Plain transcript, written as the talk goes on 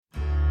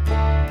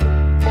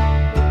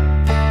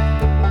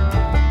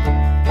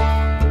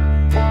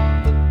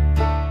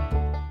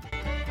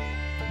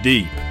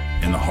Deep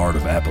in the heart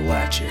of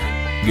Appalachia,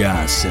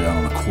 guys set out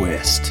on a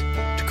quest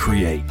to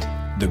create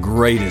the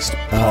greatest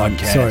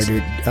podcast. Sorry,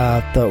 dude. I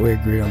thought we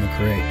agreed on the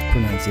correct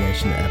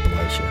pronunciation of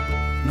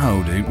Appalachia.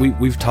 No, dude.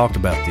 We've talked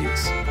about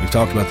this. We've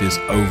talked about this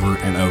over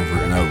and over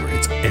and over.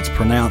 It's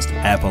pronounced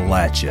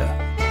Appalachia.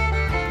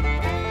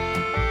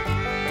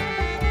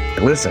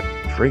 Listen,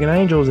 freaking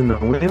angels and the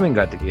women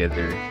got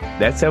together.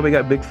 That's how we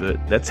got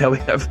Bigfoot. That's how we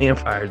got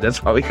vampires.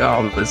 That's why we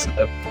got all this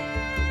stuff.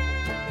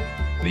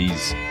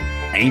 These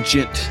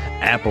ancient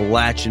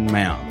Appalachian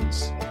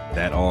mountains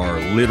that are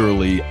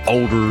literally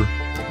older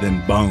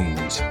than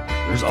bones.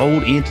 There's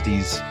old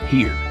entities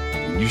here.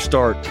 When you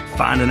start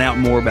finding out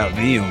more about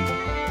them,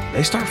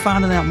 they start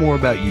finding out more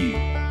about you.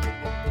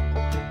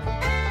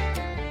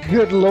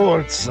 Good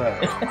Lord, sir.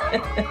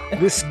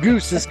 This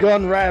goose has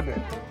gone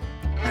rabid.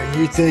 And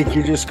you think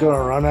you're just going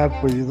to run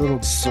up with your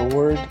little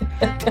sword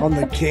on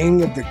the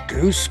king of the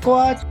goose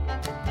squad?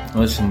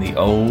 Listen, the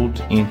old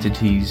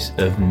entities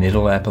of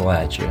Middle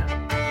Appalachia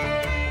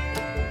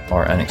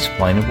are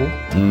unexplainable.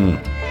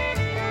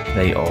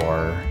 They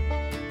are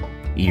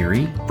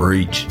eerie.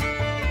 Breach.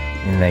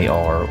 And they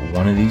are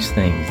one of these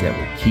things that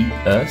will keep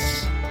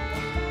us,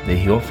 the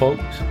hill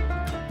folks,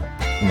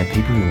 and the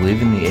people who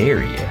live in the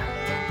area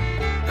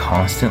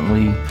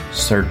constantly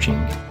searching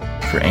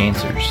for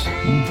answers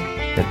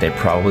that they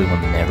probably will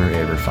never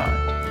ever find.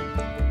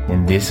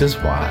 And this is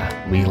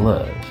why we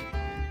love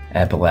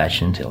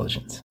Appalachian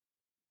Intelligence.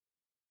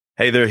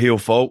 Hey there, hill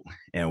folk,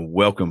 and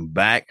welcome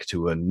back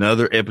to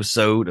another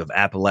episode of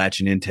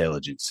Appalachian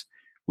Intelligence.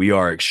 We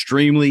are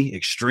extremely,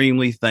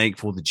 extremely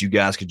thankful that you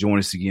guys could join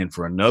us again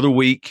for another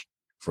week,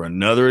 for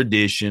another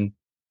edition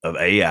of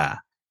AI.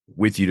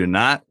 With you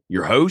tonight,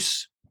 your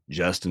hosts,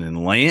 Justin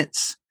and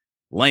Lance.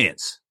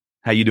 Lance,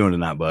 how you doing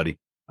tonight, buddy?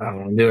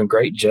 I'm doing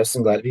great,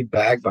 Justin. Glad to be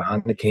back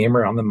behind the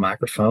camera on the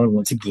microphone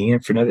once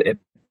again for another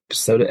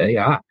episode of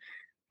AI.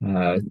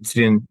 It's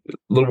been a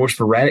little more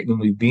sporadic than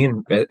we've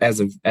been as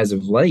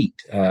of late,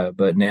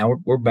 but now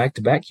we're back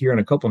to back here in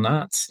a couple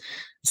nights.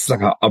 It's like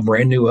a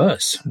brand new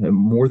us.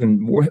 More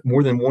than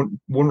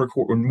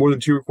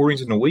two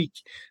recordings in a week.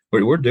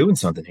 We're doing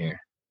something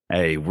here.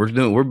 Hey, we're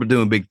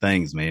doing big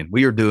things, man.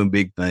 We are doing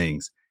big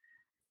things,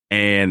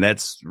 and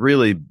that's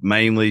really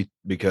mainly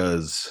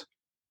because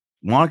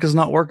Monica's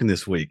not working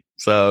this week,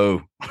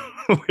 so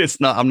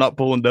I'm not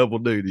pulling double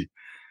duty.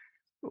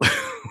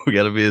 We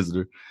got a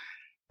visitor.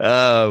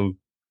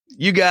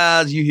 You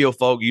guys, you hill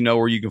folk, you know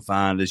where you can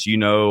find us. You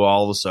know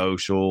all the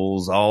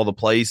socials, all the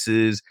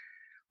places,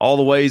 all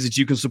the ways that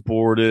you can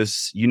support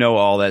us. You know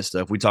all that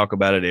stuff. We talk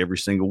about it every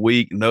single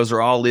week, and those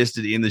are all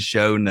listed in the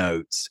show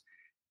notes.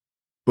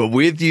 But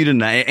with you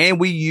tonight, and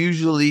we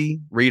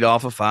usually read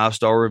off a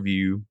 5-star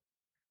review,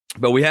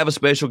 but we have a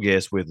special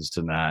guest with us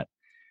tonight.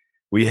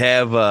 We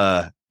have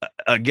a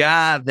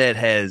guy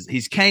that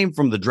he's came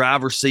from the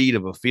driver's seat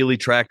of a Philly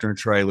tractor and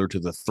trailer to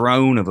the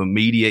throne of a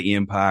media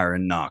empire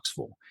in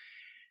Knoxville.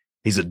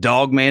 He's a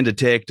dogman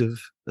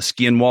detective, a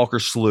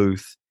skinwalker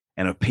sleuth,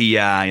 and a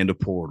PI into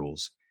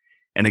portals,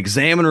 an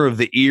examiner of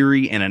the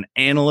eerie and an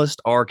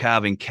analyst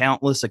archiving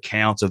countless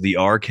accounts of the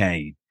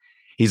arcane.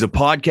 He's a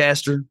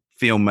podcaster,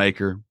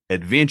 filmmaker,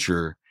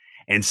 adventurer,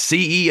 and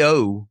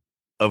CEO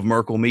of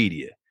Merkel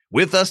Media.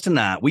 With us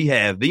tonight, we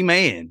have the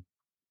man,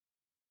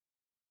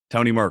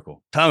 Tony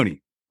Merkel.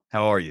 Tony,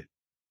 how are you?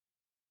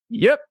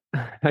 Yep.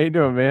 How you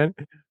doing, man?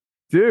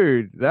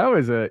 Dude, that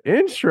was an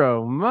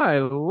intro. My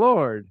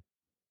Lord.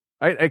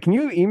 I can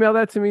you email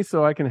that to me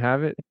so I can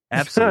have it?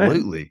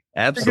 Absolutely.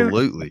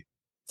 Absolutely.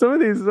 Some of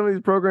these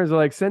programs are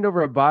like, send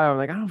over a bio. I'm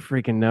like, I don't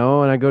freaking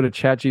know. And I go to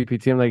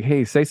ChatGPT. I'm like,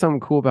 hey, say something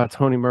cool about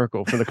Tony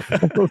Merkel for the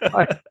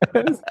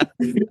podcast.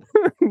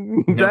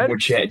 No more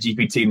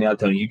ChatGPT now,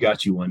 Tony. You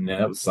got you one now.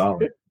 That was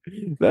solid.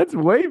 That's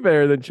way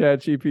better than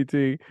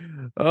ChatGPT.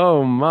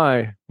 Oh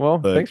my! Well,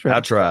 thanks for. I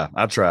try.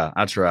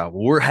 Well,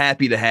 we're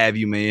happy to have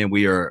you, man.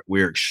 We're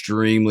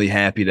extremely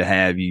happy to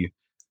have you.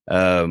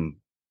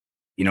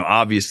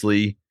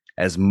 Obviously,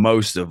 as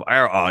most of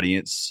our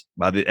audience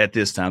at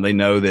this time, they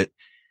know that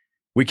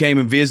we came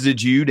and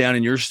visited you down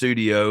in your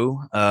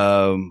studio.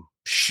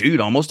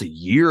 Almost a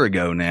year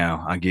ago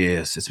now. I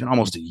guess it's been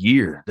almost a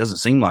year. Doesn't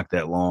seem like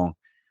that long.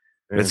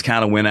 But it's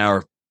kind of when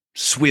our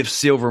Swift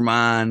Silver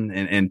Mine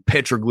and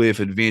Petroglyph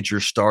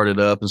adventure started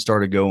up and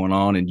started going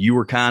on, and you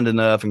were kind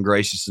enough and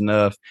gracious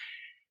enough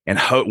and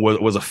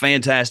was a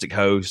fantastic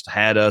host,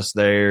 had us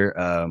there,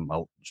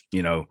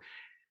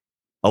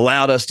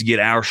 allowed us to get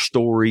our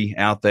story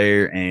out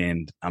there.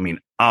 And I mean,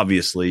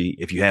 obviously,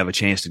 if you have a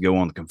chance to go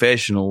on the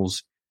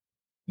confessionals,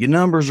 your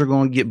numbers are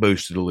going to get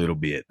boosted a little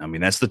bit. I mean,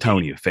 that's the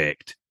Tony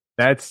effect.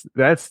 That's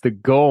the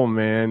goal,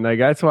 man. Like,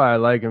 that's why I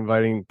like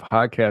inviting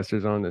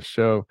podcasters on the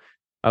show.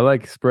 I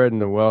like spreading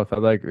the wealth. I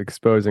like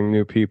exposing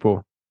new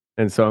people.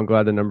 And so I'm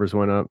glad the numbers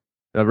went up.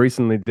 I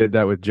recently did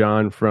that with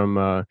John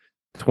from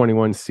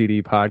 21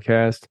 CD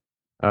podcast.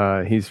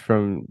 He's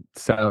from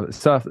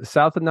south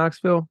of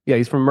Knoxville. Yeah,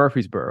 he's from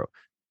Murfreesboro.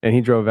 And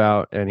he drove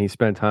out and he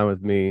spent time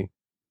with me.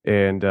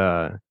 And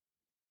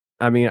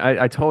I mean,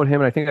 I told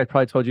him, and I think I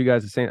probably told you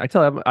guys the same. I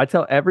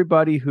tell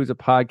everybody who's a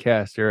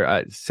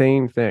podcaster,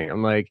 same thing.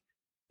 I'm like,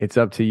 it's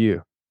up to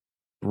you.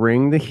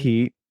 Bring the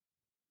heat,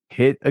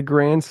 hit a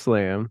grand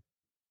slam.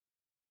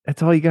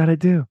 That's all you got to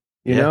do.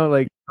 You know,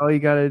 like all you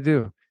got to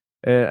do.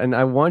 And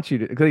I want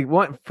you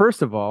to,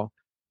 first of all,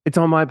 it's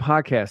on my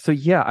podcast. So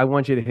yeah, I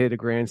want you to hit a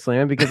grand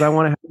slam because I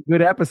want to have a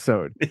good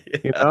episode,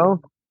 you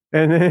know?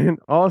 And then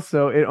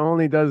also it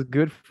only does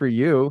good for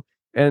you.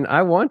 And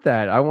I want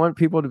that. I want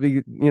people to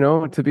be,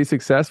 to be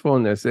successful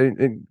in this.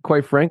 And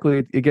quite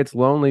frankly, it gets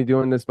lonely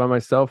doing this by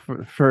myself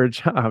for a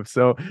job.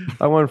 So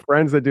I want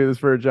friends that do this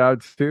for a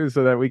job too,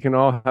 so that we can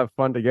all have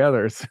fun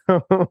together. So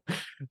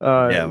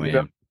yeah,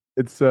 man.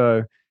 It's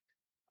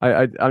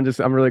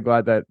I'm really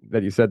glad that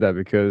you said that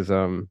because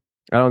I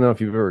don't know if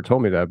you've ever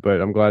told me that,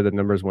 but I'm glad that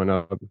numbers went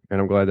up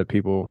and I'm glad that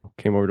people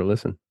came over to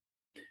listen.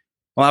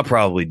 Well, I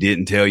probably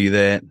didn't tell you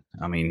that.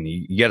 I mean,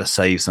 you got to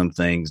save some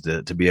things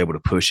to be able to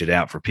push it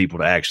out for people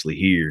to actually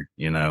hear,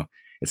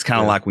 It's kind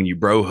of like when you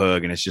bro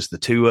hug and it's just the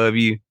two of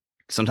you.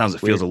 Sometimes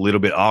it feels a little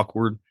bit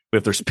awkward, but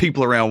if there's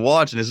people around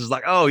watching, it's just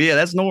like, oh yeah,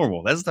 that's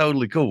normal. That's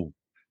totally cool.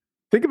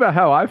 Think about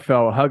how I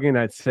felt hugging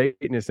that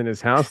Satanist in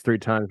his house 3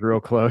 times real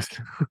close.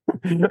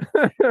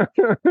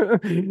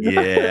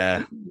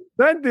 Yeah.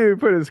 That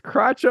dude put his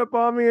crotch up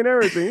on me and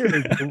everything. It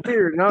was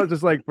weird. And I was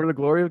just like, for the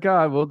glory of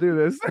God, we'll do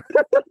this.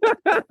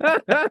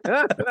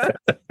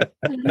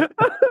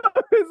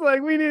 It's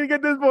like, we need to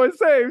get this boy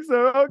saved.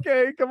 So,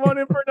 okay, come on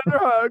in for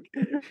another hug.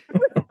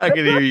 I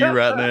can hear you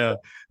right now.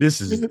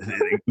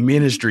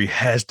 Ministry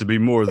has to be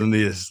more than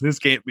this. This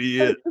can't be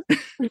it.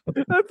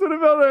 That's what it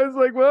felt like. I was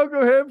like, well,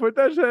 go ahead, put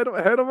that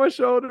head on my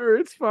shoulder.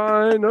 It's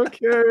fine.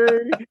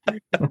 Okay.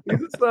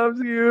 Jesus loves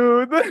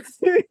you. It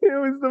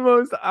was the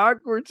most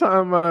awkward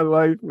time of my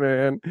life,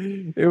 man.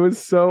 It was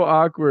so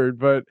awkward.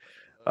 But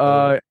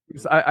I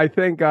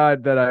thank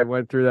God that I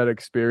went through that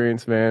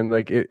experience, man.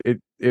 Like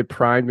it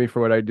primed me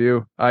for what I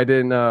do. I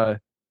didn't have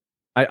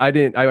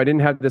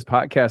this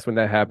podcast when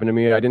that happened to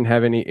me. I didn't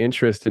have any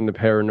interest in the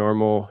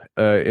paranormal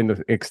in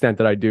the extent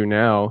that I do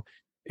now.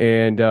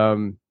 And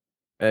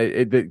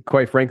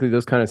quite frankly,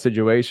 those kind of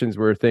situations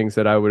were things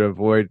that I would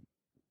avoid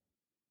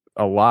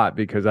a lot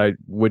because I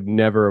would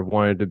never have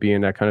wanted to be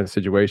in that kind of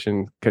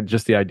situation.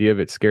 Just the idea of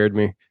it scared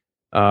me.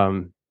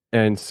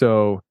 And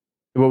so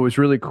what was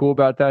really cool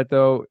about that,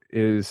 though,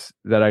 is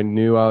that I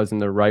knew I was in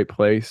the right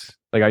place.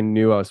 Like I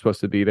knew I was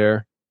supposed to be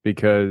there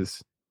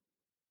because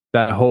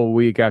that whole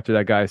week after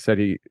that guy said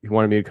he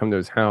wanted me to come to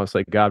his house,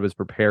 like God was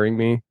preparing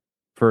me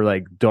for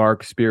like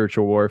dark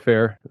spiritual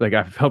warfare. Like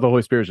I felt the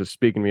Holy Spirit just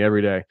speaking to me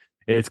every day.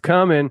 It's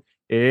coming.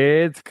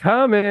 It's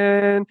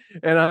coming.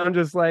 And I'm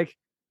just like,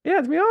 yeah,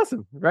 it's gonna be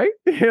awesome, right?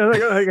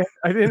 Like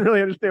I didn't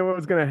really understand what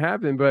was going to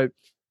happen, but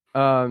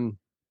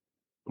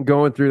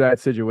going through that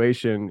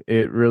situation,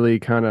 it really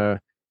kind of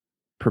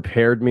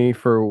prepared me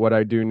for what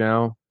I do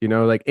now.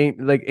 Like ain't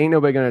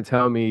nobody going to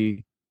tell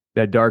me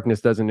that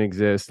darkness doesn't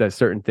exist, that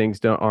certain things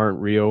aren't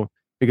real,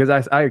 because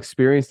I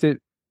experienced it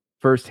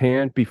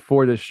firsthand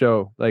before this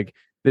show. Like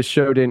this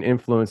show didn't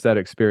influence that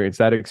experience.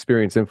 That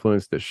experience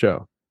influenced the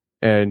show.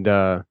 And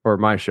or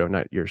my show,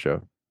 not your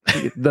show,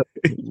 the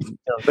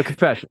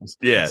confessions.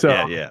 Yeah.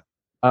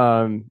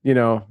 I'm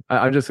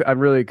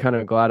really kind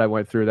of glad I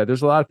went through that.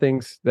 There's a lot of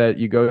things that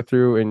you go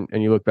through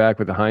and you look back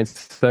with the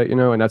hindsight,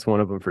 and that's one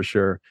of them for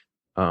sure.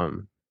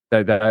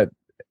 That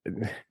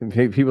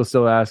people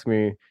still ask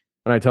me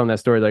when I tell them that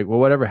story, like, well,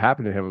 whatever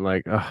happened to him? I'm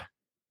like, oh,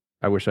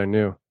 I wish I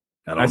knew.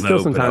 I don't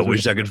know, but I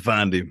wish I could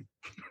find him.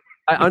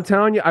 I'm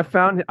telling you, I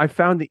found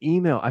the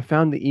email.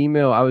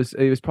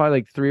 It was probably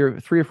like 3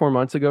 or 4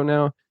 months ago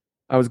now.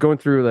 I was going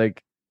through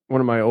like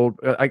one of my old,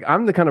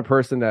 I'm the kind of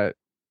person that,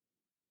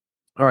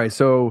 all right,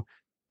 so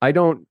I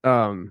don't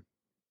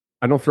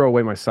throw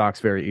away my socks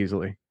very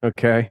easily.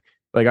 Okay.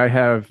 Like I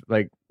have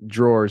like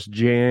drawers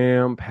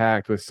jam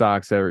packed with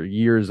socks that are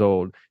years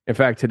old. In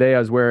fact, today I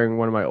was wearing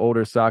one of my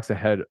older socks that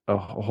had a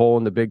hole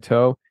in the big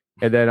toe.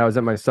 And then I was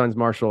at my son's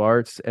martial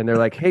arts and they're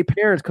like, hey,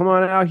 parents, come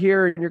on out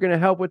here and you're going to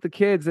help with the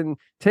kids and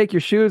take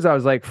your shoes. I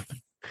was like,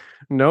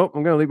 nope,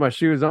 I'm going to leave my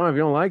shoes on if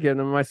you don't like it.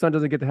 And my son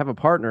doesn't get to have a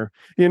partner,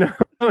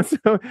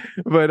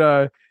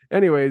 But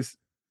anyways,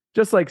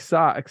 just like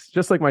socks,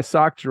 just like my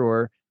sock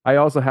drawer, I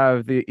also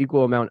have the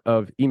equal amount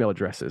of email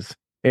addresses.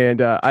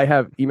 And I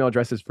have email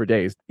addresses for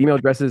days, email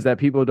addresses that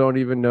people don't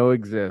even know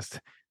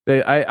exist.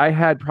 I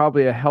had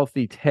probably a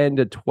healthy 10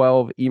 to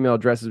 12 email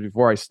addresses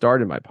before I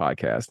started my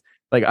podcast.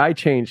 Like I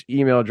change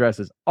email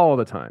addresses all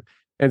the time.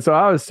 And so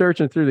I was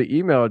searching through the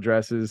email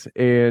addresses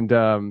and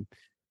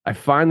I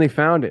finally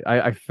found it.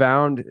 I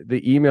found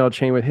the email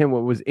chain with him.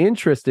 What was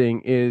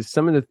interesting is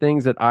some of the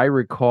things that I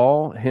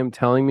recall him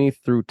telling me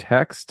through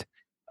text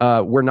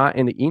were not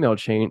in the email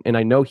chain. And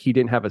I know he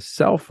didn't have a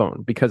cell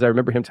phone because I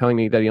remember him telling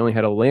me that he only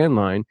had a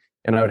landline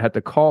and I would have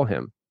to call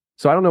him.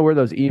 So I don't know where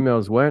those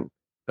emails went.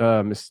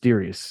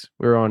 Mysterious.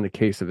 We're on the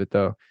case of it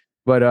though.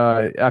 But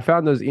I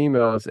found those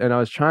emails and I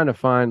was trying to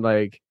find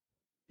like,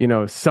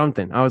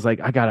 something. I was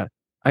like, I gotta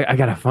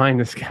find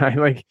this guy.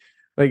 Like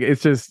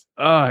it's just,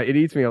 it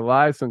eats me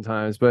alive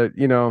sometimes. But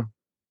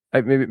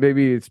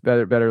maybe it's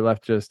better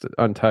left just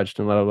untouched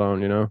and let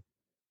alone, you know.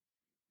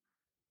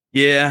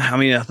 Yeah, I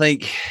mean, I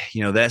think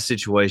that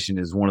situation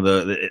is one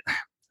of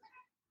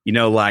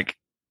like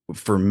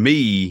for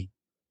me,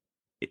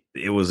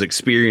 it was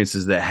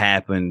experiences that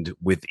happened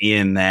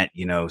within that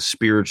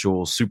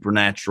spiritual,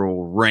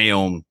 supernatural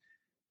realm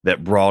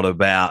that brought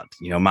about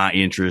my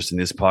interest in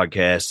this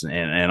podcast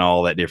and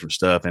all that different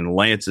stuff. And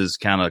Lance has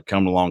kind of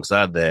come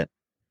alongside that.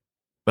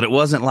 But it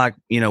wasn't like,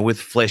 with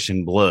flesh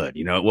and blood,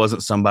 it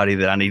wasn't somebody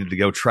that I needed to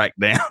go track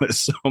down at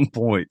some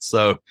point.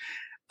 So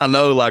I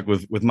know, like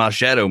with my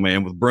shadow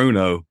man, with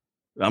Bruno,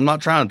 I'm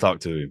not trying to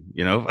talk to him.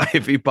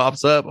 If he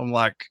pops up, I'm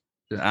like,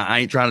 I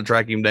ain't trying to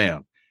track him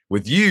down.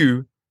 With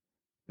you,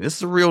 this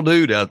is a real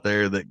dude out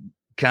there that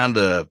kind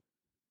of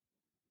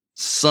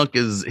sunk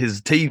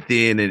his teeth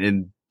in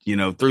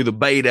and threw the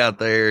bait out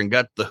there and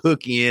got the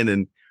hook in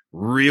and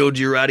reeled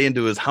you right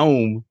into his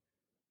home.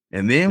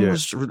 And then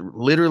was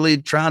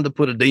literally trying to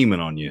put a demon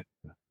on you.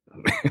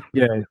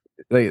 Yeah,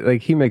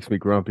 like he makes me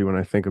grumpy when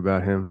I think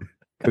about him,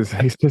 because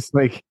he's just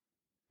like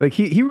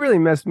he really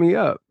messed me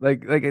up.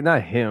 Like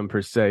not him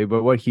per se,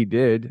 but what he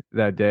did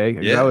that day.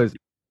 Yeah.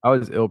 I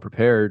was ill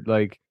prepared.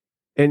 Like,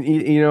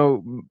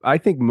 and I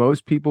think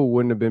most people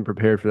wouldn't have been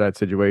prepared for that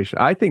situation.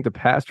 I think the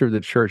pastor of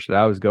the church that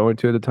I was going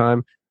to at the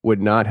time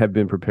would not have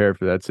been prepared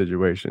for that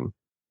situation,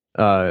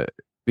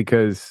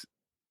 because,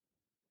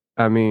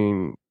 I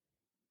mean,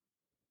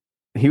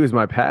 he was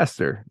my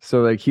pastor.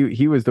 So like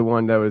he was the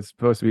one that was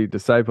supposed to be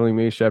discipling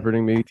me,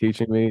 shepherding me,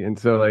 teaching me. And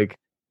so like,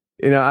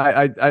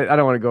 I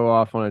don't want to go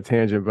off on a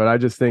tangent, but I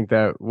just think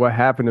that what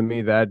happened to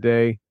me that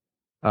day,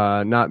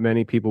 not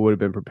many people would have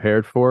been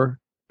prepared for.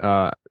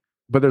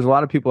 But there's a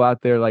lot of people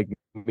out there like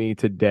me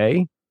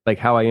today, like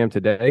how I am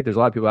today. There's a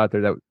lot of people out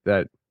there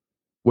that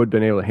would have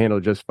been able to handle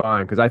it just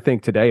fine. Because I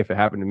think today, if it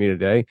happened to me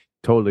today,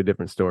 totally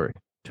different story.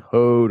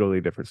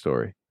 Totally different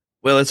story.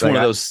 Well, it's like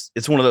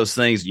it's one of those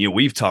things,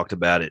 we've talked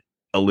about it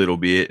a little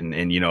bit, and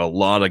a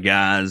lot of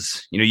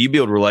guys, you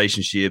build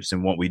relationships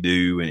in what we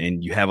do,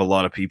 and you have a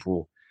lot of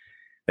people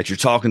that you're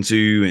talking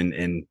to,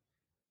 and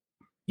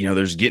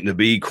there's getting to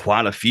be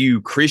quite a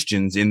few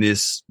Christians in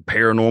this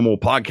paranormal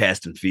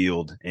podcasting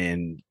field,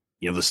 and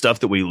the stuff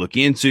that we look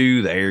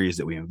into, the areas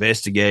that we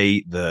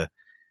investigate, the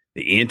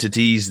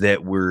entities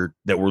that we're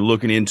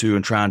looking into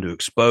and trying to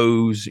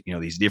expose,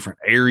 these different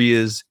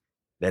areas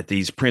that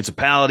these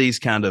principalities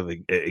kind of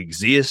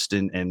exist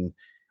and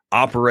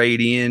operate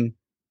in.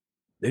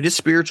 They're just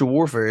spiritual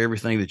warfare,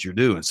 everything that you're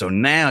doing. So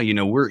now,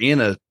 we're in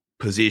a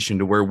position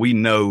to where we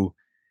know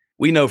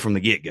from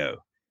the get-go,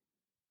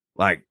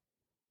 like,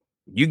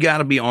 you got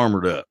to be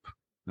armored up.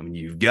 I mean,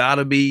 you've got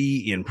to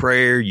be in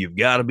prayer. You've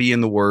got to be in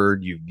the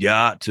word. You've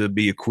got to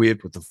be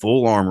equipped with the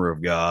full armor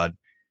of God,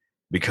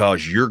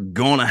 because you're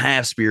going to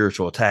have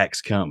spiritual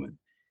attacks coming.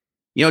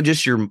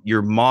 Just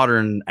your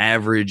modern,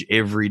 average,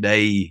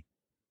 everyday,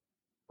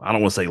 I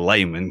don't want to say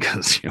layman,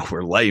 because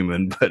we're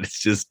laymen, but it's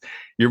just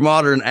your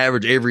modern,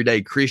 average,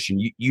 everyday Christian.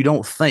 You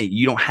don't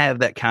have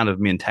that kind of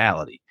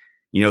mentality.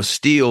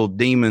 Still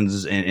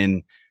demons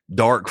and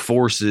dark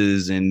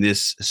forces in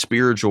this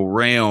spiritual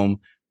realm,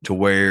 to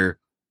where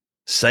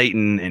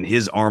Satan and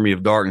his army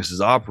of darkness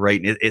is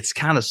operating. It's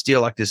kind of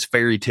still like this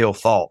fairy tale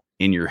thought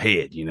in your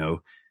head.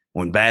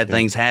 When bad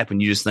things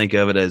happen, you just think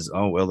of it as,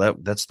 oh, well,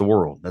 that's the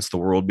world. That's the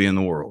world being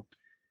the world.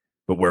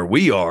 But where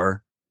we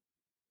are,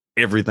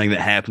 everything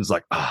that happens,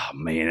 like, oh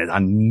man, I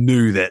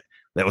knew that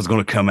was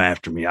going to come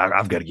after me.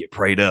 I've got to get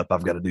prayed up.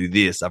 I've got to do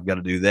this. I've got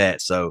to do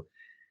that. So,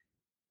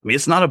 I mean,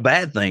 it's not a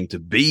bad thing to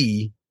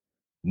be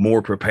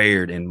more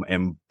prepared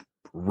and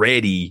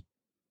ready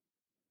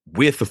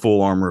with the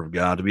full armor of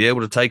God to be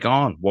able to take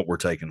on what we're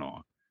taking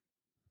on.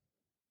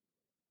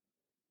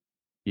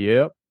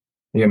 Yep.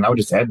 Yeah, and I would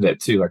just add to that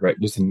too, like, right,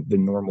 just in the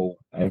normal,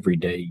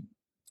 everyday,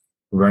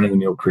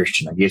 run-of-the-mill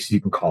Christian, I guess you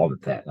can call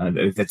it that. I don't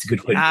know if that's a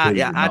good way to put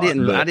it.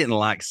 I didn't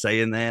like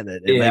saying that.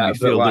 It made me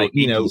feel like,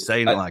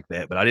 saying it like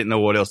that, but I didn't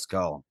know what else to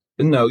call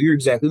them. No, you're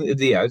exactly.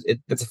 Yeah,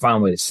 that's a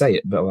fine way to say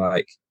it. But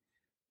like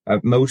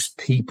most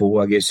people,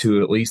 I guess,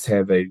 who at least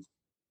have a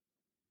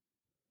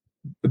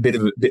bit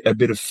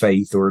of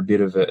faith or a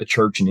bit of a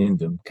church in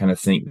them, kind of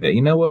think that,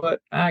 what,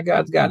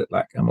 God's got it.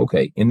 Like, I'm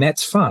okay, and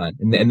that's fine,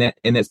 and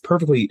that's a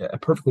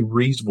perfectly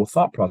reasonable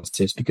thought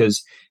process,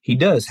 because He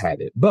does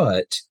have it.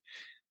 But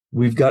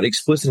we've got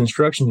explicit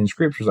instructions in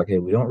scriptures, like, hey,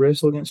 we don't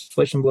wrestle against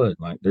flesh and blood.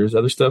 Like, there's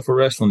other stuff we're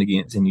wrestling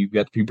against, and you've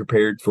got to be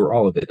prepared for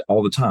all of it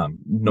all the time.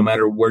 No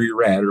matter where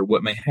you're at or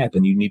what may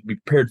happen, you need to be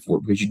prepared for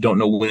it, because you don't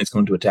know when it's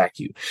going to attack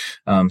you.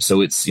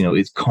 So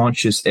it's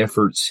conscious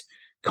efforts,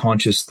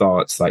 conscious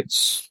thoughts, like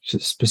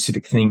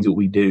specific things that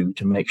we do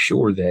to make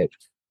sure that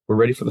we're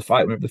ready for the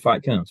fight whenever the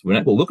fight comes. We're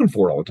not looking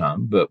for it all the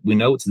time, but we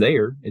know it's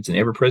there. It's an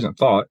ever-present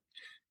thought,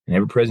 an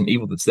ever-present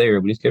evil that's there.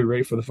 We just got to be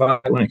ready for the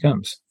fight when it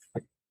comes.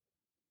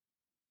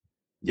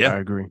 Yeah, I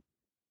agree.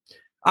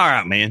 All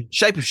right, man.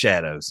 Shape of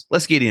Shadows.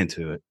 Let's get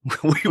into it.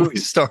 we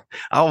start.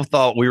 I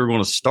thought we were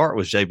going to start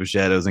with Shape of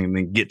Shadows and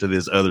then get to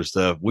this other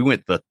stuff. We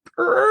went the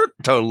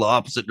total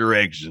opposite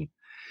direction.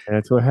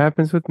 That's what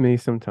happens with me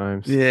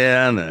sometimes.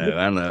 Yeah,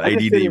 I know.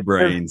 ADD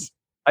brains.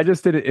 I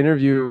just did an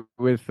interview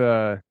with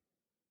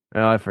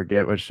I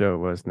forget what show it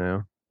was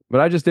now. But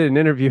I just did an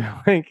interview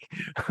like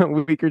a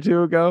week or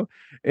two ago,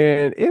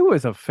 and it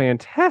was a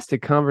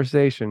fantastic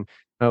conversation.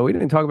 We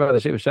didn't talk about the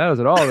Shape of Shadows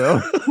at all, though.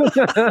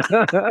 They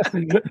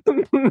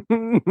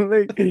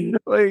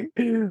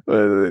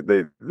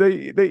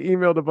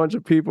emailed a bunch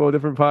of people,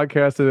 different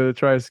podcasts, to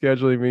try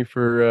scheduling me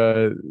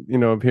for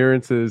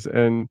appearances,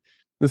 and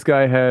this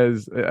guy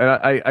has.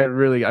 I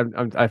really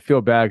I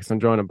feel bad because I'm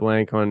drawing a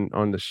blank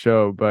on the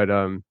show, but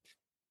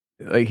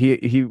like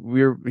he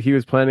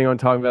was planning on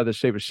talking about the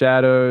Shape of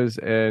Shadows,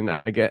 and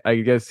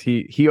I guess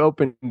he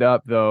opened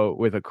up though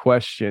with a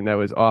question that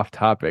was off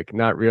topic,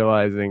 not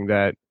realizing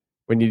that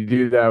when you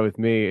do that with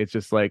me, it's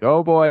just like,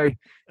 oh boy,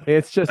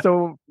 it's just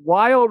a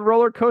wild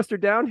roller coaster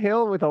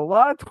downhill with a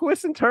lot of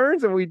twists and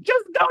turns, and we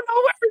just don't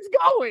know where it's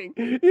going,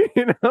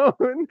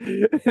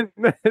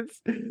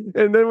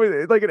 and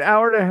then like an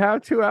hour and a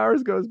half, 2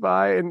 hours goes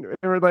by, and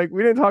we're like,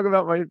 we didn't talk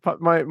about my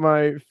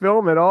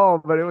film at all,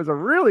 but it was a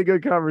really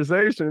good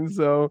conversation.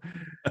 So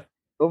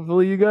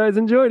hopefully you guys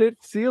enjoyed it.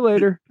 See you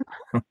later.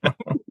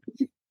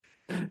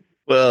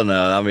 Well,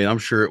 no, I mean, I'm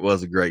sure it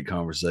was a great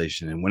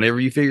conversation. And whenever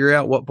you figure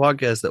out what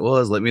podcast that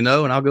was, let me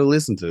know and I'll go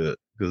listen to it.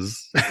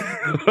 Because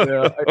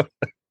I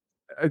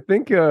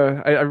think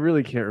I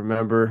really can't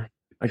remember.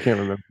 I can't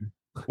remember.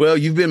 Well,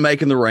 you've been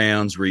making the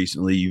rounds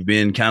recently. You've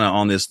been kind of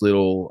on this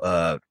little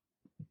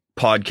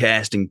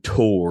podcasting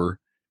tour,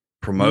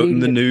 promoting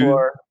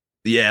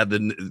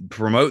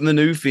promoting the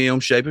new film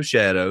Shape of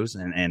Shadows,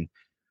 and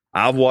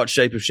I've watched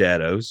Shape of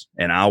Shadows,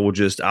 and I'll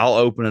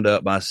open it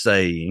up by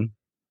saying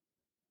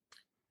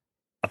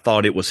I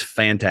thought it was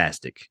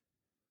fantastic.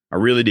 I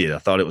really did. I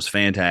thought it was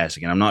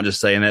fantastic. And I'm not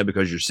just saying that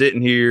because you're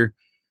sitting here.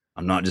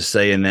 I'm not just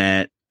saying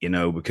that,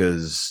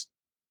 because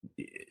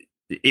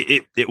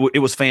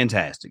it was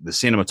fantastic. The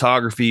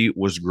cinematography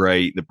was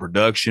great. The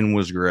production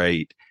was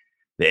great.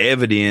 The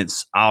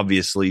evidence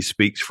obviously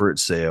speaks for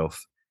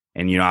itself.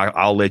 And,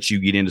 I'll let you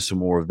get into some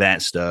more of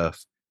that stuff.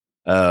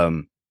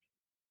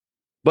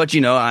 But,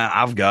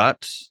 I've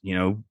got,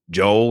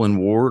 Joel and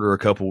Ward are a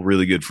couple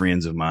really good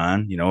friends of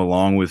mine,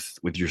 along with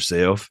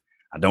yourself.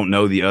 I don't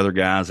know the other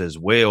guys as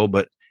well,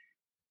 but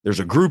there's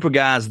a group of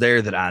guys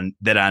there that I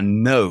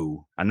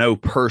know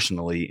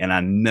personally, and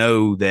I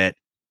know that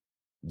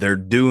they're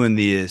doing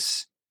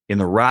this in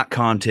the right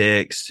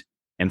context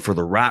and for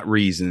the right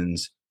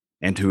reasons,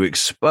 and to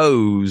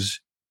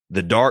expose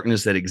the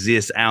darkness that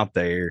exists out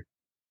there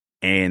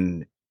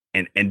and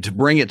to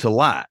bring it to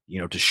light,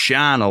 to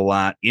shine a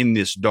light in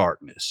this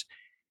darkness.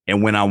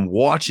 And when I'm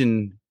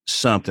watching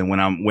something, when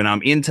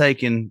I'm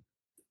intaking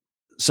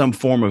some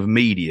form of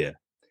media,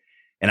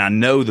 and I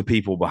know the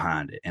people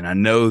behind it, and I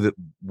know that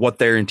what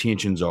their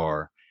intentions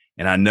are,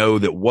 and I know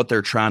that what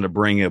they're trying to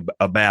bring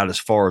about as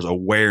far as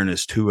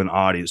awareness to an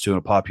audience, to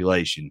a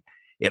population,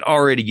 it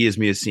already gives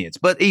me a sense.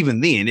 But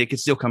even then, it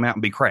could still come out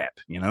and be crap.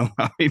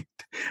 I mean,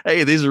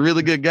 hey, these are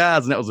really good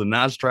guys, and that was a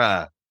nice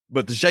try.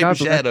 But the Shape of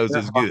Shadows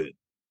is good.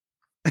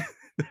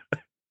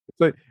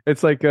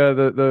 It's like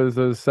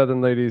those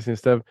Southern ladies and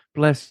stuff.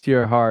 Bless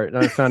your heart.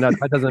 And I found out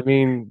that doesn't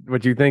mean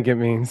what you think it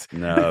means.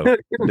 No,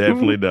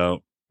 definitely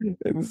don't.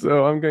 And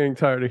so I'm getting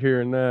tired of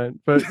hearing that.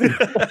 But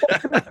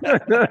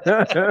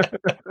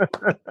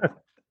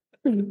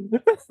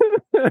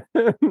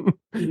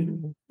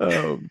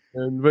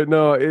but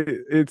no,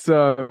 it's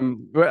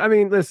But I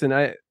mean, listen,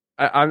 I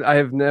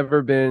have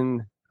never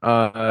been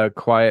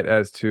quiet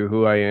as to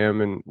who I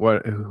am and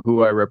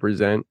who I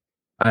represent.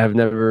 I have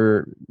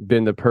never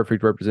been the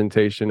perfect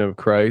representation of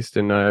Christ,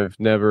 and I've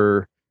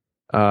never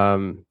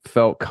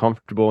felt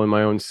comfortable in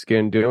my own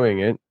skin doing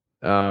it.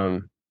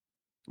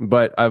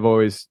 But I've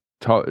always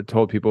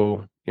told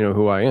people,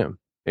 who I am.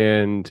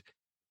 And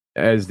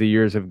as the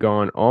years have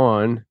gone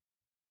on,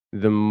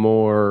 the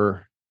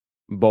more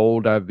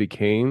bold I've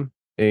became.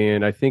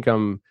 And I think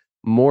I'm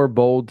more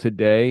bold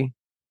today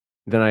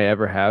than I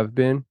ever have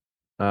been.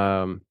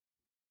 I'm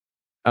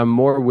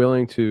more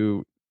willing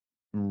to,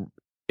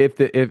 if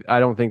I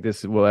don't think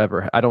this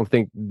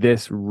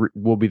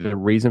will be the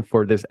reason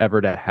for this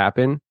ever to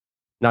happen.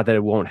 Not that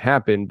it won't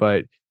happen,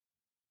 but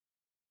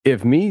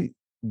if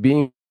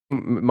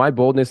my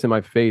boldness and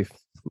my faith,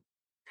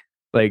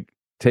 like,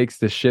 takes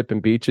the ship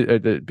and beaches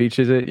it,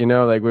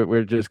 like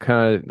we're just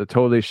kind of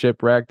totally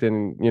shipwrecked,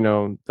 and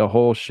the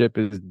whole ship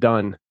is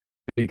done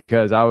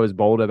because I was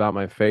bold about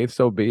my faith,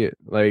 so be it.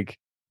 Like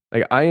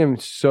I am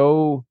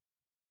so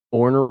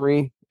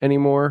ornery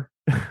anymore.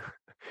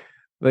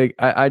 Like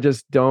I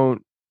just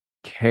don't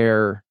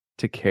care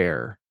to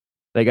care.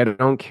 Like I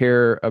don't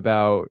care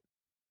about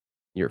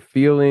your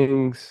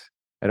feelings.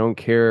 I don't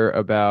care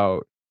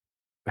about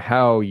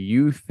how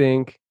you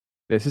think.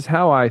 This is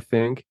how I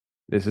think.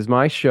 This is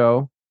my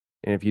show.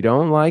 And if you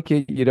don't like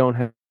it, you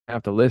don't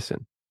have to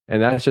listen.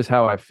 And that's just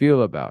how I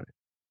feel about it.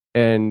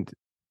 And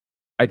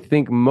I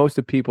think most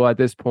of people at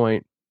this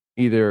point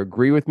either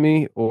agree with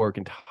me or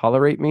can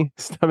tolerate me,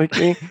 stomach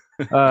me.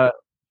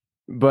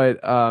 But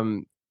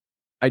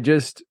I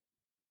just,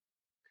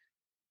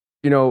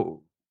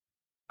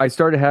 I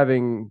started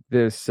having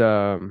this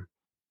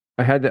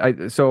I had to,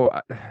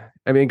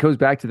 I mean, it goes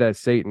back to that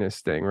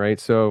Satanist thing, right?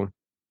 So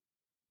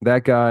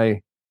that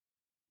guy,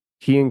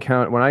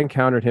 when I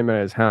encountered him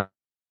at his house,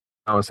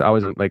 I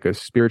was on like a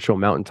spiritual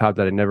mountaintop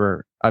that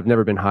I've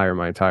never been higher in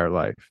my entire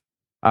life.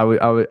 I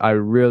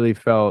really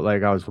felt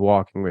like I was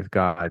walking with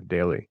God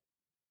daily.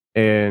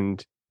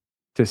 And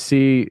to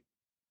see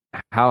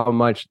how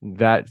much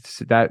that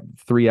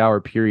 3 hour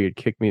period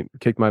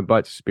kicked my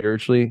butt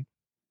spiritually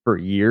for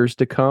years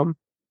to come,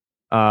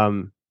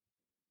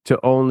 to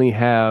only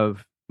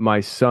have my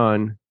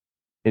son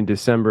in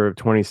December of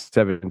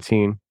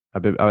 2017.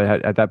 At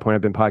that point,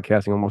 I've been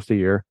podcasting almost a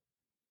year,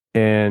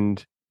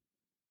 and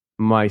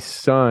my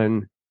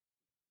son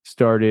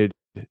started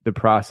the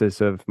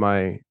process of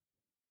my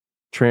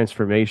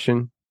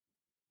transformation.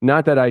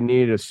 Not that I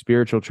needed a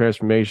spiritual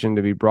transformation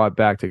to be brought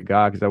back to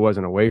God, because I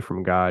wasn't away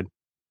from God,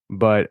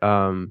 but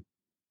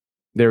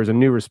there was a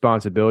new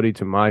responsibility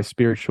to my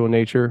spiritual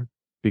nature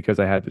because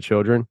I had the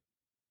children.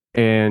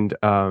 And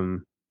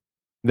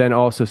then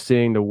also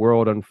seeing the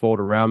world unfold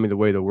around me the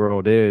way the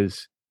world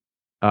is,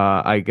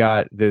 I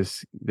got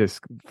this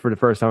for the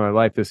first time in my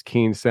life, this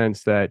keen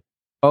sense that,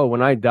 oh,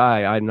 when I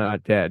die, I'm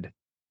not dead.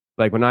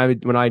 Like when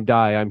I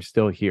die, I'm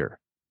still here,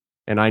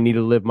 and I need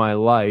to live my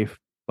life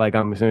like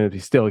I'm going to be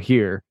still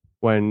here.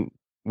 When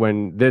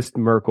this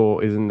Merkel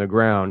is in the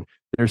ground,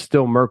 there's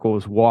still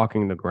Merkels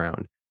walking the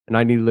ground, and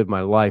I need to live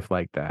my life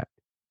like that.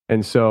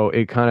 And so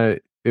it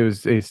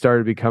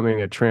started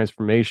becoming a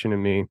transformation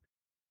in me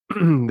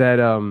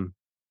that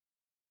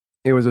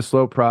it was a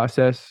slow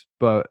process,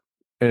 and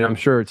I'm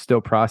sure it's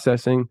still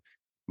processing,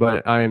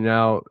 but I am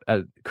now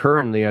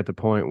currently at the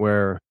point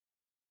where,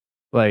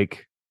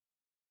 like,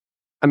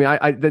 I mean,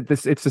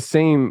 it's the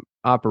same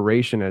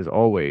operation as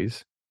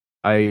always.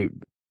 I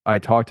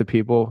talk to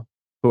people,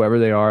 whoever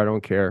they are, I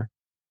don't care.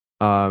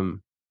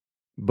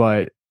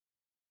 But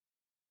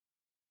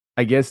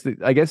I guess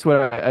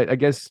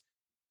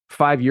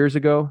 5 years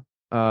ago,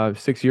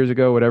 6 years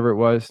ago, whatever it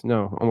was,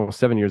 no, almost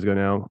 7 years ago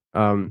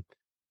now,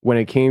 when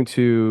it came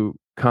to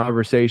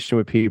conversation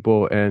with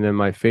people and then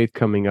my faith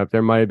coming up,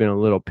 there might have been a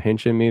little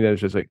pinch in me that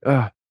was just like,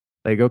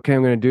 okay,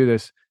 I'm going to do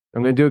this.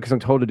 I'm going to do it because I'm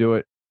told to do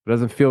it. It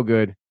doesn't feel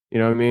good. You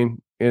know what I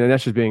mean? And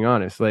that's just being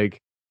honest.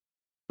 Like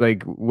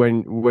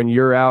when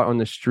you're out on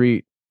the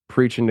street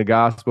preaching the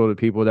gospel to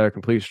people that are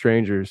complete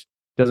strangers,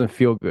 it doesn't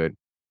feel good.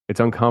 It's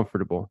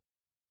uncomfortable.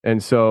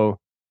 And so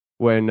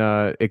when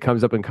it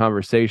comes up in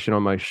conversation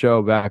on my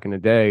show back in the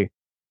day,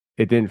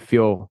 it didn't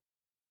feel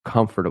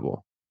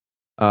comfortable.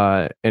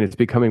 And it's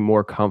becoming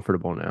more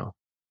comfortable now.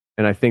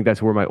 And I think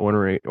that's where my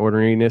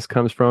orneriness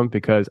comes from,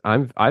 because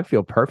I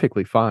feel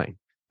perfectly fine.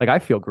 Like, I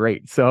feel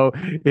great. So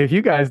if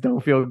you guys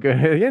don't feel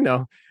good, you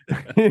know.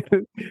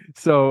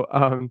 So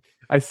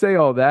I say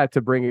all that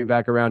to bring it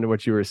back around to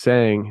what you were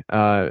saying.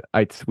 I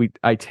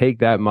take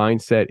that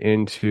mindset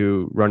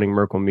into running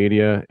Merkel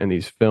Media and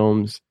these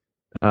films,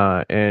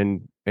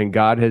 and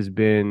God has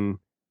been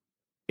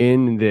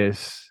in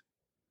this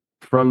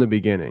from the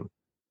beginning.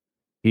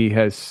 He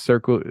has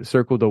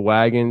circled the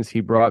wagons.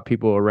 He brought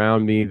people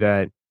around me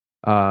that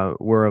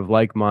were of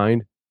like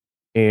mind,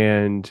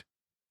 and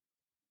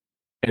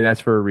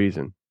that's for a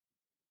reason.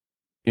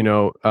 You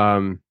know,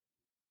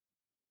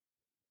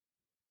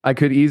 I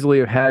could easily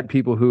have had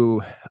people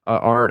who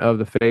aren't of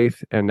the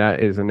faith, and that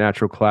is a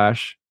natural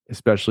clash,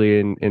 especially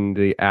in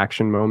the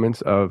action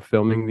moments of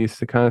filming these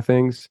kind of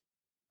things.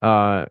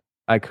 I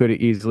could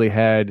have easily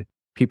had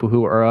people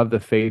who are of the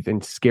faith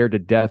and scared to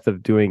death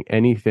of doing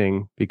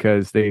anything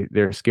because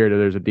they're scared that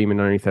there's a demon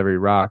underneath every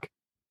rock,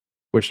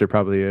 which there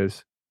probably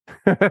is.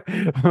 But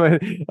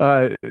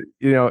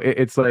you know,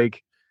 it's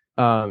like,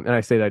 and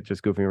I say that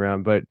just goofing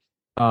around, but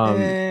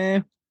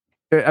I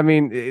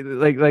mean,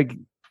 like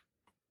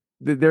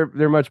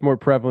they're much more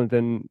prevalent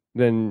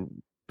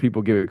than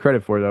people give it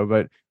credit for, though.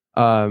 But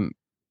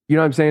you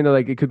know what I'm saying? That,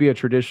 like, it could be a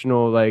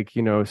traditional, like,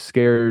 you know,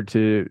 scared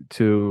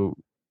to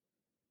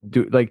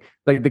do like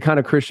the kind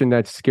of Christian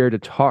that's scared to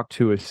talk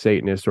to a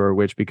Satanist or a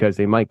witch because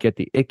they might get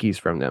the ickies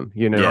from them.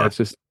 You know, It's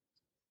just,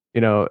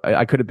 you know,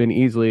 I could have been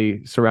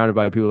easily surrounded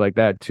by people like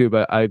that too,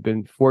 but I've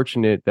been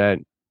fortunate that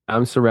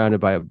I'm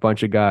surrounded by a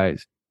bunch of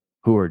guys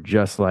who are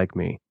just like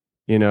me,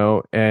 you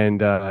know,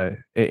 and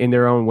in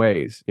their own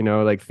ways, you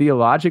know, like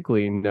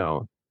theologically,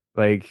 no,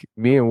 like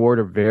me and Ward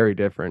are very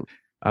different.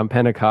 I'm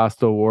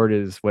Pentecostal. Ward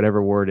is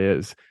whatever Ward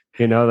is.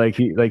 You know,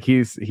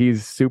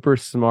 he's super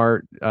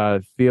smart,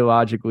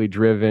 theologically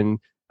driven.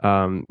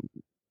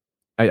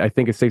 I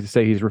think it's safe to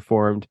say he's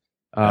reformed.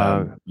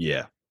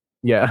 Yeah.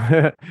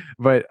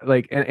 But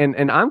like,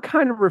 and I'm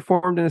kind of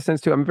reformed in a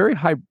sense too. I'm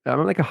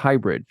like a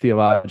hybrid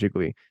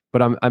theologically,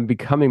 but I'm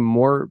becoming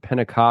more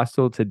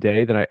Pentecostal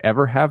today than I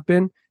ever have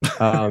been.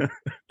 And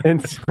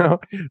so,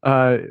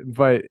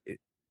 but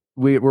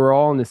we're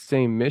all on the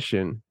same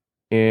mission,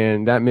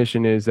 and that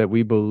mission is that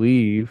we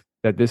believe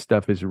that this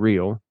stuff is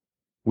real.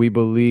 We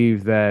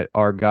believe that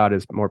our God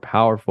is more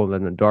powerful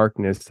than the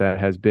darkness that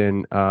has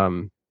been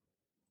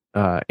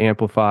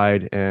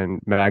amplified and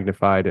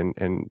magnified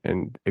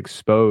and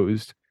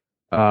exposed.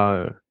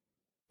 And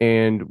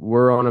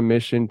we're on a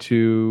mission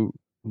to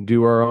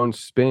do our own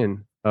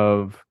spin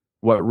of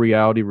what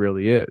reality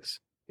really is.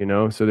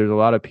 So there's a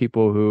lot of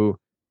people who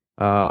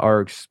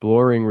are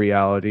exploring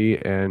reality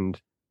and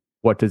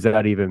what does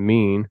that even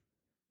mean,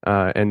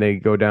 and they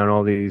go down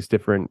all these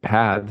different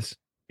paths,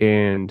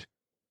 and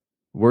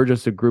we're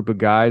just a group of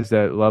guys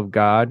that love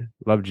God,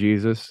 love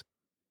Jesus,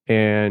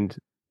 and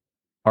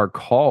are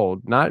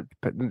called.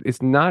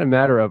 It's not a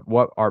matter of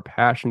what our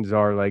passions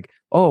are, like,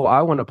 oh,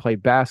 I want to play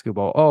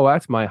basketball, oh,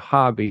 that's my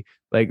hobby.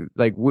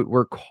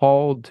 We're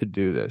called to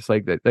do this,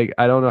 like that. Like,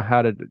 I don't know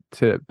how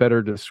to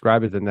better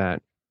describe it than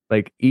that.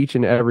 Like, each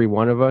and every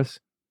one of us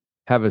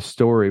have a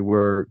story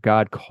where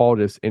God called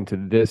us into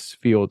this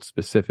field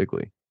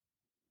specifically,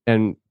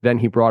 and then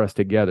he brought us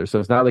together. So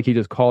it's not like he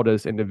just called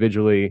us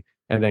individually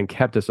and then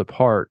kept us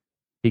apart.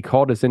 He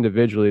called us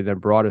individually, then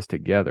brought us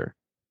together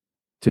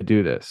to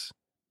do this.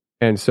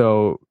 And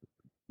so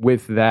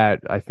with that,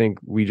 I think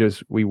we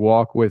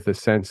walk with a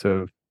sense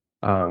of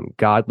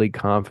godly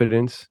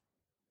confidence,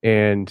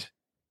 and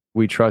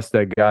we trust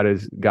that God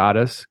has got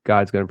us.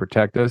 God's going to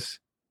protect us.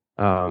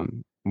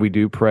 We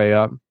do pray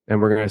up,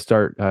 and we're going to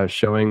start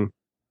showing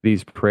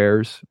these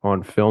prayers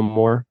on film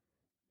more,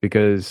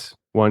 because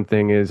one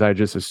thing is I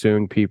just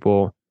assumed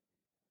people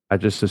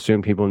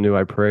knew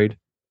I prayed.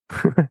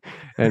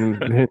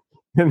 and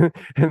and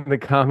the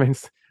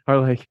comments are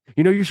like,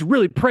 you should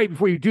really pray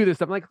before you do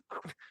this. I'm like,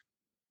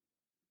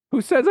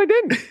 who says I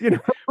didn't?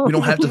 We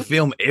don't have to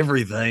film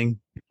everything.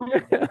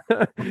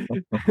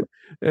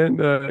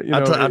 And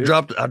I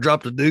dropped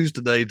a deuce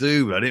today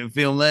too, but I didn't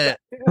film that.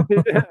 You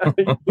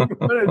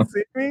want to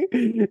see me?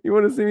 You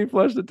want to see me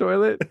flush the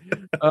toilet?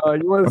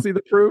 You want to see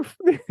the proof?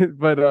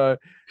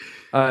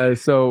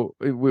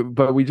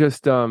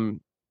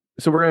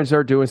 So we're going to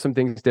start doing some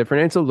things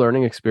different. And it's a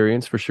learning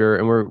experience for sure,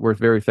 and we're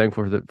very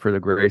thankful for the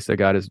grace that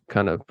God has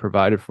kind of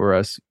provided for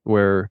us,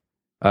 where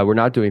we're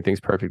not doing things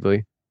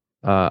perfectly.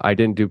 I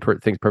didn't do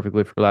things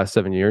perfectly for the last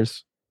 7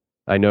 years.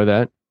 I know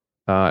that.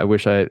 I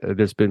wish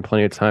there's been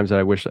plenty of times that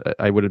I wish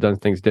I would have done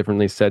things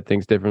differently, said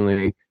things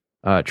differently,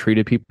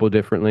 treated people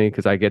differently,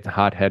 because I get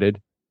hot-headed.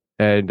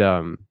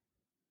 And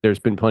there's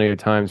been plenty of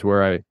times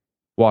where I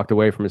walked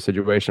away from a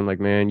situation. I'm like,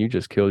 man, you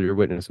just killed your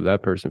witness with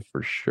that person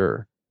for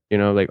sure.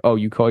 Like, oh,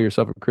 you call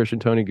yourself a Christian,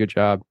 Tony? Good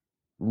job.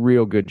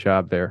 Real good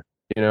job there,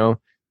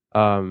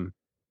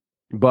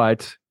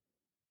 but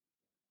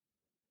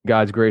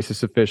God's grace is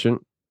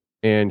sufficient,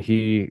 and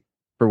he,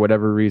 for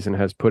whatever reason,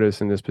 has put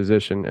us in this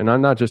position. And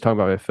I'm not just talking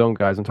about my film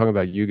guys, I'm talking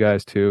about you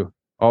guys too.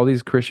 All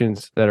these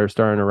Christians that are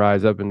starting to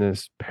rise up in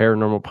this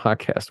paranormal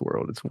podcast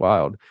world. It's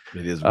wild.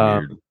 It is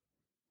weird.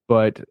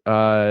 But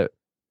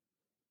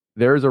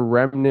there's a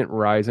remnant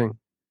rising,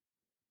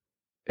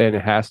 and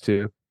it has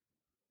to.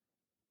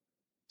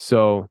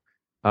 So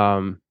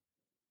I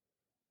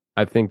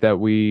think that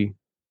we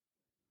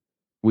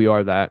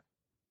are that,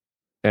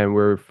 and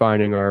we're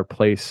finding our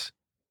place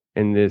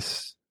in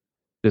this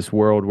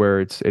world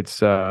where it's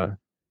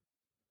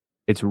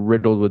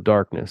riddled with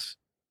darkness,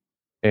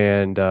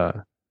 and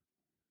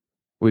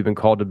we've been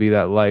called to be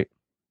that light.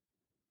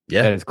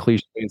 Yeah. And as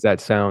cliche as that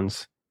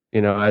sounds,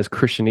 as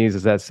Christianese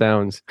as that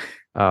sounds,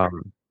 we're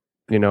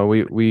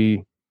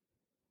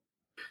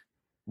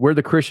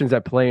the Christians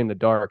that play in the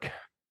dark,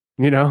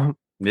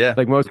 Yeah.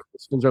 Like most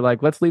Christians are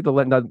like, let's leave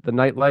the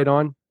night light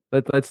on.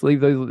 Let's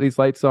leave these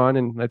lights on,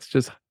 and let's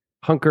just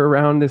hunker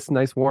around this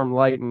nice warm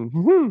light.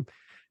 And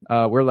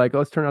we're like,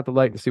 let's turn out the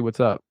light and see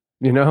what's up,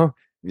 Yeah.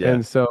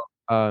 And so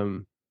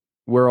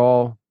we're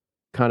all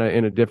kind of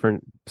in a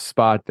different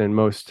spot than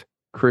most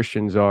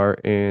Christians are,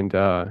 and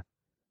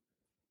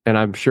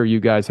I'm sure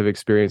you guys have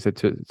experienced it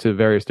to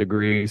various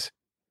degrees.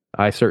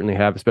 I certainly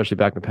have, especially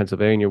back in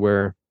Pennsylvania,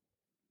 where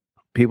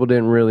people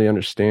didn't really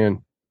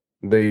understand.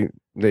 They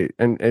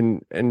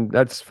and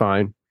that's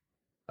fine.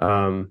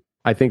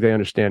 I think they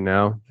understand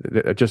now,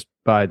 just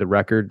by the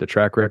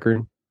track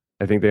record.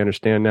 I think they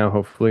understand now,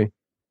 hopefully.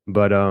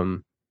 But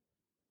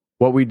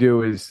what we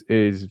do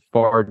is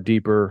far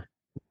deeper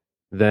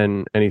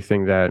than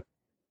anything that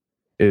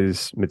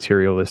is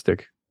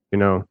materialistic.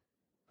 And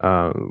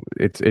I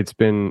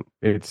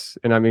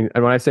mean,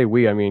 and when I say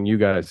we, I mean you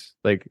guys,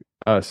 like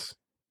us.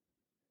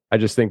 I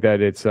just think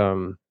that it's I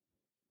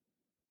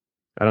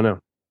don't know,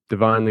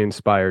 divinely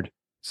inspired.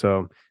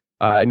 So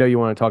I know you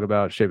want to talk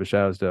about Shape of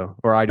Shadows, though,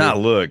 or I do. Nah,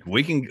 look,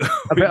 we can.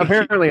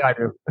 Apparently, I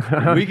do.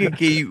 We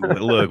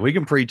can we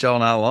can preach all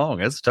night long.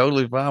 That's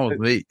totally fine with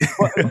me.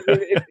 Well,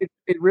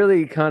 it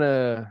really kind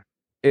of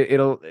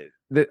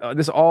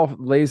this all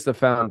lays the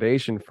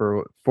foundation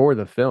for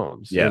the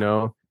films.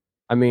 Yeah.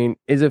 I mean,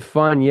 is it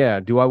fun? Yeah.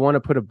 Do I want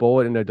to put a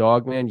bullet in a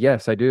dog man?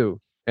 Yes, I do.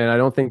 And I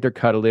don't think they're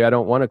cuddly. I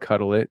don't want to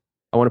cuddle it.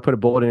 I want to put a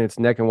bullet in its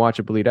neck and watch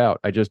it bleed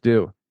out. I just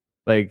do.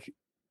 Like,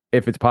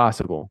 if it's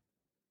possible.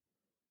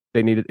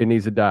 It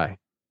needs to die.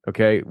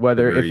 Okay.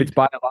 Whether Agreed. If it's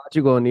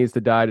biological, it needs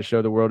to die to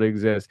show the world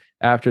exists.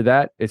 After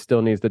that, it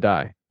still needs to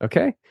die.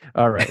 Okay.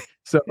 All right.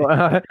 So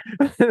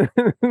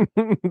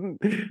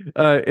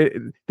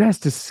that's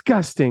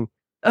disgusting.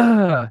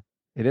 It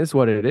is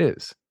what it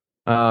is.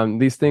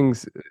 These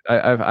things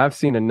I've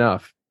seen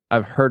enough.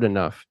 I've heard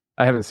enough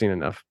I haven't seen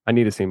enough. I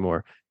need to see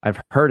more. I've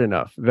heard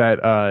enough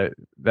that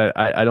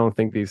I don't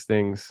think these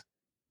things.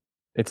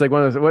 It's like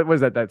one of those. What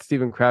was that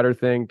Steven Crowder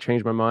thing?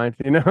 Changed my mind.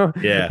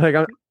 Yeah. Like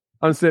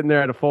I'm sitting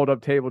there at a fold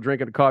up table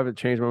drinking a coffee. That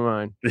changed my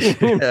mind.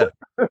 Yeah.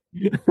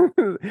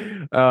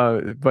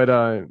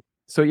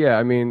 So yeah,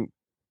 I mean,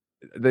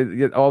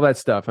 all that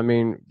stuff. I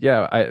mean,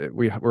 yeah,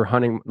 we're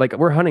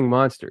hunting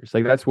monsters.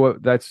 Like that's what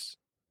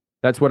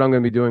I'm going to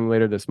be doing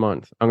later this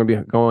month. I'm going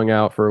to be going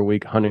out for a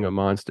week hunting a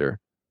monster,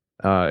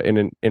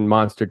 in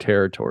monster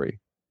territory.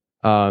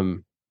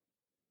 And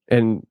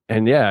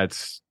yeah,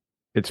 it's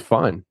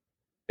fun.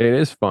 It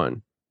is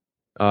fun.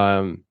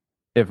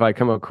 If I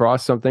come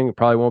across something, it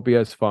probably won't be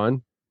as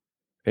fun,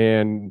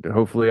 and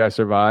hopefully I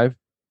survive.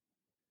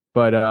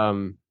 But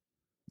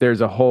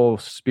there's a whole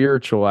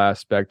spiritual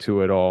aspect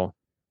to it all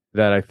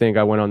that I think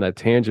I went on that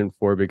tangent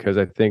for, because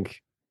I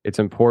think it's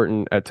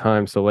important at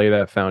times to lay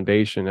that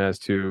foundation as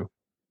to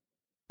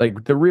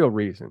like the real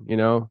reason,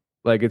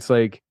 like it's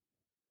like,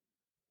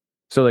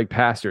 so like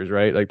pastors,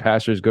 right? Like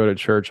pastors go to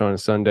church on a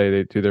Sunday,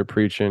 they do their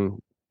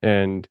preaching,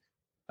 and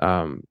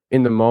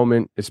in the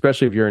moment,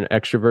 especially if you're an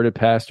extroverted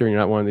pastor, you're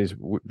not one of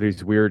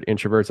these weird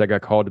introverts that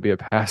got called to be a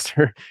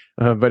pastor.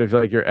 But if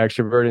like you're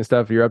extroverted and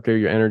stuff, you're up there,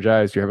 you're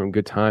energized, you're having a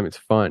good time. It's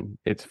fun.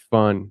 It's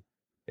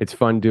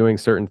fun doing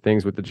certain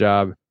things with the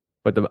job.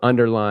 But the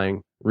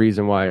underlying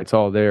reason why it's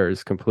all there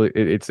is complete.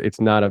 It's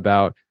not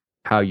about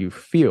how you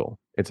feel.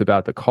 It's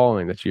about the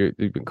calling that you've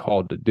been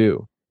called to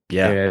do.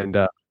 Yeah.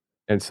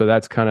 And so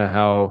that's kind of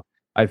how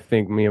I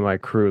think me and my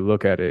crew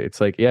look at it.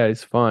 It's like, yeah,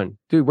 it's fun.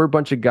 Dude, we're a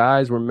bunch of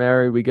guys. We're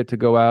married. We get to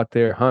go out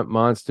there, hunt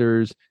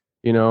monsters.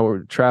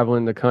 We're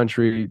traveling the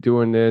country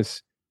doing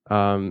this,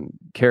 carrying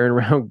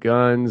around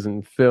guns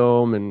and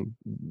film and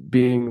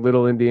being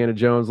little Indiana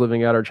Jones,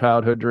 living out our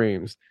childhood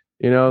dreams.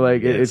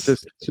 Like Yes.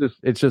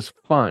 it's just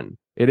fun.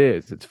 It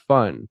is. It's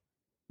fun.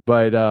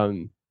 But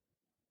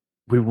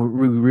we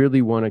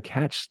really want to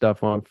catch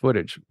stuff on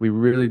footage. We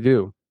really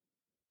do.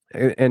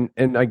 And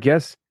I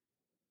guess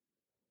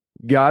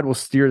God will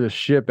steer the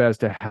ship as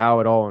to how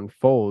it all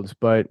unfolds,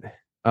 but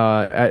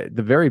at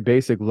the very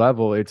basic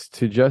level, it's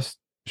to just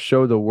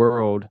show the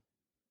world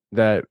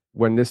that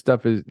when this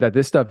stuff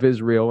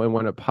is real, and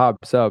when it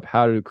pops up,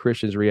 how do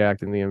Christians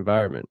react in the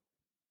environment?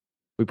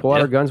 We pull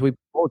out our guns, we put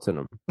bullets in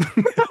them.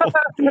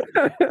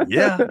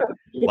 Yeah,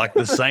 like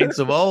the saints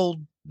of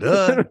old.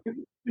 Duh.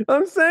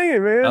 I'm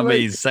saying, man. I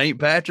mean, St.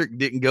 Patrick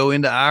didn't go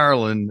into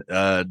Ireland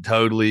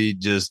totally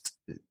just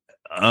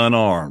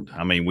unarmed.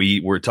 I mean,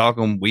 we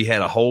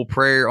had a whole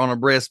prayer on a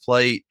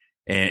breastplate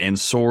and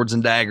swords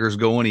and daggers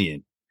going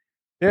in.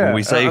 Yeah.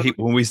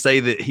 When we say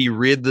that he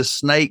rid the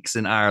snakes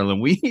in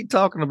Ireland, we ain't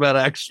talking about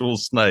actual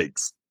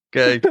snakes.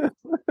 Okay.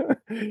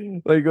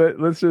 Like,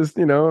 let's just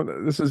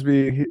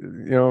be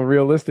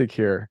realistic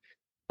here.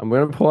 I'm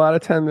going to pull out a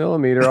 10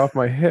 millimeter off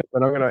my hip,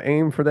 and I'm going to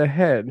aim for the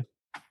head,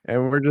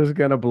 and we're just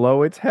going to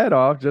blow its head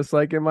off, just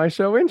like in my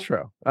show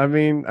intro. I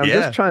mean, I'm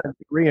just trying to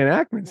do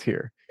reenactments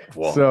here.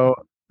 Whoa. So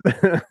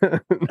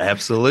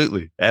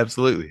absolutely has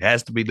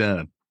to be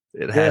done.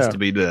 It has to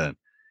be done.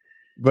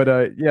 But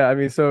I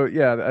mean, so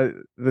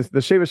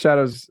the Shape of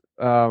Shadows,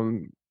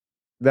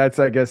 that's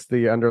I guess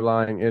the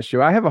underlying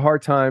issue. I have a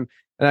hard time,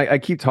 and I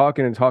keep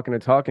talking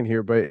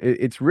here, but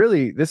it's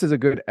really, this is a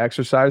good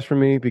exercise for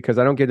me because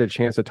I don't get a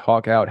chance to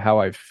talk out how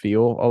I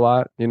feel a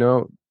lot.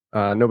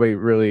 Nobody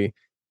really,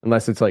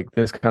 unless it's like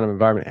this kind of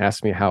environment,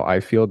 asks me how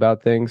I feel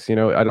about things. I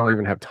don't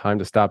even have time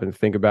to stop and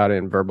think about it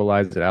and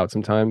verbalize it out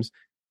sometimes.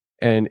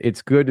 And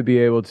it's good to be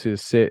able to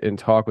sit and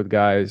talk with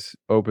guys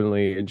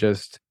openly and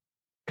just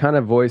kind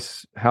of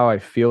voice how I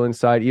feel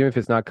inside, even if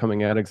it's not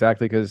coming out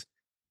exactly.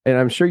 And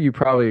I'm sure you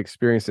probably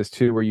experienced this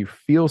too, where you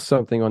feel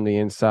something on the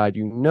inside,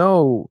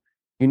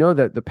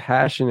 that the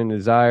passion and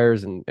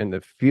desires and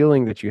the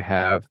feeling that you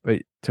have,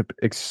 but to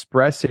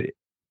express it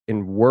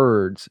in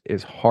words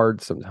is hard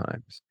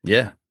sometimes.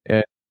 Yeah.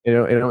 And,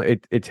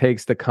 it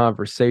takes the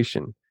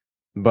conversation,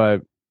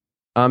 but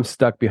I'm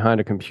stuck behind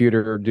a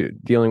computer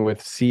dealing with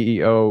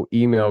CEO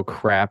email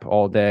crap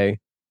all day.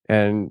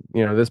 And,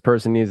 this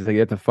person needs to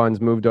get the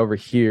funds moved over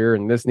here,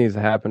 and this needs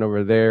to happen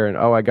over there. And,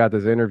 I got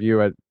this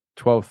interview at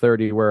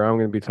 12:30 where I'm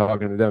going to be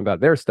talking to them about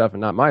their stuff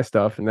and not my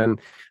stuff. And then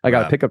I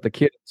got to pick up the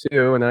kids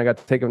too. And then I got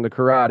to take them to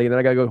karate. And then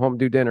I got to go home and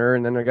do dinner.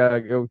 And then I got to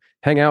go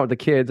hang out with the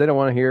kids. They don't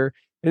want to hear,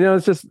 you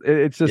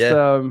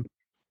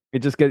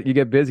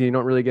get busy. You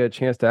don't really get a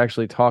chance to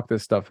actually talk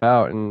this stuff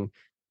out. And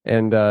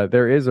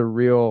there is a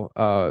real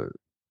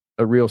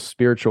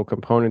spiritual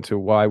component to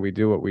why we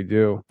do what we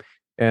do.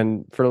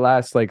 And for the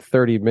last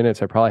 30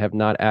 minutes, I probably have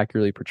not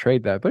accurately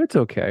portrayed that, but it's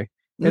okay.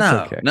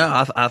 No,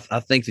 I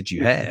think that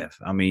you have.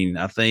 I mean,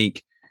 I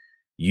think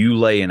you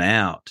laying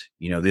out,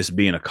 this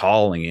being a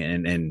calling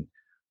and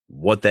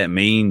what that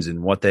means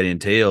and what that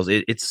entails.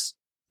 It's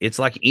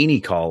like any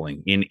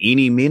calling in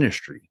any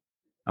ministry.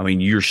 I mean,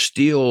 you're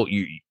still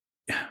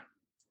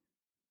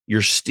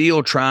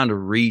trying to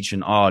reach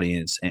an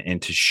audience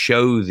and to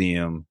show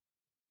them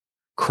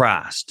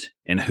Christ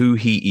and who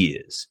he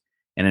is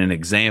and an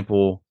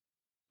example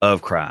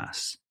of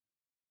Christ.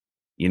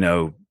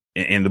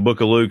 In the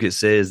book of Luke, it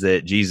says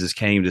that Jesus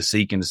came to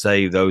seek and to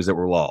save those that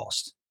were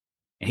lost.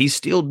 And he's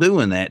still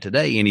doing that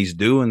today. And he's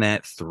doing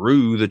that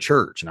through the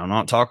church. And I'm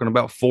not talking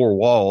about four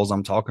walls.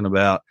 I'm talking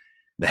about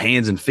the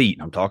hands and feet.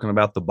 I'm talking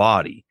about the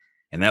body.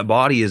 And that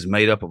body is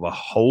made up of a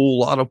whole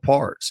lot of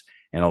parts.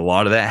 And a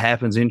lot of that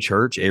happens in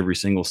church every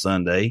single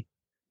Sunday.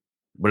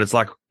 But it's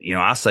like,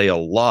 I say a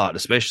lot,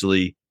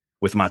 especially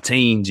with my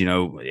teens.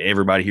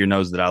 Everybody here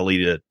knows that I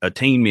lead a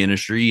teen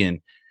ministry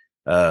and,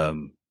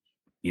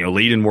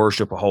 lead in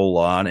worship a whole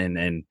lot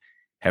and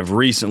have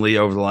recently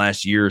over the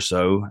last year or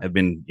so have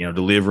been,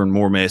 delivering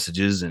more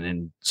messages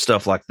and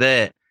stuff like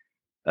that.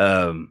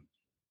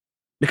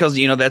 Because,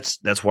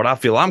 that's what I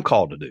feel I'm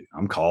called to do.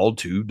 I'm called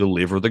to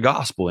deliver the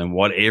gospel in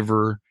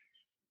whatever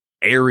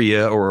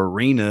area or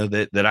arena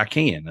that I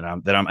can,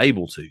 that I'm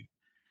able to.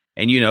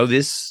 And,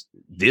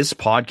 this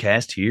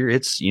podcast here,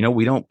 it's,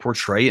 we don't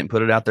portray it and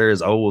put it out there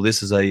as, oh, well,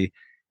 this is a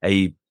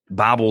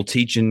Bible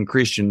teaching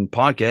Christian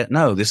podcast.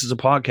 No, this is a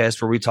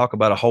podcast where we talk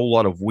about a whole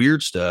lot of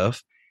weird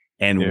stuff.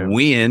 And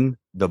when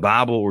the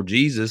Bible or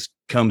Jesus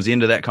comes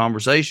into that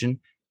conversation,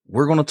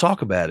 we're going to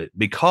talk about it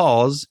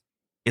because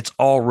it's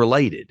all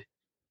related.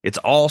 It's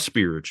all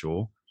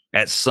spiritual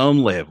at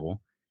some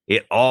level.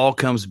 It all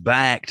comes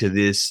back to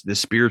this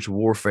spiritual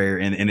warfare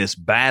and this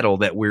battle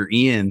that we're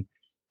in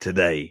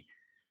today.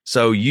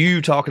 So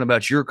you talking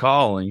about your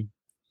calling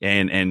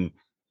and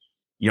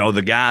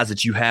the guys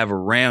that you have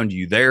around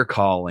you, their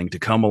calling to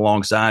come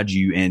alongside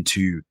you and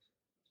to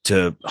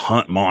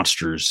hunt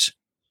monsters.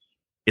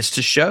 It's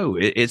to show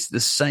it's the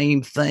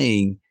same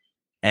thing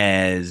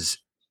as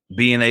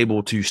being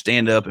able to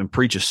stand up and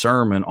preach a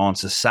sermon on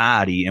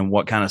society and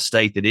what kind of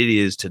state that it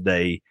is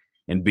today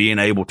and being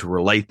able to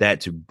relate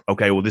that to,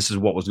 okay, well, this is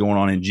what was going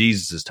on in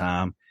Jesus's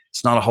time.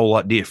 It's not a whole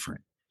lot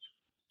different.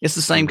 It's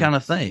the same kind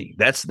of thing.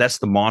 That's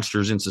the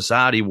monsters in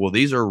society. Well,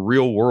 these are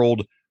real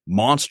world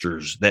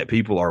monsters that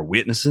people are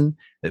witnessing,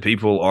 that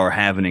people are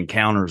having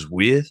encounters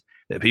with,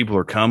 that people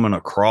are coming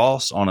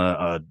across on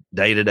a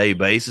day-to-day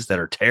basis that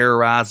are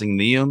terrorizing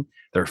them,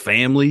 their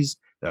families,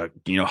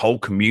 whole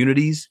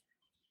communities.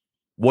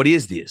 What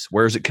is this?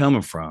 Where is it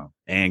coming from?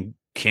 And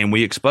can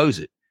we expose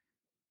it?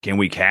 Can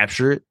we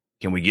capture it?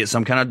 Can we get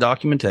some kind of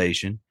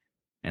documentation?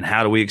 And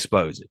how do we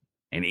expose it?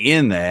 And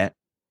in that,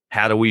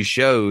 how do we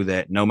show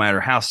that no matter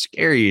how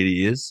scary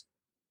it is,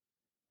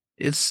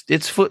 it's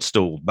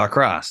footstooled by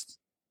Christ?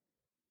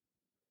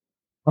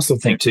 I also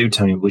think too,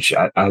 Tony, which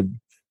I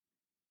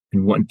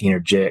want to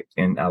interject,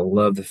 and I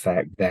love the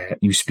fact that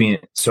you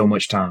spent so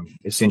much time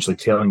essentially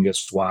telling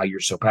us why you're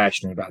so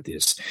passionate about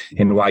this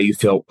and why you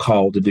felt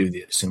called to do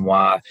this and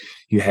why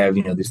you have,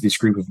 this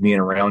group of men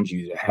around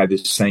you that have the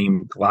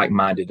same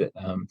like-minded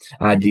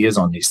ideas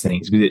on these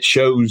things. Because it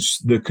shows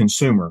the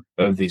consumer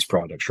of these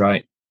products,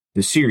 right?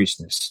 The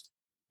seriousness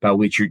by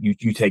which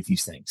you take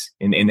these things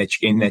and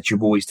that your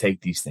boys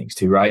take these things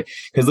too, right?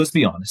 Because let's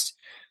be honest,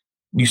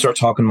 you start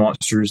talking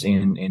monsters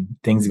and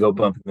things that go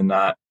bump in the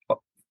night.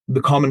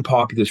 The common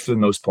populace, for the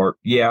most part,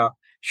 yeah,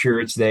 sure,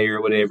 it's there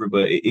or whatever,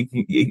 but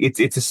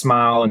it's a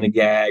smile and a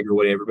gag or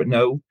whatever. But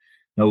no,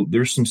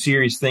 there's some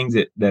serious things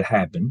that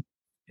happen,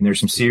 and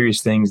there's some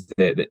serious things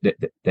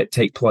that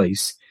take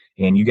place.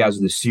 And you guys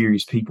are the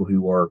serious people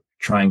who are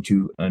trying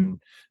to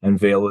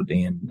unveil it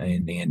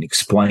and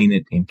explain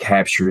it and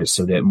capture it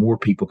so that more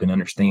people can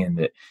understand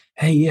that,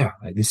 hey, yeah,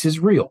 this is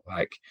real.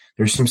 Like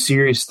there's some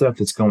serious stuff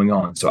that's going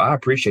on. So I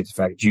appreciate the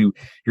fact that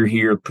you're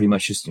here pretty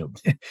much just,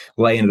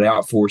 laying it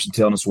out for us and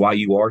telling us why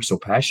you are so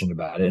passionate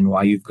about it and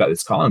why you've got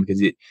this calling,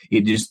 because it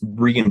just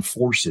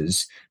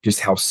reinforces just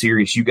how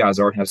serious you guys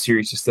are and how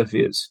serious this stuff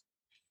is.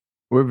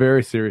 We're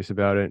very serious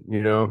about it.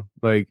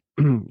 Like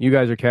you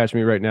guys are catching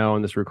me right now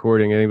on this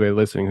recording. Anybody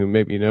listening who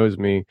maybe knows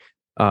me,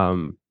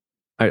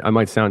 I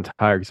might sound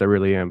tired because I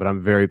really am, but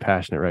I'm very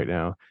passionate right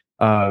now.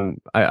 I'm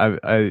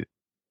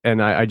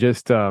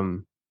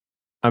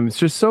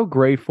just so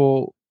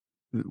grateful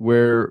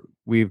where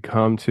we've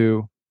come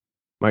to,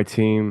 my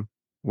team,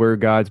 where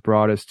God's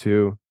brought us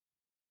to,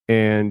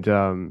 and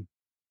I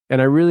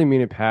really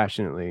mean it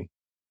passionately.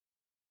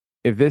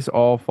 If this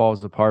all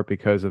falls apart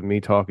because of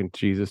me talking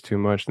Jesus too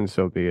much, then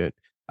so be it.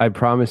 I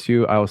promise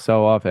you, I will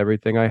sell off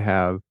everything I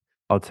have.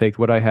 I'll take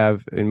what I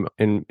have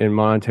in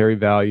monetary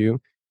value,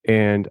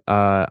 and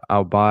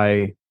I'll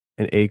buy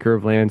an acre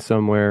of land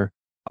somewhere.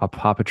 I'll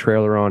pop a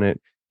trailer on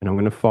it, and I'm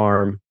going to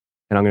farm,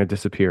 and I'm going to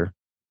disappear.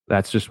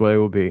 That's just what it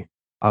will be.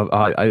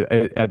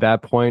 At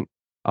that point,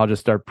 I'll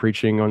just start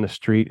preaching on the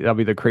street. I'll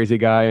be the crazy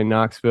guy in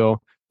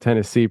Knoxville,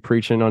 Tennessee,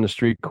 preaching on the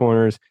street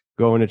corners,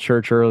 going to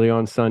church early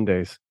on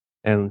Sundays,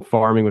 and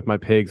farming with my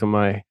pigs on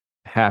my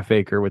half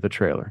acre with a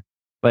trailer.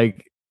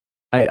 Like,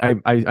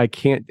 I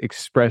can't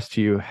express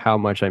to you how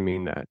much I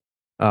mean that.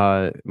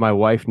 My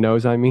wife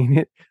knows I mean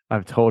it.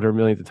 I've told her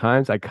millions of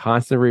times. I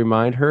constantly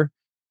remind her,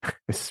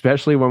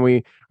 especially when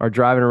we are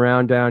driving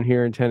around down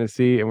here in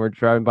Tennessee and we're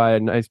driving by a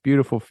nice,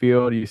 beautiful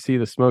field. You see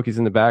the Smokies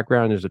in the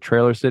background. There's a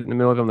trailer sitting in the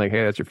middle of it. I'm like,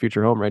 hey, that's your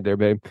future home right there,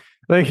 babe.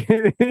 Like,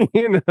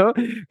 because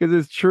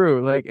it's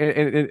true. Like,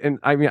 and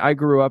I mean, I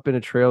grew up in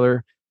a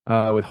trailer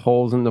with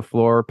holes in the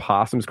floor,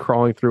 possums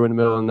crawling through in the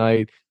middle of the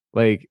night,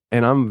 Like,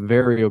 and I'm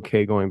very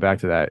okay going back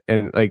to that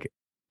and like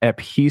at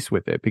peace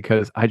with it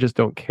because I just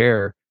don't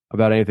care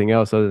about anything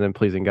else other than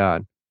pleasing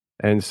God.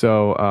 And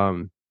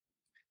so,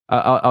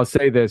 I'll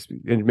say this,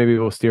 and maybe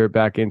we'll steer it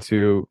back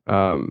into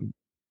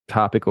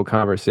topical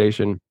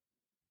conversation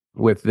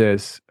with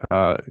this.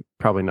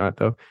 Probably not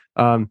though.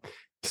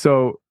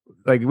 So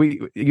like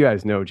you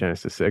guys know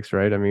Genesis 6,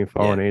 right? I mean,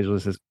 fallen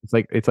angels is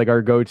it's like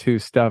our go-to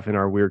stuff in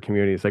our weird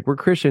community. It's like we're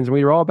Christians and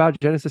we were all about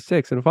Genesis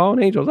 6 and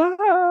fallen angels.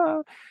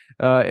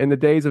 In the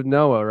days of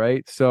Noah,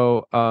 right?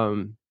 So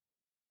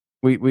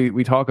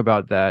we talk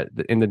about that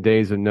in the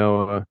days of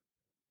Noah,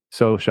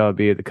 so shall it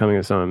be at the coming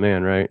of the Son of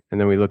Man, right? And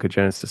then we look at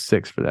Genesis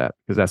 6 for that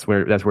because that's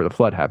where the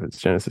flood happens,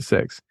 Genesis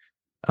 6.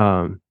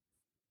 And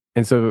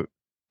so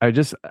I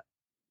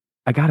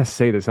gotta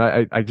say this.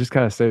 I just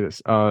gotta say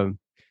this.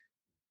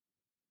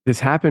 This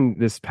happened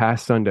this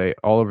past Sunday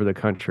all over the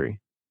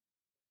country.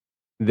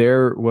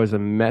 There was a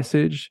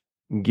message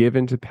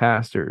given to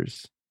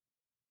pastors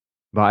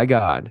by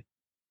God,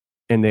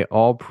 and they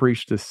all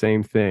preached the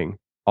same thing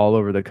all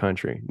over the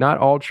country. Not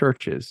all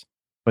churches,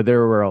 but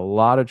there were a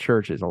lot of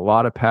churches, a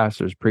lot of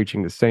pastors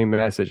preaching the same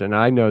message. And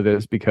I know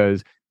this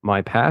because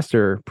my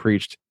pastor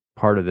preached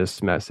part of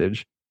this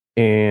message.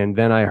 And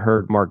then I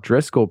heard Mark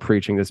Driscoll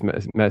preaching this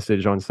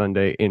message on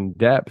Sunday in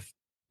depth.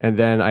 And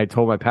then I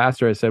told my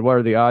pastor, I said, what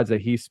are the odds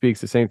that he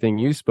speaks the same thing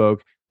you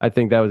spoke? I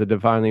think that was a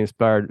divinely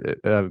inspired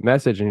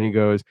message. And he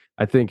goes,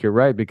 I think you're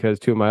right, because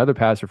two of my other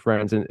pastor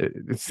friends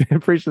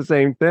preached the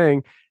same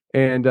thing.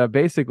 And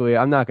basically,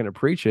 I'm not going to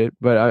preach it,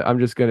 but I'm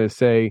just going to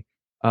say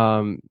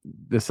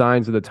the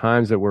signs of the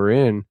times that we're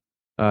in.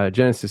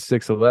 Genesis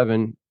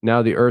 6:11.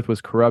 Now the earth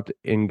was corrupt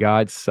in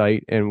God's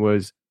sight and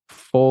was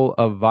full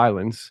of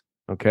violence.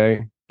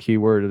 Okay, key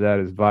word of that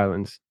is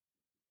violence.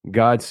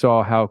 God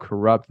saw how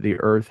corrupt the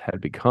earth had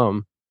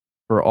become,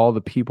 for all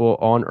the people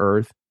on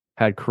earth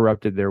had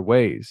corrupted their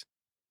ways.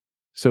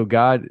 So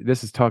God,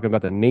 this is talking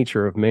about the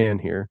nature of man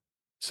here.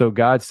 So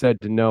God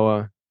said to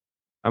Noah,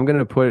 I'm going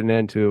to put an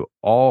end to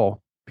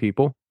all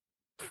people,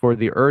 for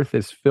the earth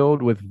is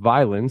filled with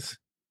violence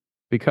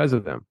because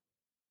of them.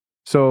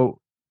 So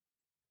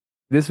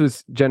this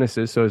was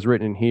Genesis, so it's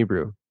written in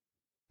Hebrew.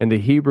 And the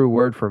Hebrew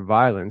word for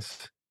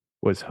violence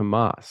was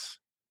Hamas.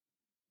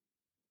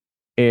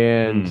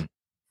 And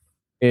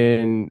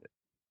in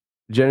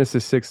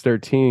Genesis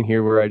 6:13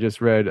 here, where I just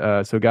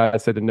read, so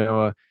God said to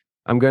Noah,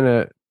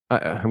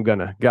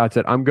 God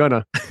said, I am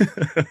going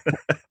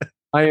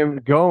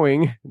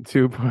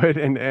to put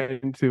an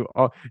end to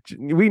all.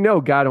 We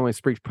know God only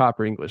speaks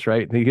proper English,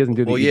 right? He doesn't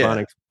do the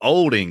Ebonics.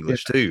 Old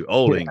English too.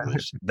 Old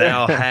English.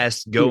 Thou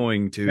hast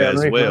going to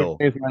as well.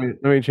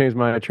 Let me change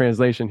my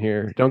translation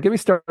here. Don't get me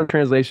started on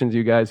translations,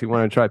 you guys who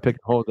want to try picking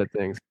holes at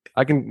things.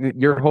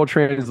 Your whole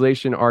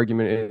translation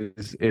argument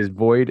is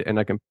void, and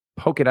I can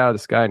poke it out of the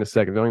sky in a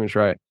second. Don't even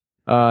try it.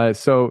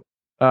 So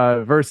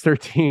verse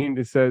 13,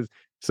 it says,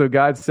 so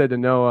God said to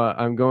Noah,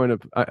 I'm going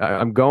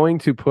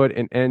to put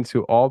an end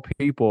to all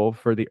people,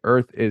 for the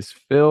earth is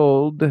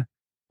filled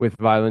with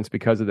violence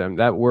because of them.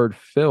 That word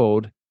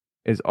filled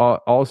is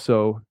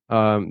also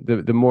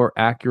the more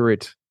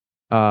accurate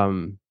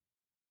verbiage,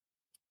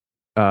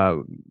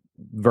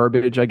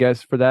 I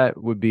guess, for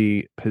that would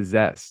be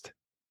possessed.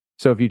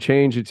 So if you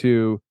change it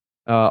to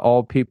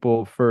all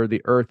people, for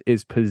the earth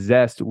is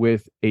possessed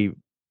with a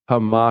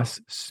Hamas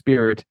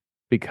spirit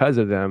because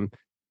of them,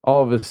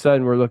 all of a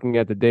sudden we're looking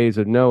at the days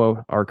of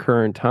Noah, our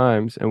current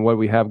times, and what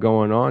we have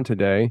going on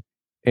today.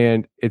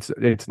 And it's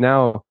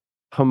now,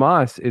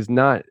 Hamas is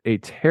not a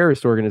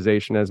terrorist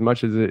organization as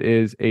much as it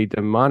is a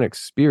demonic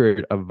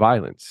spirit of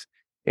violence.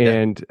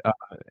 And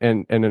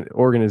an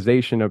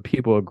organization of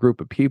people, a group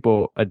of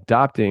people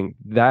adopting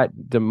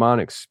that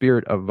demonic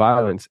spirit of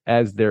violence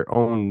as their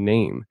own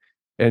name.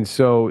 And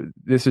so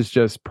this is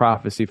just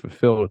prophecy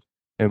fulfilled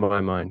in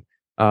my mind.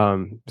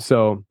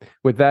 So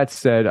with that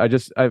said,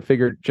 I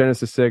figured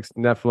Genesis 6,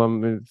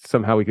 Nephilim,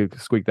 somehow we could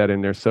squeak that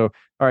in there. So,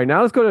 all right,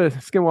 now let's go to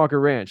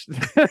Skinwalker Ranch.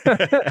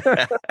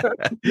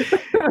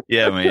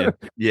 Yeah, man.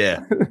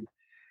 Yeah.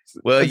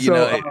 Well,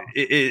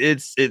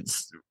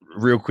 it's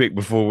real quick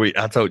before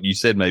I told you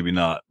said maybe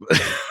not.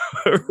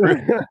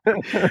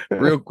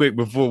 Real quick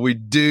before we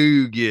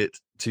do get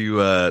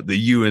to the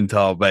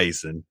Uintah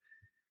Basin.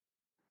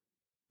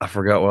 I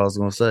forgot what I was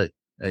going to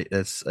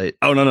say.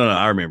 Oh, no.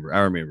 I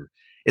remember.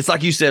 It's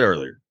like you said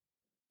earlier.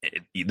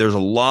 There's a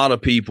lot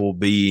of people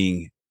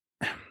being,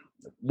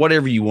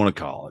 whatever you want to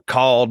call it,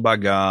 called by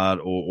God,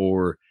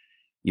 or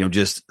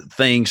just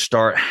things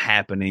start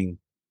happening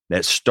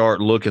that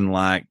start looking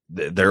like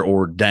they're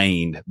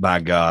ordained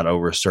by God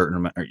over a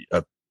certain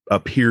a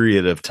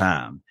period of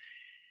time.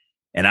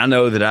 And I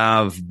know that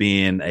I've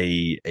been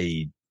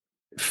a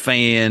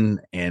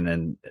fan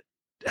and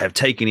have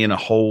taken in a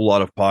whole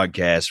lot of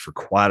podcasts for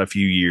quite a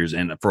few years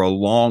and for a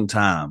long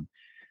time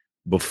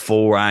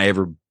before I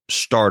ever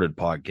started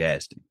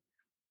podcasting.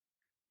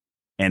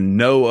 And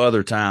no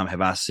other time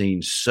have I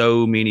seen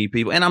so many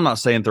people. And I'm not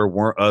saying there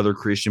weren't other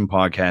Christian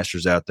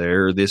podcasters out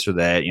there or this or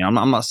that.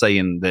 I'm not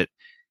saying that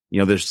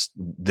there's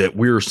that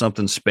we're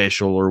something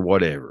special or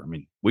whatever. I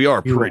mean, we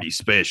are pretty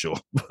special,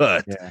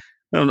 but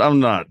I'm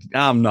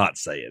not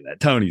saying that.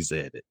 Tony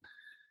said it.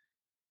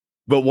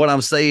 But what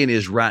I'm saying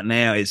is right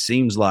now, it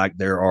seems like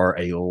there are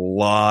a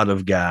lot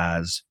of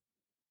guys,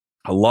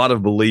 a lot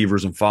of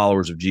believers and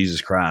followers of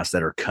Jesus Christ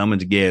that are coming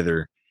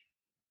together.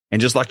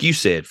 And just like you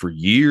said, for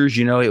years,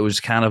 it was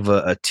kind of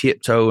a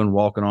tiptoe and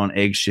walking on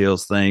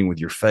eggshells thing with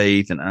your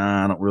faith. And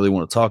I don't really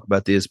want to talk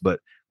about this,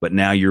 but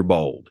now you're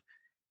bold.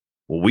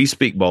 Well, we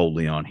speak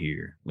boldly on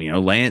here.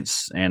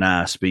 Lance and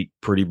I speak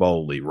pretty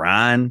boldly.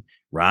 Ryan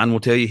will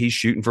tell you he's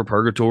shooting for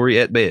purgatory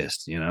at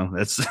best.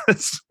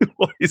 That's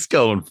what he's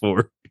going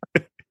for.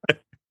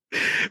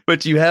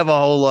 But you have a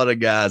whole lot of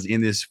guys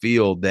in this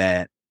field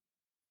that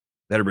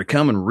are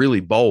becoming really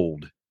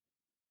bold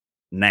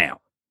now.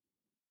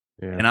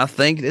 Yeah. And I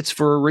think that's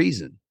for a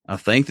reason. I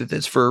think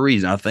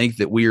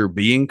that we are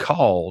being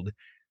called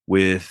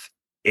with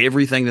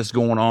everything that's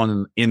going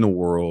on in the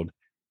world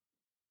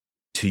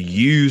to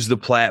use the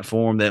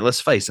platform that,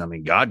 let's face it, I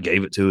mean, God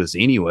gave it to us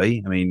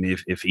anyway. I mean,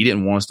 if he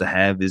didn't want us to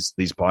have these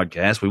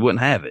podcasts, we wouldn't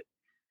have it.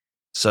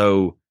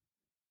 So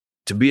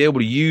to be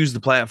able to use the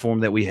platform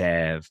that we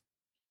have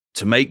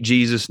to make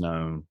Jesus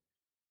known,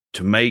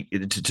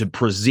 to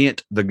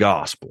present the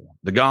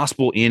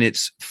gospel in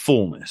its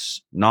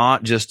fullness,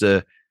 not just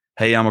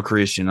hey, I'm a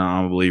Christian,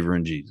 I'm a believer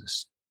in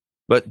Jesus,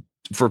 but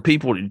for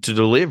people to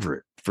deliver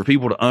it, for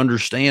people to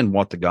understand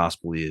what the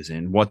gospel is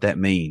and what that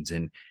means,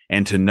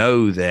 and to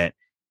know that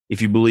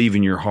if you believe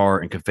in your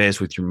heart and confess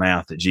with your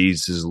mouth that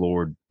Jesus is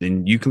Lord,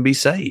 then you can be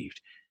saved.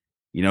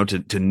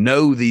 To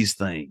know these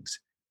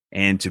things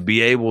and to be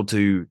able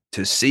to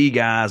see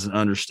guys and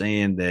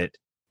understand that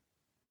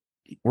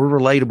we're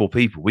relatable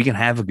people. We can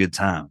have a good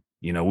time.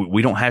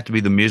 We don't have to be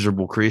the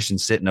miserable Christian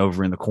sitting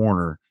over in the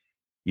corner.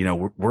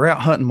 We're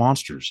out hunting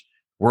monsters.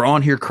 We're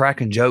on here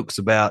cracking jokes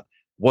about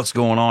what's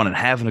going on and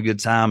having a good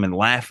time and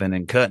laughing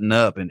and cutting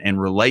up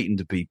and relating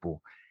to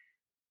people.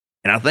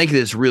 And I think that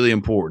it's really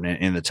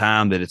important in the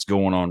time that it's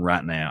going on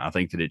right now. I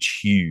think that it's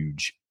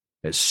huge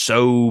that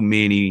so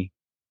many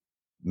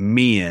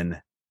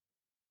men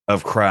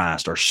of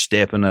Christ are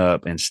stepping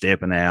up and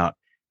stepping out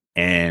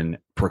and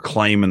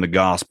proclaiming the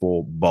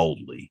gospel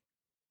boldly.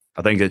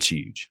 I think that's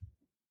huge.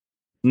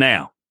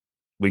 Now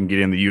we can get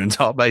into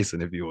Utah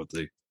Basin if you want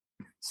to.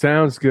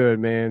 Sounds good,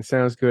 man.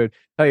 Sounds good.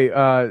 Hey,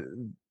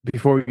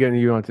 before we get into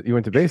you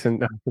went to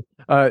Basin.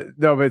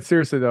 No, but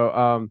seriously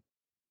though,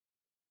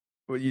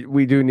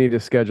 we do need to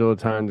schedule a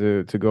time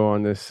to go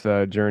on this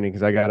journey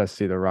because I gotta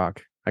see the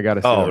Rock. I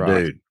gotta see the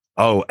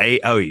Rock.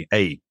 Dude.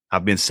 Hey.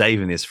 I've been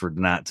saving this for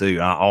tonight too.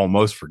 I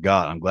almost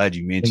forgot. I'm glad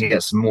you mentioned. You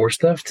got some more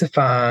stuff to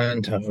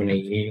find,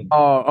 Tony.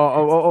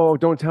 Oh!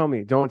 Don't tell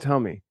me.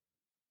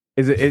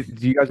 Is it?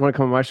 Do you guys want to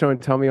come on my show and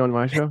tell me on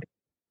my show?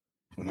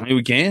 I mean,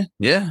 we can.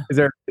 Yeah. Is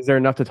there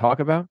enough to talk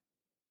about?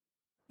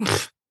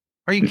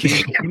 Are you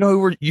kidding? You know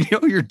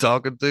who you're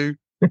talking to?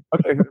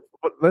 Okay,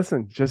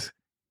 listen. Just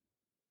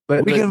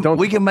we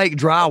can make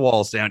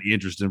drywall sound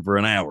interesting for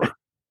an hour.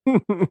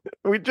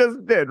 We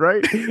just did,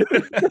 right? So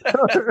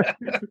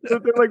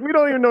they're like, we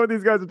don't even know what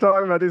these guys are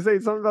talking about. They say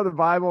something about the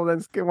Bible, then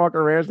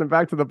Skinwalker Ranch, then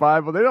back to the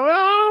Bible. They don't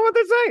know what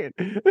they're saying.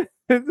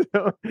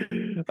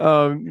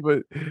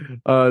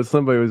 But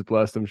somebody was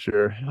blessed, I'm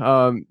sure.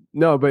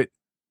 No, but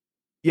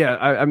yeah,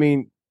 I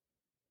mean,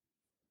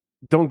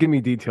 don't give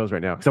me details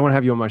right now because I want to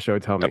have you on my show.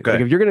 Tell me, okay.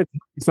 Like, if you're gonna do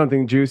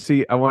something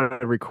juicy, I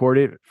want to record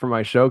it for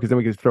my show because then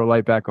we can throw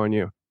light back on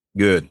you.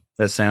 Good.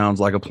 That sounds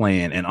like a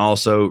plan. And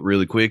also,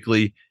 really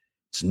quickly,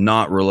 it's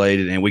not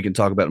related, and we can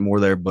talk about it more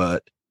there,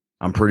 but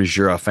I'm pretty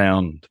sure I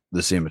found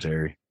the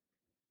cemetery.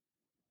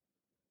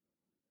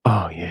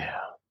 Oh, yeah.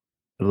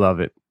 I love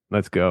it.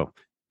 Let's go.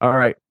 All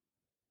right.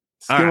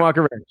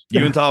 Skinwalker Ranch.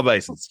 Utah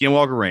Basin,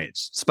 Skinwalker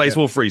Ranch, Space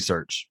Wolf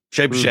Research,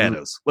 Shape of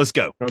Shadows. Let's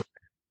go. Okay.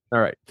 All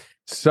right.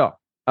 So,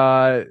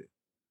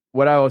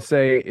 what I will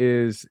say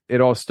is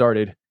it all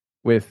started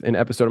with an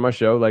episode of my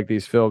show, like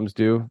these films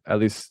do, at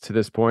least to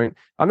this point.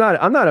 I'm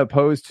not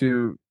opposed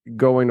to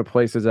going to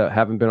places that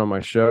haven't been on my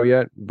show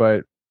yet,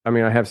 but I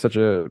mean, I have such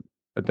a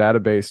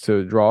database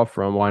to draw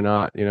from. Why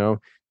not?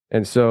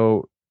 And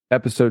so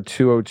episode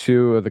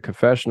 202 of the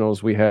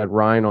Confessionals, we had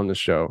Ryan on the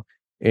show,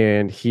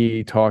 and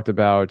he talked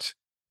about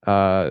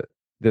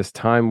this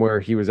time where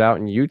he was out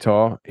in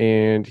Utah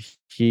and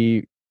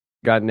he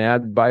got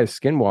nabbed by a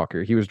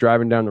skinwalker. He was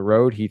driving down the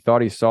road. He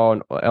thought he saw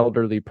an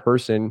elderly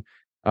person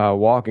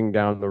walking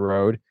down the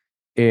road,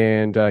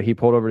 and he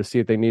pulled over to see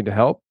if they needed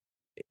help.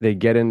 They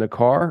get in the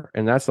car,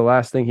 and that's the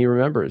last thing he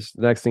remembers.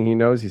 The next thing he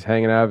knows, he's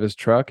hanging out of his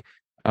truck,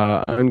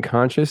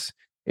 unconscious,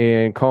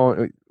 and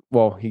calling.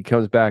 Well, he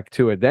comes back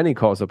to it. Then he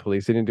calls the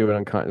police. He didn't do it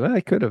unconscious. Well,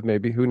 he could have,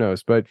 maybe. Who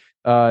knows? But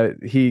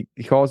he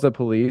calls the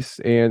police,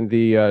 and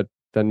the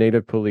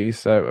native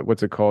police.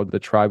 What's it called? The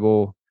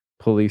tribal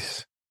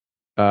police.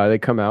 They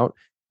come out,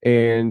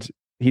 and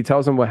he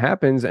tells them what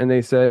happens, and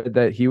they said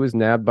that he was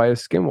nabbed by a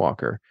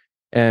skinwalker.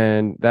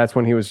 And that's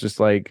when he was just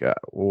like,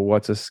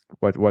 what's a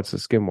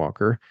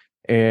skinwalker?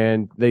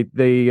 And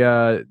they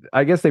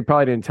I guess they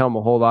probably didn't tell him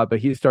a whole lot, but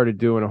he started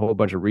doing a whole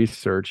bunch of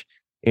research.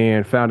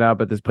 and found out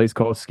about this place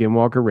called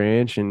Skinwalker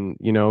Ranch, and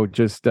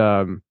just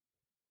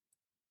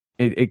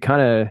it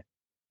kind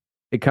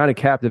of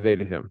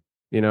captivated him,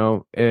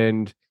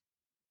 and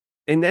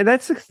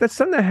that's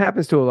something that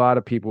happens to a lot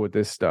of people with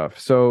this stuff.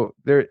 So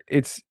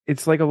it's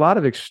like a lot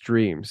of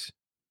extremes.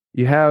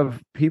 You have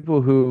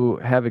people who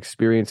have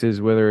experiences,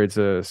 whether it's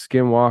a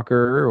skinwalker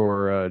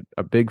or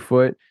a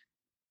Bigfoot.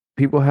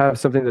 People have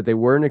something that they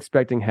weren't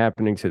expecting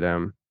happening to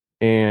them,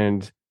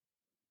 and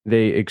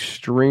they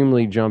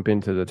extremely jump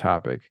into the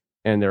topic,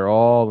 and they're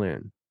all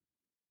in,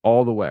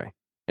 all the way.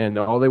 And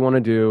all they want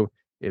to do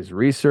is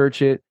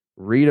research it,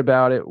 read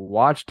about it,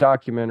 watch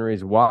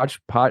documentaries,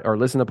 or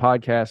listen to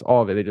podcasts,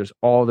 all of it. They just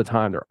all the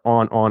time, they're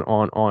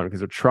on, because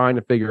they're trying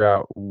to figure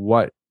out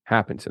what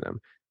happened to them.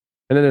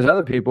 And then there's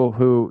other people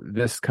who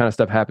this kind of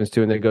stuff happens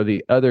to, and they go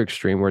the other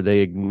extreme where they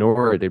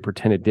ignore it. They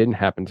pretend it didn't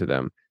happen to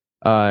them.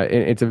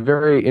 It's a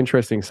very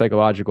interesting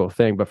psychological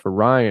thing. But for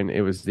Ryan,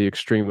 it was the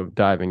extreme of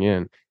diving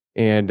in.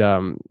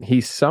 And he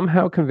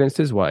somehow convinced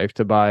his wife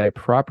to buy a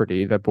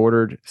property that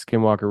bordered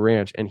Skinwalker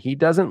Ranch. And he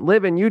doesn't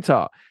live in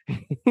Utah.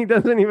 He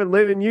doesn't even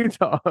live in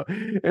Utah.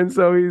 And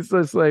so he's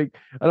just like,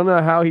 I don't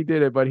know how he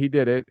did it, but he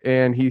did it.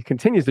 And he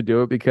continues to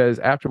do it because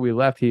after we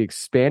left, he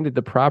expanded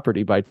the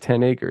property by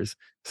 10 acres.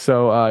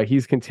 So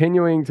he's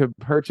continuing to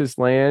purchase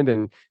land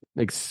and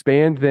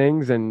expand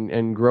things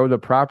and grow the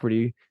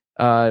property,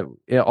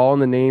 all in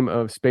the name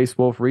of Space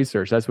Wolf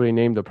Research. That's what he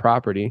named the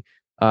property.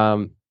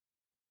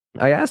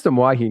 I asked him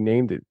why he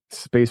named it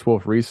Space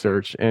Wolf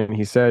Research, and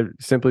he said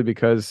simply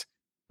because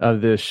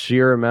of the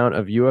sheer amount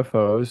of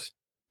UFOs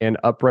and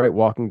upright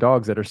walking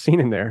dogs that are seen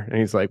in there. And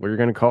he's like, well, you're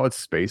going to call it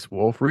Space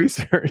Wolf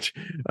Research.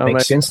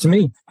 Makes sense to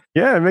me.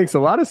 Yeah, it makes a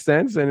lot of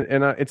sense.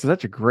 And it's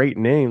such a great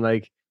name.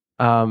 Like,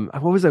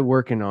 what was I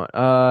working on?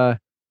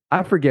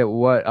 I forget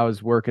what I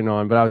was working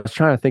on, but I was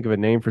trying to think of a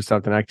name for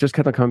something. I just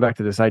kept on coming back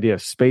to this idea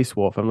of Space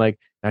Wolf. I'm like,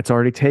 that's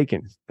already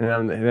taken.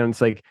 And then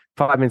it's like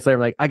 5 minutes later,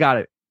 I'm like, I got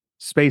it.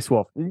 Space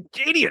Wolf.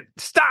 Idiot,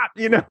 stop.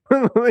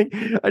 Like,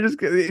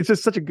 it's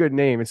just such a good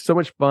name. It's so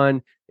much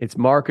fun. It's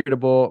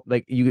marketable.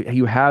 Like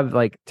you have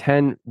like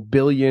 10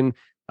 billion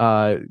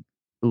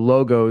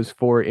logos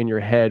for it in your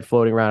head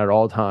floating around at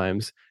all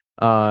times.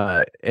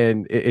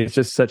 And it's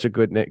just such a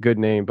good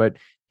name. But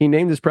he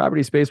named his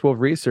property Space Wolf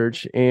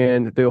Research,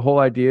 and the whole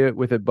idea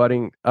with it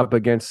butting up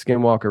against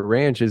Skinwalker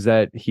Ranch is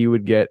that he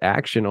would get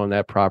action on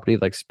that property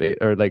like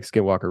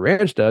Skinwalker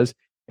Ranch does,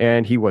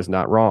 and he was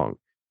not wrong.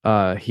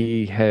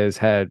 He has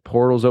had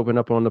portals open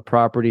up on the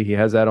property. He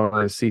has that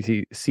on his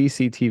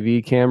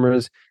CCTV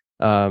cameras.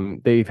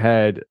 They've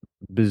had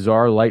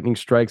bizarre lightning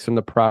strikes on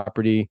the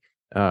property,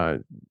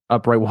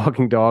 upright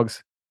walking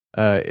dogs,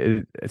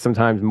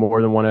 sometimes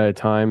more than one at a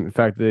time. In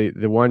fact, the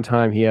one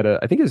time he had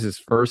I think it was his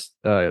first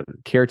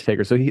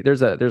caretaker. So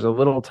there's a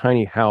little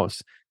tiny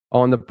house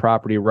on the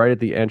property right at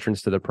the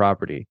entrance to the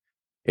property.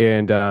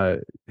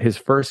 And his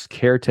first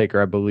caretaker,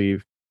 I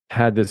believe,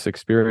 had this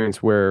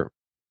experience where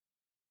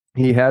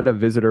he had a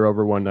visitor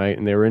over one night,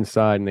 and they were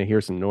inside and they hear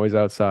some noise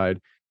outside,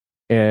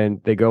 and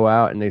they go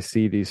out and they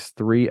see these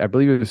three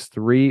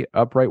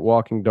upright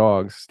walking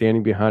dogs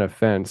standing behind a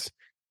fence,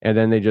 and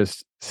then they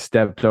just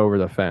stepped over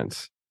the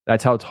fence.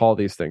 That's how tall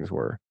these things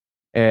were.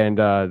 And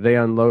they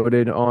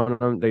unloaded on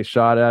them. They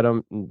shot at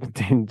them,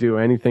 didn't do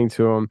anything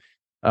to them.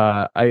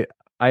 I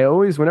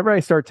always, whenever I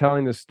start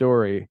telling this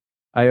story,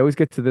 I always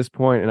get to this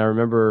point, and I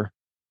remember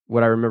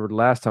what I remembered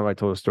last time I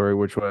told a story,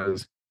 which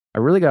was I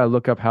really got to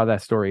look up how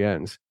that story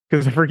ends.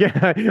 Because I forget,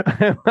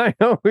 I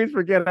always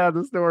forget how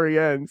the story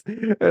ends.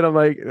 And I'm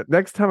like,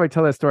 next time I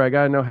tell that story, I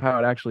got to know how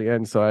it actually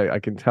ends so I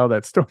can tell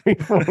that story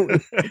fully.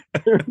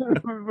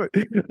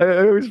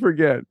 I always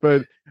forget.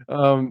 But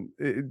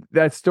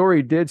that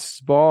story did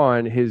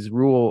spawn his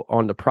rule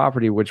on the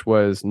property, which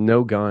was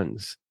no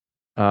guns.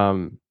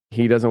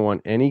 He doesn't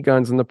want any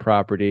guns on the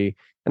property.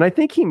 And I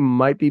think he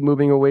might be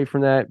moving away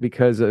from that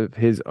because of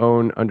his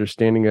own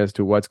understanding as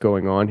to what's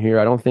going on here.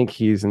 I don't think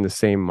he's in the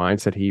same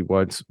mindset he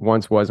once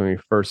was when he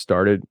first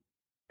started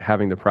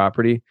having the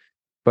property.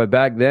 But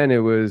back then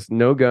it was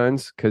no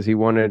guns because he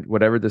wanted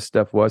whatever this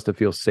stuff was to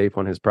feel safe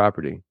on his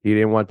property. He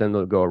didn't want them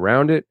to go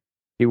around it.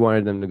 He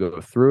wanted them to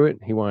go through it.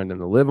 He wanted them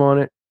to live on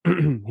it.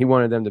 He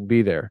wanted them to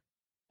be there.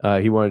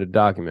 He wanted to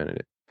document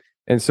it.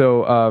 And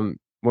so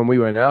when we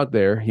went out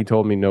there, he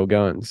told me no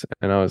guns.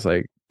 And I was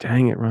like,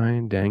 dang it,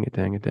 Ryan. Dang it.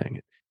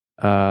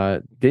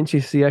 Didn't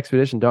you see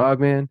Expedition Dog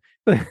Man?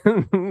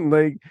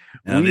 Like,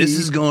 this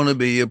is going to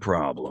be a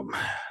problem.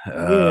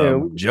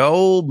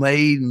 Joel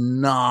may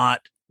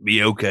not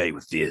be okay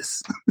with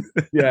this.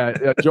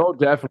 Yeah, Joel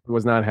definitely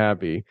was not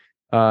happy.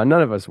 None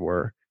of us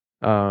were.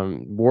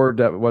 Ward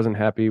wasn't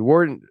happy.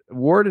 Ward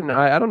and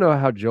I don't know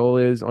how Joel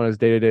is on his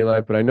day-to-day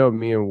life, but I know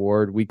me and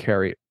Ward, we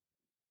carry it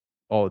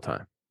all the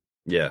time.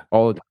 Yeah.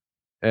 All the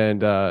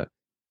time.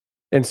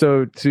 And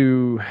so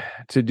to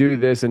do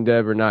this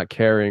endeavor not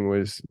carrying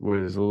was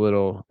a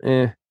little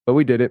but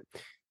we did it.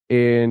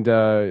 And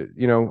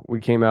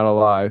we came out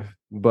alive,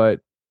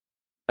 but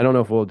I don't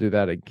know if we'll do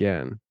that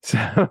again.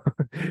 So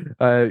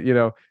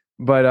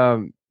but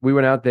we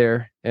went out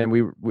there, and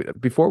we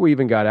before we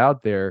even got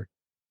out there,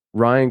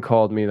 Ryan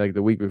called me like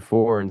the week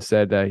before and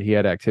said that he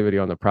had activity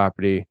on the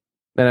property.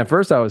 And at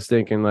first I was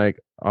thinking like,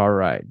 all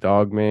right,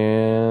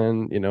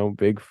 Dogman,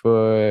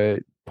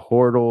 Bigfoot,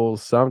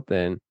 portals,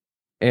 something.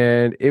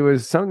 And it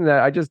was something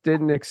that I just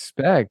didn't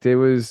expect. It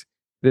was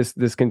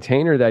this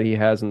container that he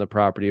has on the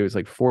property. It was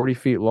like 40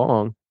 feet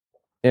long,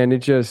 and it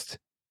just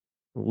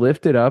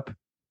lifted up,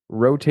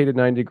 rotated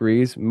 9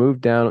 degrees,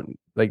 moved down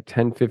like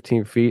 10,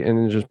 15 feet, and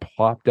then just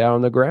plopped down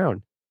on the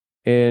ground.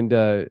 And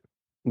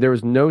there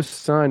was no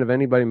sign of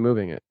anybody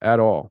moving it at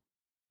all.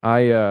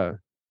 So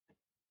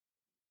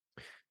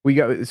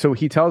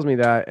he tells me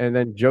that, and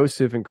then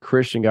Joseph and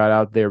Christian got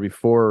out there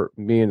before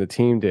me and the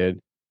team did,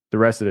 the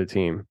rest of the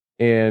team.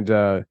 And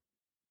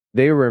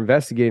they were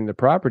investigating the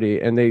property,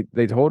 and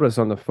they told us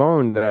on the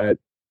phone that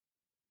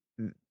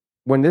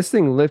when this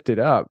thing lifted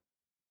up,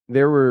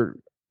 there were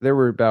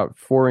about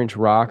 4-inch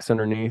rocks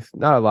underneath.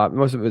 Not a lot.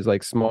 Most of it was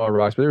like smaller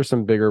rocks, but there were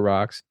some bigger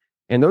rocks.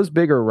 And those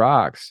bigger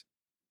rocks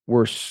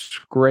were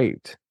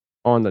scraped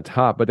on the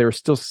top, but they were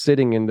still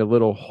sitting in the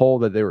little hole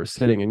that they were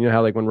sitting in. You know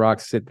how like when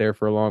rocks sit there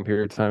for a long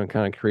period of time, it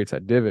kind of creates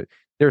that divot.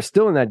 They were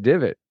still in that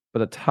divot, but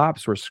the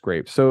tops were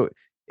scraped. So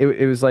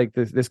it was like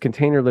this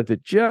container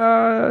lifted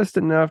just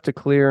enough to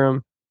clear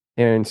them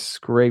and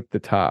scrape the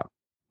top,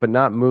 but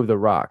not move the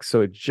rocks.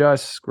 So it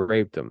just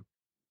scraped them.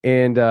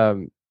 And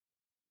then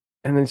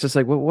it's just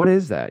like, well, what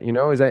is that?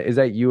 Is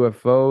that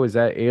UFO? Is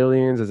that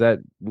aliens? Is that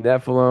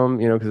Nephilim?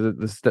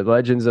 Because the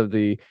legends of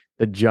the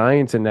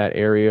giants in that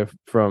area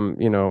from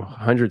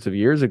hundreds of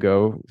years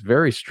ago,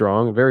 very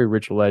strong, very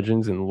rich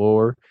legends and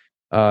lore.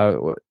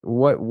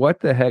 What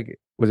the heck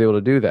was able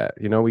to do that?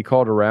 We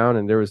called around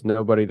and there was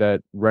nobody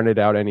that rented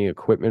out any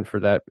equipment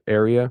for that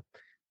area.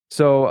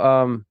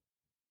 So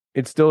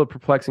it's still a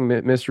perplexing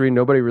mystery.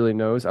 Nobody really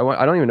knows.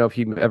 I don't even know if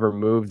he ever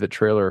moved the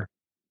trailer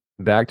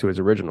back to his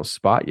original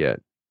spot yet.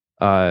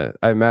 I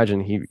imagine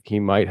he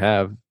might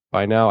have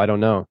by now. I don't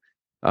know.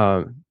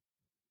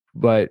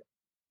 But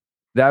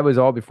that was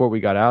all before we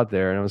got out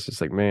there. And I was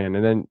just like,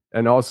 man.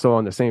 And also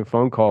on the same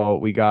phone call,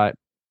 we got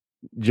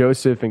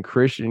Joseph and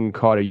Christian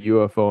caught a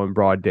UFO in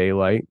broad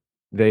daylight.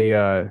 They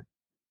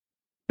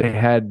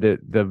had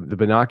the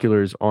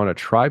binoculars on a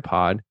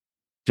tripod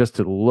just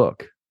to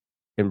look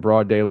in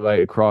broad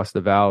daylight across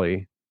the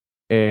valley.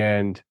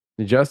 And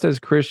just as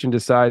Christian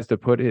decides to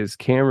put his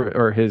camera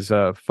or his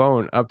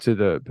phone up to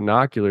the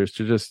binoculars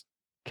to just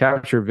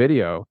capture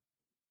video,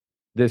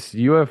 this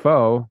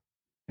UFO,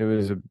 it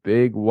was a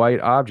big white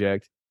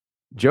object,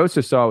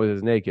 Joseph saw with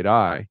his naked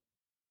eye,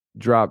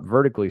 drop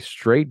vertically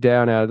straight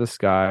down out of the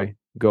sky,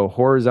 go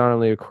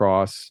horizontally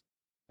across,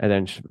 and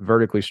then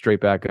vertically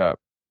straight back up.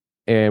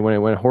 And when it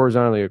went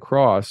horizontally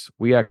across,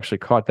 we actually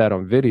caught that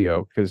on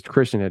video because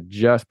Christian had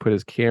just put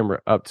his camera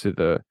up to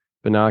the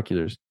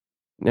binoculars.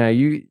 Now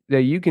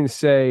you can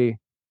say,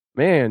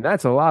 man,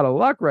 that's a lot of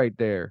luck right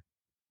there.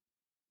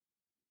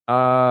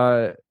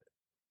 I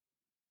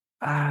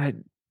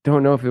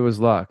don't know if it was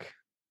luck.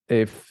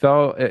 It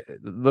felt,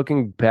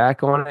 looking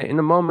back on it in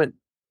the moment,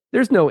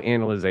 there's no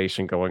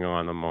analyzation going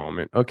on in the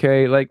moment.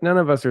 Okay. Like none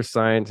of us are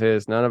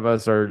scientists. None of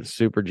us are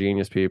super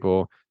genius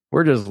people.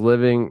 We're just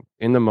living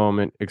in the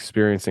moment,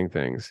 experiencing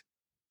things.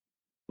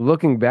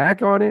 Looking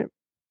back on it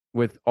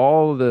with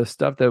all the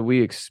stuff that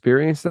we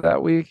experienced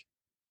that week,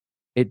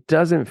 it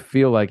doesn't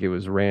feel like it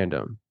was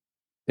random.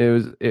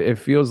 It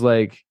feels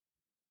like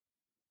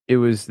it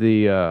was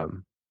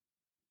the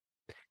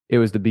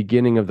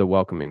beginning of the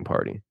welcoming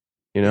party,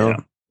 Yeah.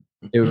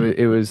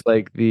 It was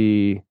like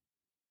the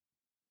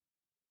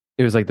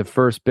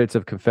first bits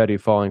of confetti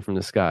falling from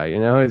the sky.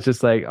 It's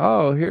just like,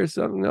 oh, here's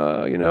something,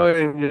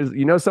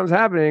 and something's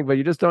happening, but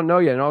you just don't know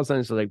yet. And all of a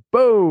sudden it's like,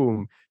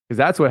 boom, because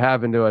that's what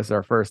happened to us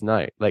our first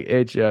night. Like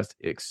it just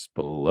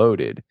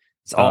exploded.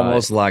 It's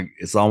almost like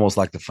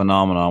the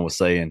phenomenon was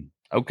saying,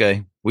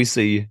 okay, we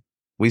see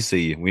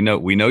you. We know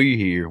you're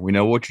here. We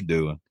know what you're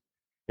doing.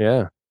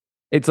 Yeah.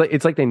 It's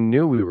like they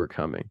knew we were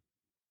coming.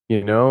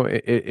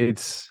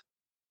 It's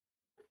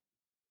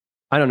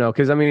I don't know,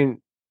 because I mean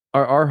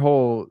our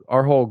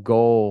whole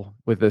goal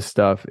with this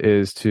stuff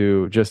is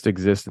to just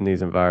exist in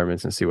these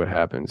environments and see what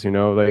happens.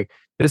 Like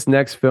this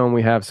next film,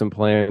 we have some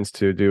plans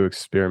to do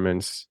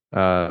experiments,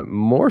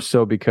 more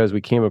so because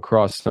we came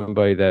across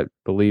somebody that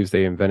believes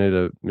they invented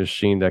a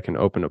machine that can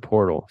open a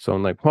portal. So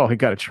I'm like, well, we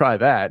got to try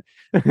that.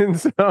 And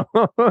so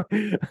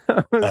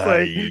I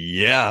was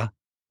yeah.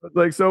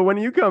 Like, so when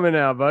are you coming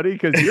out, buddy?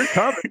 Because you're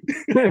coming.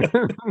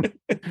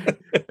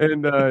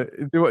 And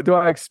do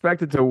I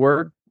expect it to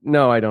work?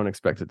 No, I don't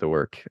expect it to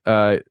work.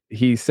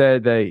 He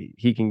said that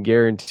he can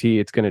guarantee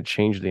it's going to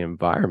change the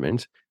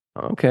environment.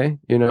 Okay,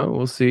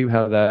 we'll see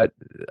how that.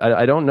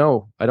 I don't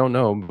know.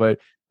 But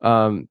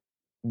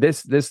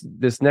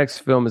this next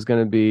film is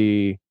going to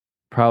be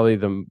probably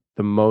the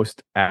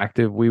most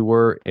active we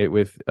were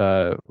with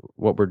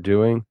what we're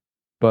doing.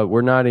 But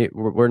we're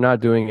not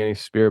doing any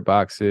spirit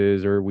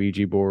boxes or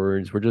Ouija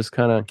boards. We're just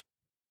kind of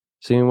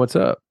seeing what's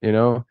up,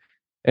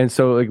 And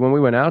so, like when we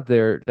went out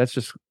there, that's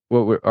just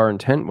what our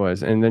intent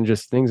was, and then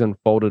just things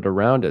unfolded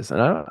around us.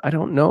 And I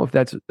don't know if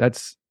that's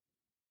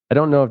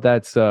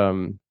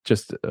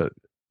just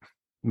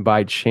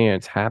by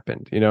chance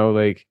happened.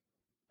 Like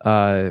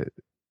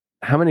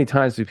how many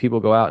times do people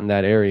go out in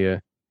that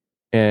area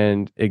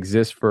and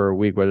exist for a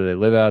week, whether they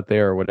live out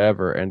there or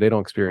whatever, and they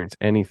don't experience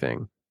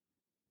anything?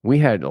 We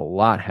had a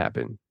lot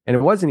happen. And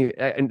it wasn't even,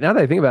 and now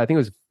that I think about it, I think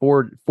it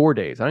was 4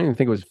 days. I don't even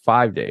think it was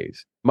 5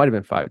 days. Might have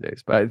been 5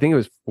 days, but I think it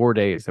was 4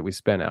 days that we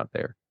spent out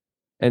there.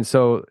 And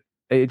so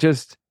it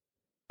just,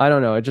 I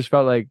don't know. It just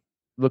felt like,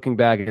 looking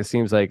back, it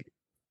seems like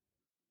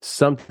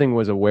something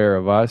was aware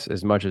of us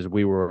as much as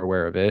we were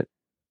aware of it.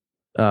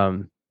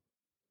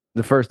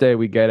 The first day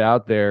we get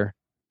out there,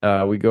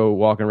 we go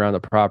walking around the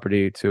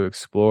property to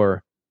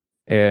explore.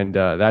 And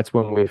that's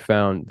when we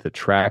found the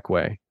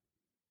trackway.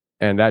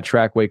 And that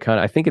trackway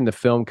I think in the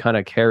film kind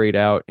of carried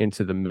out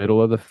into the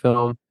middle of the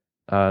film,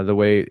 the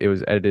way it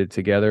was edited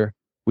together.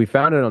 We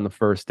found it on the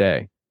first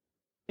day.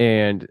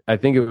 And I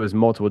think it was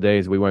multiple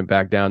days we went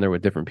back down there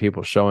with different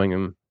people showing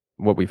them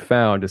what we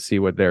found to see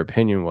what their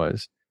opinion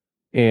was.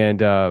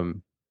 And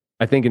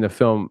I think in the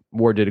film,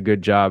 Ward did a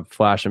good job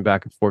flashing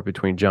back and forth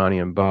between Johnny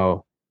and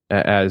Bo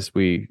as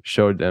we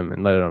showed them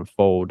and let it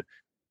unfold.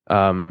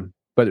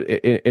 But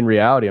in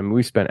reality, I mean,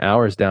 we spent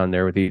hours down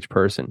there with each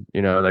person,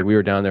 like we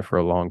were down there for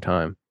a long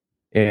time.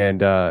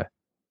 And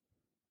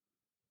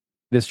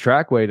this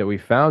trackway that we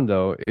found,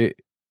 though,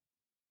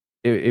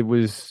 it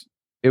was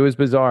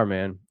bizarre,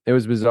 man. It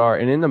was bizarre.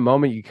 And in the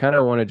moment, you kind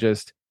of want to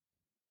just,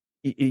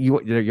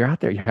 you're out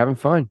there, you're having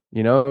fun,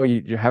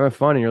 you're having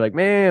fun, and you're like,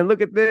 man,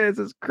 look at this,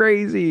 it's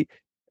crazy.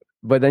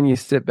 But then you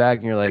sit back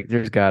and you're like,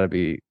 there's got to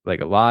be like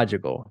a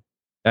logical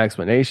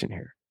explanation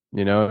here.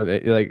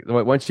 Like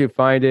once you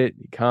find it,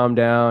 you calm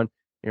down.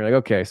 You're like,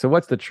 okay, so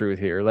what's the truth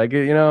here? Like,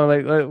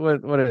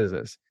 like what is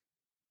this?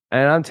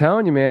 And I'm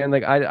telling you, man,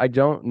 like I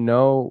don't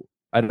know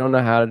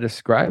how to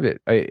describe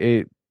it.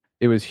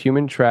 It was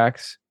human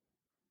tracks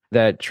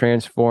that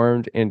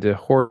transformed into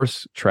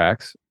horse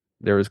tracks.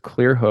 There was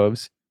clear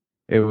hooves.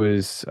 It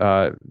was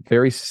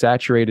very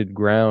saturated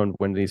ground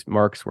when these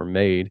marks were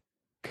made,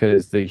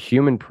 because the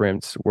human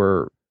prints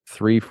were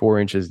 3-4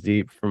 inches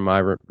deep from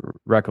my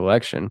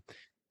recollection.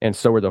 And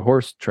so were the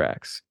horse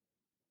tracks.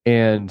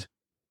 And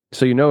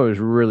so, it was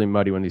really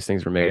muddy when these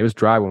things were made. It was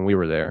dry when we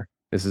were there.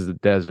 This is the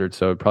desert,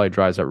 so it probably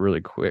dries up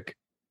really quick.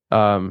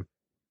 But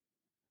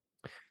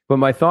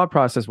my thought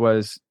process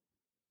was,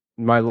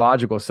 my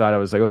logical side, I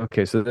was like,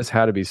 okay, so this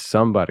had to be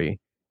somebody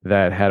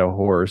that had a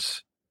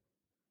horse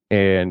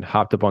and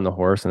hopped up on the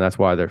horse, and that's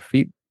why their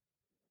feet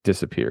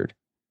disappeared.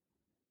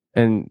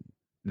 And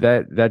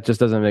that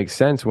just doesn't make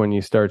sense when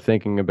you start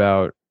thinking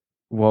about,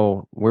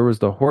 well, where was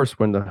the horse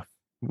when the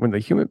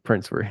human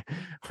prints were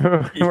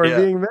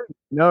being made?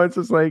 No, it's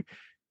just like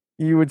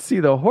you would see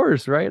the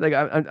horse, right? Like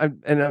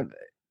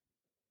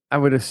I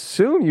would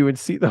assume you would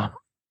see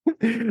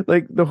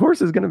like the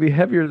horse is going to be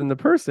heavier than the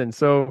person.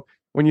 So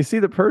when you see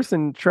the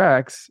person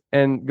tracks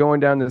and going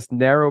down this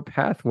narrow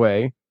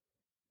pathway,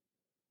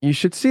 you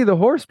should see the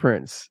horse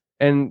prints.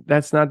 And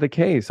that's not the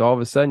case. All of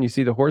a sudden you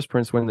see the horse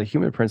prints when the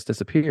human prints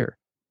disappear.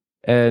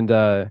 And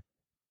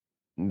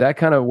that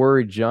kind of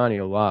worried Johnny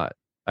a lot.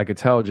 I could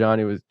tell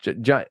Johnny was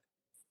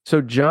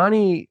so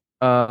Johnny,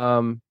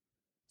 Bo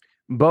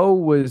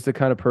was the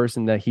kind of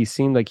person that he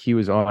seemed like he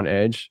was on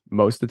edge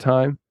most of the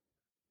time.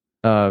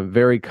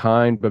 Very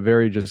kind, but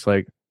very just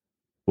like,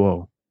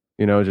 whoa,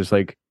 just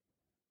like,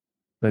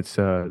 let's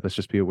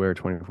just be aware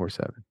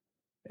 24/7.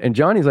 And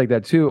Johnny's like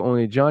that too,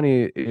 only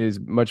Johnny is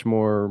much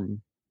more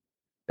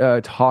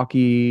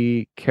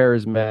talky,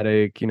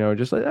 charismatic,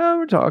 just like, oh,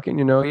 we're talking,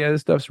 yeah,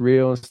 this stuff's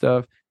real and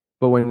stuff.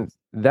 But when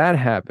that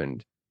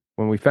happened,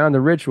 when we found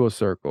the ritual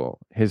circle,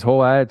 his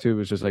whole attitude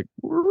was just like,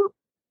 whoa,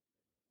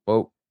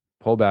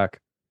 pull back.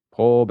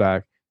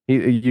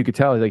 You could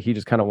tell like he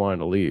just kind of wanted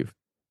to leave.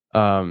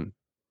 And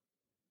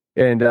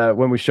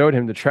when we showed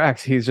him the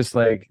tracks, he's just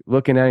like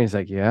looking at it, he's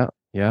like, yeah.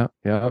 And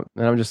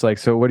I'm just like,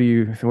 so what do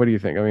you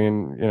think? I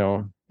mean,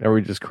 are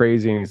we just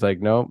crazy? And he's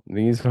like, no,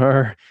 these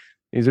are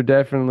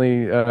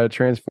definitely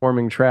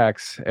transforming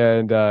tracks.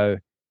 And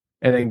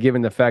then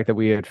given the fact that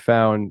we had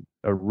found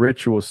a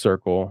ritual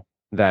circle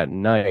that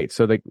night,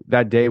 so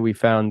that day we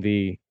found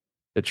the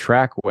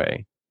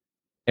trackway,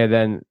 and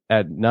then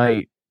at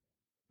night,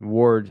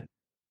 Ward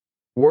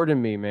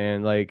and me,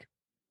 man, like,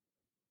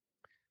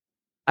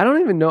 I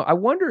don't even know. I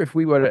wonder if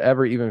we would have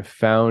ever even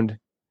found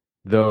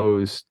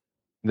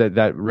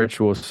that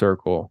ritual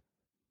circle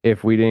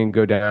if we didn't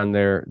go down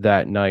there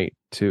that night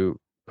to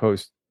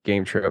post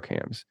game trail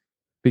cams.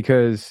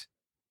 Because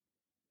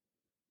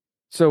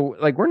so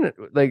like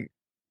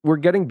we're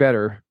getting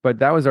better, but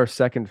that was our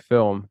second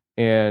film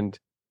and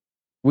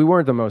we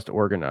weren't the most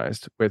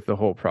organized with the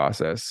whole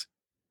process.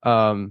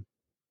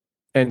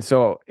 And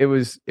so it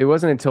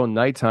wasn't until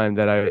nighttime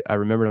that I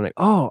remembered, I'm like,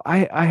 oh,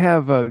 I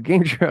have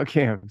game trail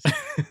cams.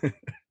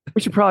 We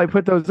should probably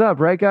put those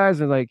up, right, guys?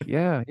 And like,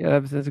 yeah,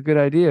 that's a good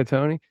idea,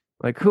 Tony.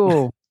 Like,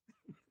 cool.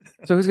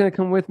 So who's gonna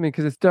come with me?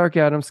 Because it's dark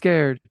out. I'm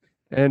scared.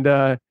 And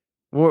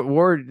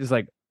Ward is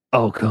like,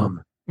 I'll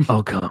come,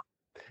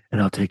 and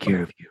I'll take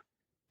care of you.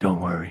 Don't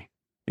worry.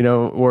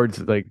 Ward's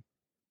like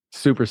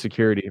super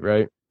security,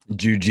 right?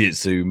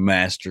 Jiu-jitsu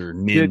master,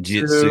 ninjutsu,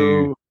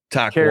 Jitsu,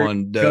 carry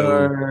taekwondo.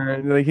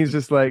 gun. Like he's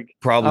just like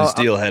Probably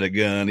still had a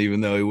gun,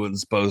 even though he wasn't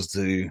supposed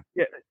to.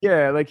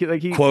 yeah. Like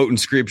he Quoting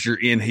scripture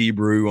in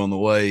Hebrew on the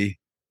way.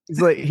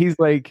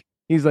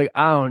 He's like,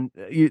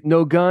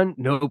 no gun,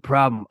 no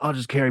problem. I'll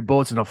just carry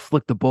bullets and I'll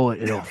flick the bullet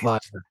and it'll fly.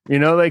 You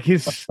know, like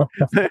he's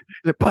like,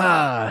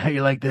 bah, how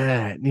you like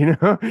that? You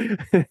know?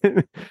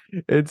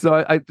 And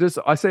so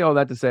I say all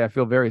that to say I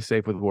feel very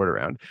safe with Ward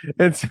around.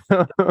 And so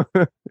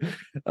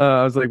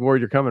I was like,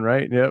 Ward, you're coming,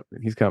 right? Yep,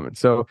 he's coming.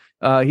 So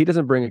he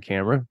doesn't bring a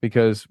camera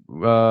because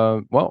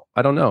well,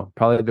 I don't know,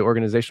 probably the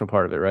organizational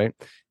part of it, right?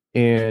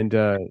 And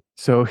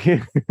so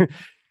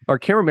our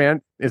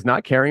cameraman is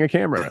not carrying a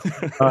camera.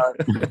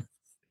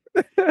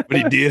 But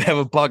he did have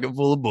a pocket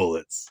full of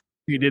bullets.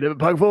 He did have a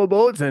pocket full of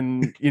bullets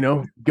and,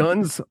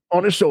 guns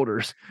on his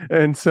shoulders.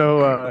 And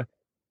so,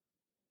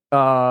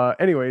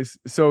 anyways,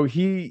 so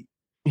he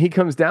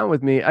comes down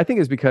with me. I think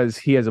it's because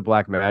he has a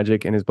black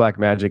magic and his black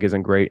magic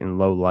isn't great in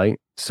low light.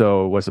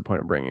 So what's the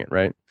point of bringing it?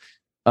 Right.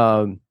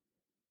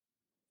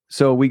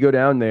 So we go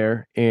down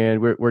there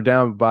and we're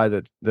down by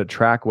the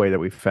trackway that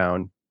we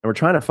found, and we're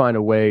trying to find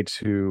a way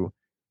to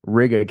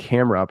rig a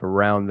camera up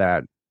around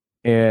that.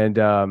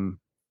 And,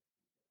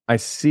 I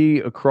see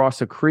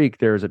across a creek,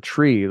 there's a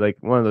tree, like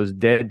one of those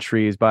dead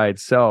trees by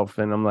itself.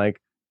 And I'm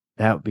like,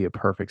 that would be a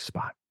perfect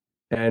spot.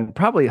 And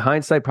probably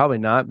hindsight, probably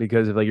not,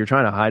 because if like you're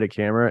trying to hide a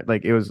camera,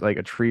 like it was like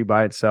a tree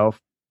by itself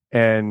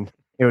and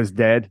it was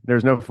dead.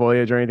 There's no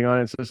foliage or anything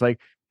on it. So it's like,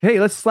 hey,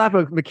 let's slap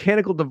a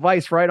mechanical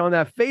device right on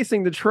that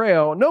facing the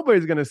trail.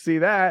 Nobody's going to see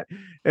that.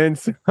 And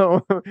so,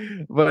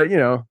 but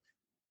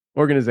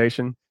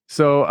organization.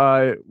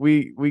 So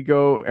we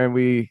go and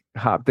we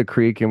hop the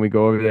creek and we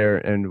go over there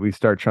and we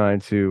start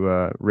trying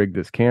to rig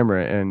this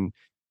camera. And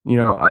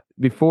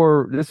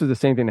before, this was the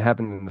same thing that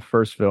happened in the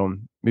first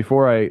film.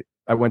 Before I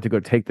went to go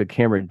take the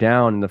camera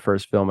down in the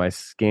first film, I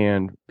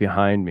scanned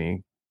behind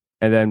me,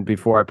 and then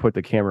before I put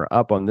the camera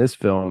up on this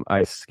film,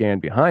 I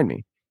scanned behind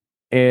me.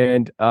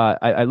 And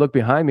I look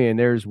behind me and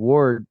there's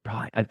Ward,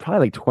 probably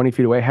like 20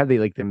 feet away. I have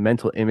the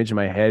mental image in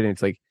my head, and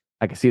it's like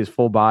I can see his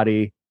full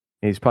body.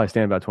 And he's probably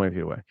standing about 20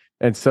 feet away.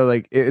 And so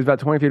like it's about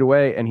 20 feet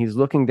away and he's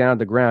looking down at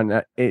the ground.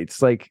 It's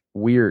like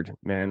weird,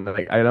 man.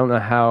 Like I don't know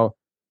how,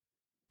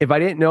 if I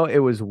didn't know it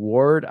was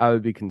Ward, I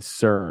would be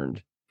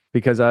concerned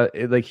because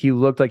he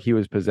looked like he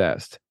was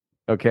possessed.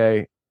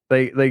 Okay.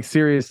 Like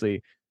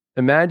seriously,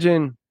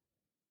 imagine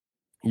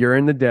you're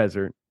in the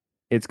desert.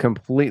 It's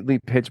completely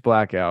pitch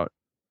black out.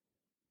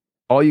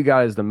 All you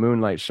got is the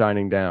moonlight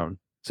shining down.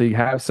 So you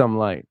have some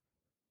light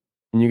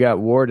and you got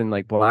Ward in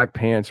like black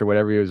pants or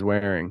whatever he was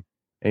wearing.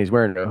 And he's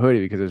wearing a hoodie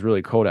because it's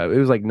really cold out. It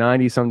was like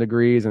 90 some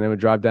degrees and then would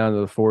drop down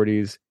to the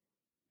 40s.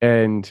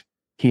 And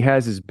he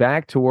has his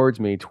back towards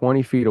me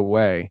 20 feet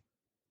away,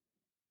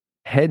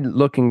 head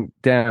looking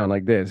down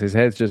like this. His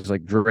head's just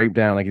like draped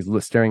down, like he's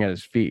staring at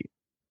his feet.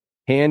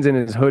 Hands in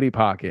his hoodie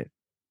pocket,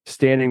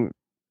 standing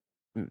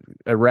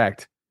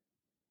erect,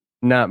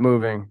 not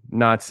moving,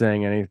 not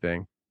saying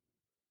anything.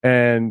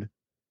 And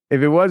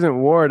if it wasn't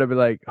Ward, I'd be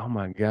like, oh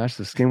my gosh,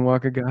 the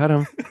Skinwalker got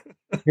him.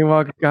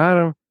 Skinwalker got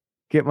him.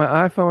 Get my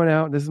iPhone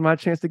out. This is my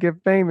chance to get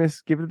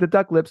famous. Give it the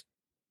duck lips.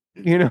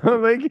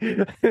 Like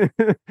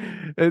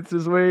it's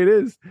just the way it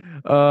is.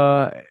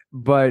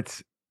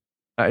 But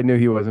I knew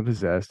he wasn't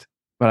possessed.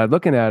 But I'm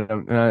looking at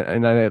him,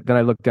 and then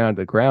I look down at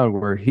the ground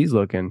where he's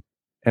looking,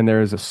 and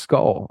there's a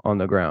skull on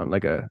the ground,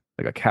 like a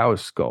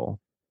cow's skull,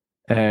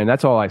 and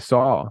that's all I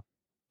saw.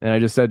 And I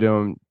just said to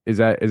him, "Is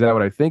that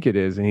what I think it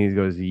is?" And he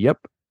goes, "Yep."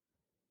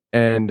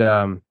 And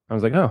I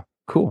was like, "Oh,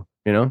 cool."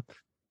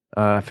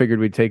 I figured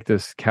we'd take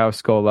this cow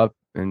skull up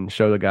and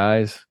show the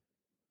guys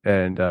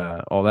and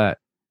all that.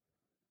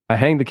 I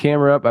hang the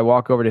camera up. I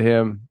walk over to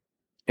him,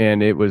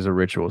 and it was a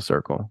ritual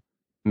circle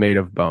made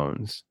of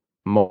bones.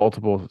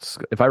 Multiple.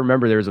 If I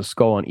remember, there was a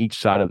skull on each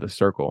side of the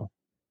circle,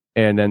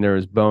 and then there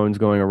was bones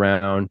going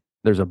around.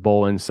 There's a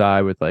bowl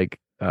inside with like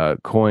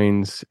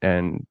coins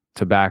and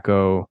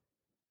tobacco.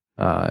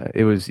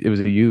 It was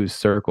a used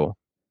circle,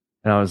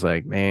 and I was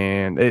like,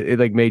 man, it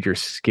like made your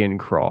skin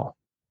crawl.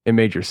 It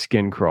made your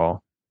skin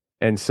crawl.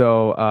 And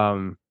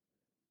so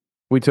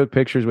we took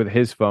pictures with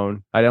his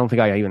phone. I don't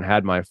think I even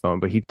had my phone,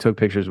 but he took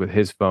pictures with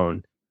his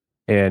phone.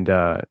 And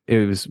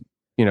it was,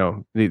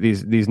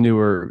 these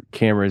newer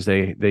cameras,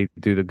 they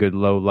do the good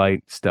low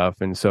light stuff.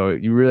 And so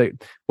you really,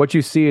 what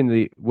you see in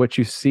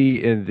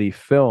the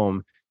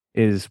film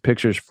is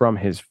pictures from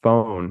his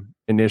phone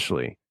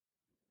initially,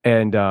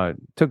 and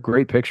took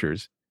great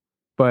pictures.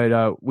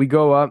 But we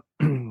go up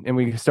and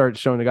we start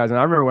showing the guys. And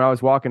I remember when I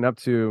was walking up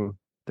to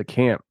the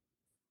camp,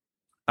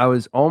 I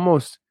was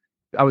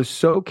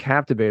so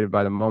captivated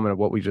by the moment of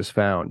what we just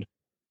found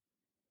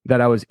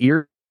that I was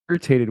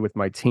irritated with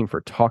my team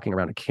for talking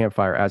around a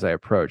campfire as I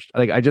approached.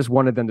 Like I just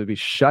wanted them to be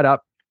shut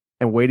up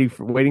and waiting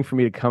for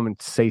me to come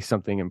and say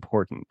something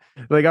important.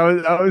 Like I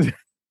was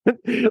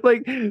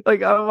like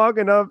I'm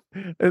walking up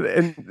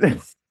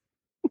and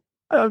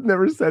I've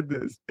never said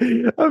this.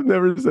 I've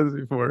never said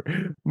this before,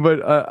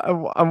 but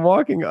I'm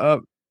walking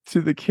up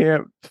to the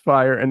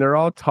campfire, and they're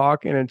all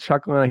talking and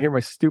chuckling. I hear my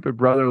stupid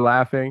brother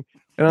laughing,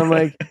 and I'm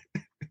like,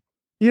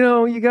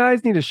 you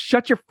guys need to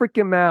shut your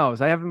freaking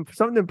mouths. I have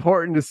something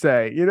important to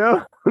say.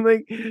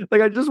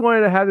 Like I just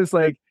wanted to have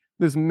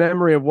this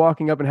memory of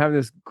walking up and having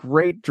this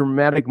great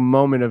dramatic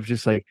moment of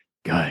just like,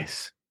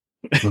 guys,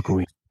 look what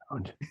we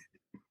found.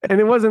 And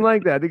it wasn't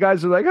like that. The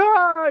guys were like, yeah,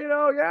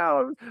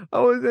 I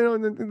was,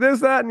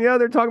 this, that, and the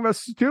other, talking about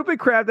stupid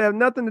crap that have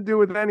nothing to do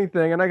with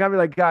anything. And I gotta be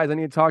like, guys, I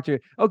need to talk to you.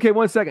 Okay,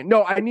 1 second.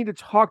 No, I need to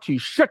talk to you.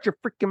 Shut your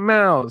freaking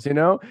mouths, and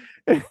I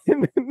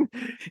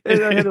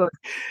had to,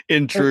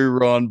 in true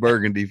Ron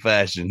Burgundy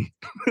fashion.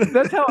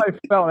 That's how I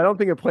felt. I don't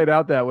think it played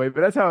out that way, but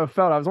that's how I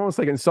felt. I was almost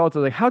like insulted.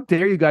 Like, how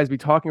dare you guys be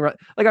talking about?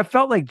 Like, I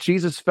felt like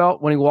Jesus felt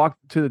when he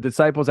walked to the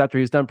disciples after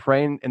he's done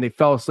praying and they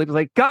fell asleep. He's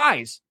like,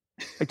 guys,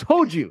 I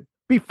told you.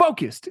 Be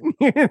focused,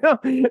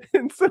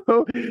 And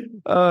so,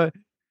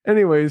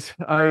 anyways,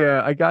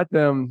 I got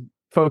them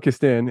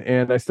focused in,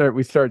 and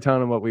we started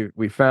telling them what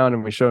we found,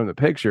 and we showed them the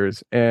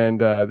pictures, and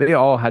they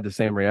all had the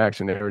same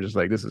reaction. They were just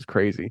like, "This is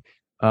crazy,"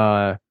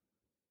 and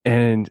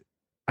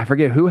I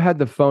forget who had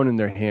the phone in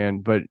their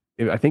hand, but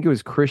I think it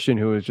was Christian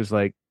who was just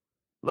like,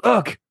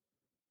 "Look,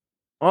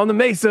 on the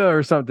mesa"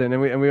 or something,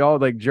 and we all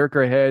like jerk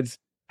our heads.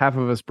 Half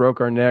of us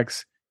broke our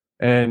necks,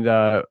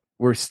 and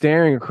we're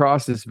staring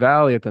across this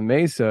valley at the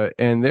mesa,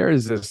 and there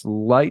is this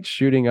light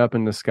shooting up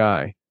in the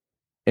sky.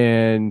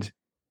 And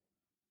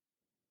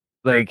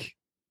like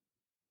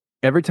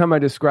every time I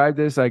describe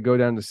this, I go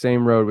down the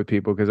same road with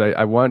people because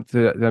I want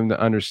them to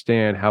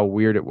understand how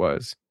weird it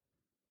was.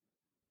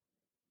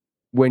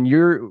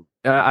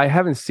 I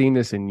haven't seen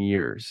this in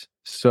years.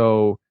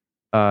 So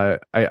I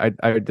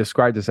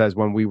describe this as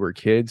when we were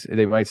kids.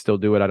 They might still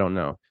do it. I don't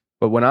know.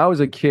 But when I was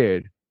a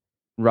kid,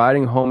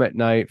 riding home at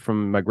night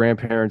from my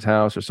grandparents'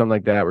 house or something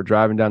like that, we're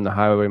driving down the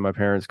highway in my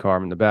parents' car.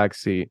 I'm in the back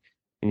seat,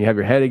 and you have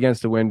your head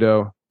against the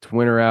window. It's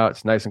winter out.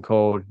 It's nice and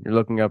cold. You're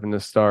looking up in the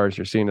stars.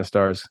 You're seeing the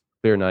stars,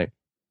 clear night.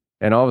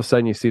 And all of a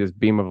sudden you see this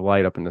beam of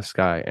light up in the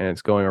sky, and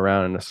it's going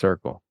around in a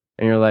circle.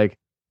 And you're like,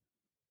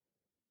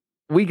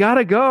 we got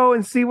to go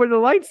and see where the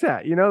light's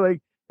at,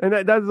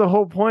 and that's the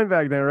whole point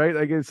back then, right?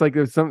 Like, it's like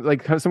there's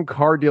some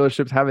car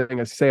dealerships having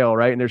a sale,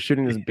 right? And they're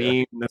shooting this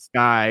beam in the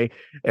sky,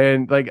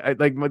 and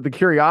the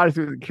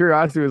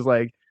curiosity was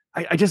like,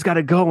 I just got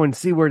to go and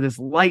see where this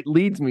light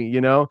leads me.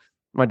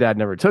 My dad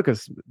never took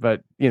us,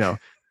 but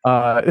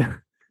I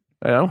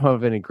don't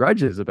have any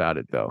grudges about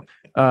it though.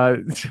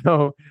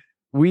 So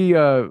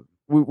we're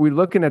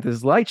looking at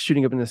this light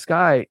shooting up in the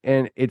sky,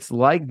 and it's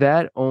like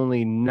that,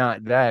 only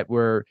not that,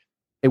 where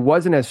it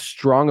wasn't as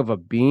strong of a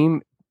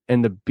beam.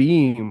 And the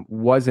beam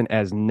wasn't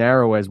as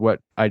narrow as what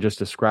I just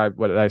described,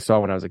 what I saw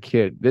when I was a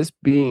kid. This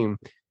beam,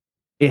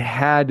 it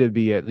had to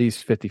be at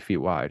least 50 feet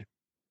wide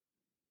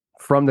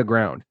from the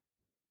ground.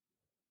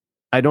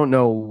 I don't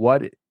know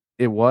what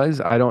it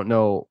was. I don't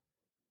know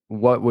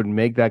what would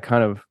make that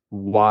kind of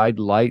wide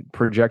light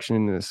projection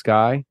in the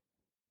sky,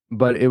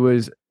 but it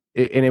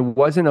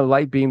wasn't a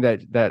light beam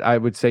that I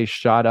would say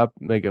shot up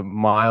like a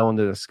mile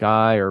into the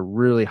sky or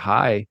really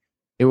high.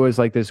 It was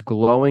like this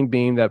glowing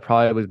beam that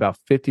probably was about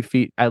 50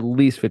 feet, at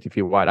least 50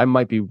 feet wide. I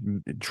might be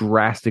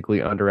drastically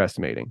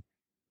underestimating.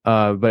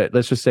 But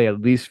let's just say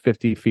at least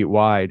 50 feet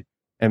wide,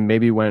 and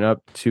maybe went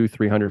up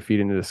 200-300 feet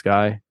into the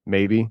sky,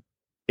 maybe,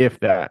 if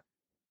that.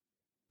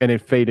 And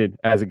it faded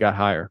as it got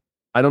higher.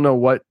 I don't know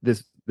what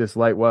this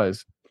light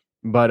was,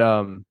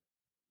 but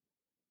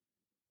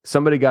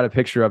somebody got a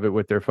picture of it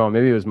with their phone.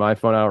 Maybe it was my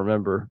phone, I don't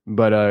remember.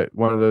 But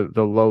one of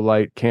the low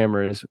light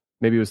cameras,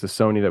 maybe it was the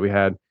Sony that we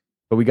had,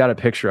 but we got a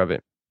picture of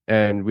it.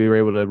 And we were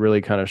able to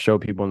really kind of show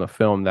people in the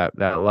film that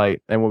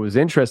light. And what was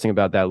interesting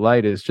about that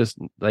light is just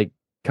like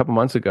a couple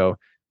months ago,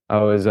 I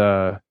was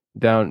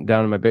down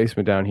in my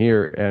basement down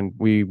here, and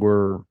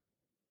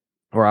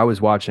I was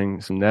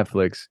watching some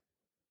Netflix,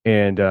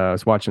 and I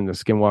was watching the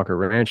Skinwalker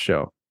Ranch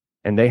show,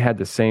 and they had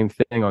the same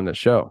thing on the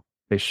show.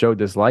 They showed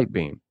this light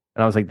beam,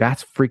 and I was like,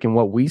 that's freaking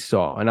what we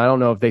saw. And I don't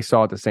know if they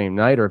saw it the same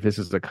night or if this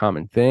is a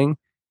common thing.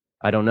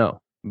 I don't know.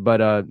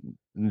 But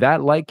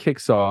that light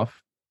kicks off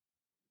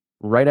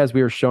right as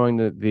we were showing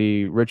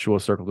the ritual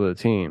circle to the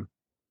team.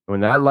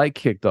 When that light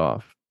kicked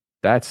off,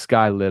 that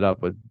sky lit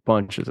up with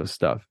bunches of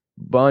stuff.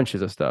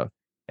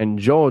 And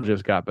Joel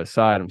just got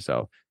beside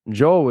himself.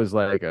 Joel was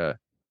like a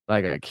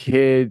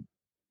kid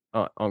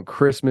on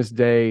Christmas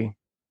Day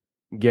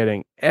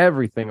getting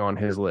everything on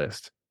his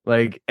list.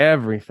 Like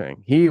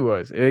everything. He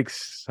was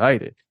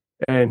excited.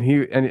 And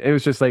it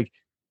was just like,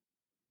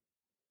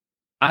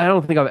 I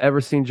don't think I've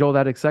ever seen Joel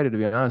that excited, to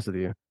be honest with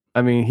you.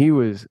 I mean, he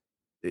was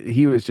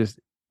just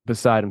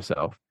beside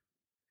himself,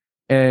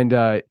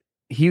 and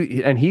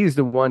he's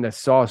the one that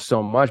saw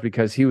so much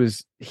because he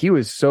was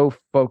so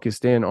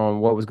focused in on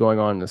what was going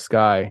on in the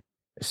sky,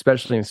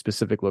 especially in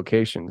specific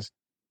locations.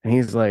 And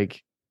he's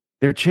like,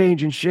 they're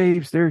changing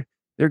shapes, they're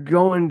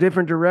going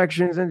different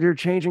directions, and they're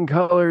changing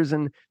colors,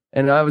 and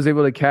I was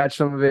able to catch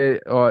some of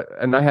it,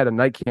 and I had a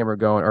night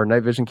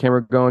vision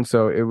camera going,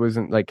 so it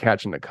wasn't like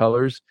catching the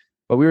colors,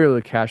 but we were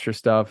able to capture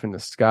stuff in the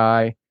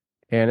sky,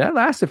 and that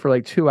lasted for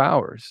like 2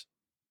 hours.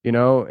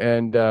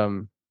 and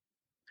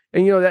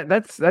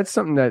that's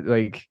something that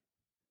like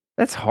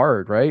that's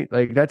hard, right?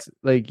 Like that's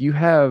like you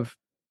have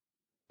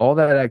all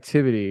that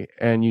activity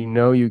and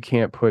you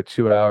can't put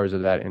 2 hours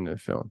of that into the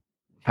film.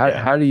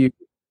 How do you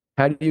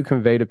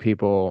convey to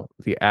people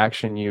the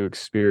action you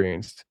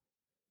experienced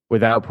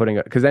without putting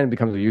it, because then it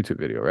becomes a YouTube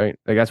video, right?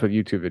 Like that's what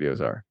YouTube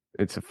videos are.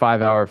 It's a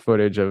 5 hour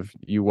footage of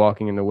you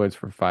walking in the woods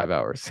for 5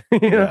 hours.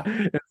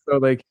 And so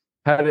like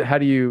how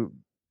do you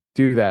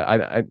do that?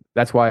 I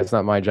that's why it's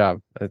not my job.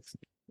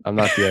 I'm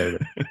not the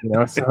editor.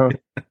 So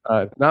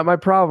not my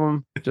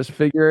problem. Just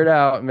figure it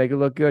out and make it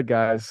look good,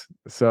 guys.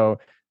 So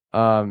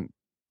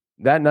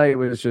that night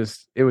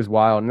it was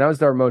wild. And that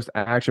was our most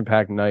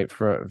action-packed night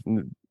for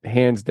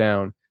hands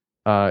down,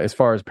 as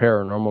far as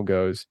paranormal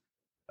goes.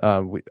 I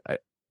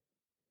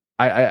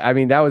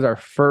mean, that was our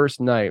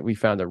first night. We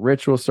found a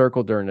ritual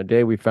circle during the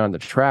day. We found the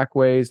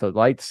trackways, the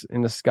lights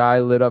in the sky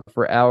lit up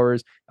for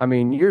hours. I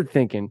mean, you're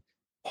thinking,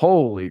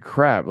 holy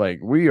crap, like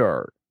we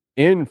are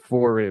in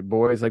for it,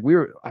 boys. Like we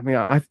were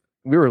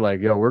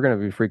like, yo, we're gonna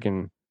be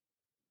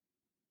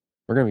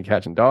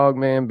catching dog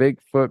man,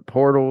 Bigfoot,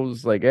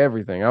 portals, like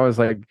everything.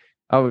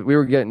 We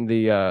were getting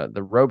the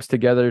ropes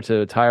together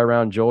to tie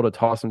around Joel to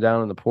toss him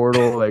down in the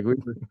portal. Like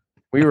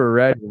we were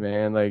ready,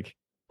 man. Like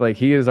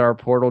he is our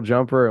portal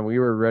jumper, and we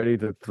were ready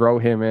to throw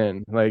him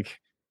in. Like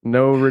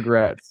no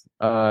regrets.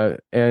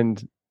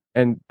 And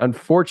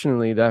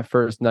unfortunately, that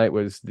first night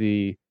was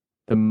the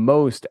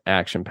most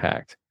action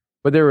packed.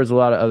 But there was a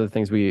lot of other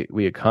things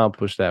we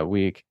accomplished that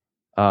week,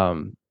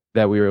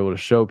 that we were able to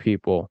show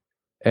people.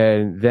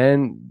 And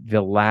then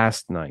the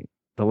last night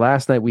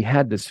we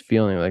had this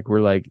feeling like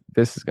we're like,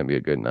 this is gonna be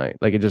a good night.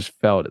 Like it just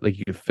felt like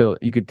you could feel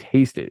it, you could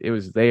taste it. It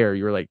was there.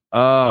 You were like,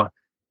 oh,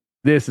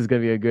 this is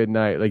going to be a good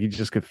night. Like you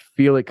just could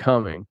feel it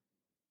coming.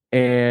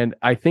 And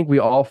I think we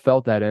all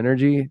felt that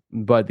energy,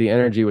 but the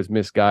energy was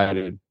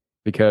misguided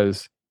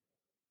because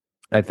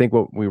I think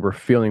what we were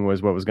feeling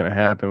was what was going to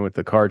happen with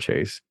the car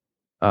chase.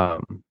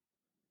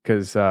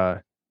 Because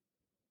that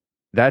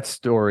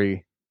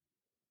story,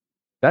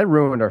 that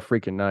ruined our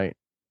freaking night.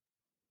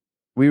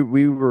 We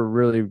were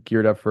really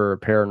geared up for a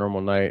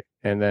paranormal night,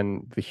 and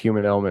then the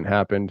human element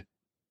happened.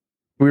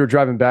 We were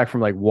driving back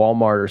from like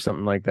Walmart or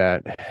something like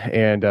that,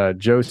 and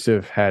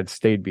Joseph had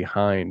stayed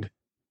behind,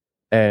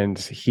 and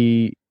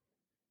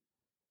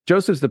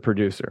Joseph's the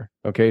producer.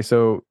 Okay,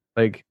 so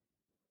like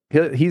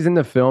he's in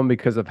the film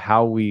because of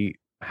how we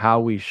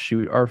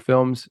shoot our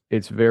films.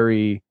 It's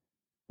very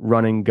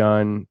run and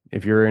gun.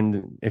 If you're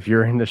in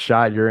the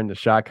shot, you're in the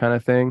shot kind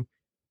of thing.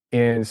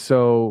 And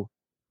so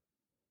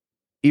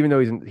even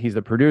though he's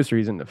the producer,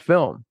 he's in the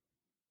film.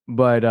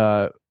 But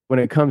when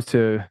it comes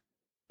to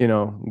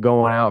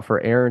going out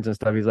for errands and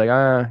stuff, he's like,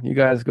 you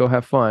guys go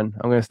have fun.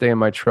 I'm gonna stay in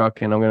my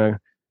truck and I'm gonna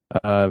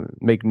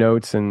make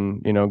notes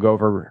and go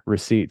over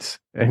receipts.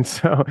 And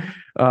so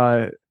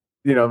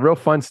real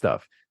fun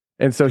stuff.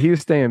 And so he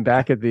was staying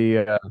back at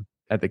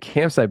the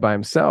campsite by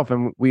himself,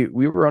 and we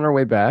were on our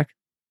way back,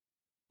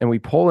 and we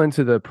pull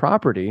into the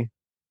property,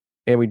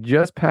 and we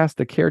just passed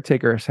the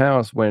caretaker's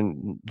house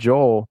when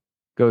Joel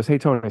goes, "Hey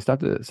Tony, stop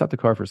the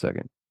car for a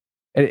second."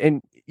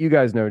 And you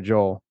guys know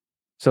Joel,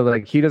 so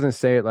like he doesn't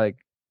say it like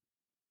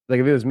if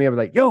it was me, I'd be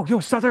like, yo,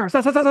 stop there,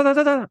 stop. Like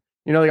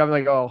I'm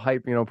like all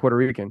hype, Puerto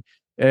Rican.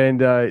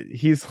 And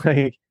he's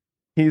like,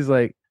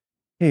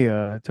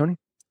 hey, Tony,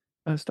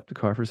 stop the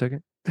car for a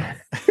second.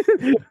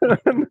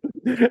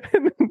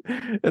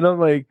 And I'm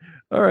like,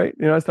 all right,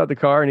 I stop the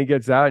car, and he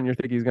gets out, and you're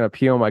thinking he's gonna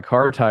pee on my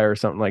car tire or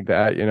something like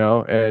that,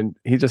 and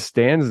he just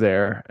stands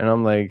there, and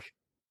I'm like,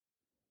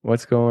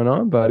 what's going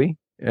on, buddy?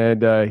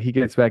 And he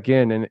gets back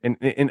in,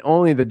 and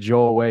only the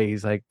Joel way,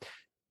 he's like,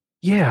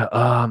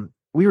 yeah,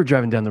 we were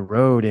driving down the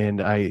road,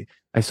 and I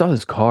saw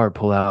this car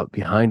pull out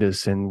behind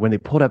us, and when they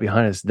pulled out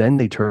behind us, then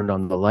they turned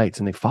on the lights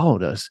and they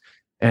followed us.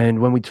 And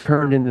when we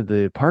turned into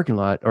the parking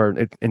lot or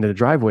into the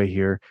driveway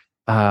here,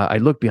 I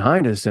looked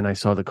behind us and I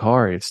saw the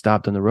car. It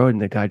stopped on the road,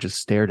 and the guy just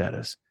stared at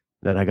us.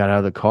 Then I got out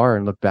of the car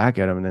and looked back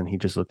at him, and then he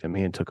just looked at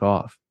me and took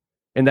off.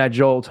 In that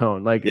Joel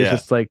tone, like it's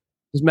just like,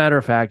 as a matter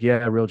of fact,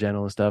 yeah, real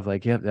gentle and stuff.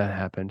 Like, yep, that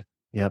happened.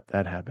 Yep,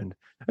 that happened.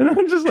 And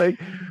I'm just like,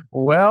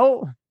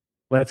 well,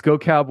 let's go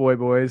cowboy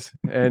boys.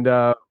 And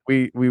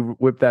we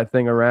whipped that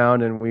thing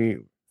around, and we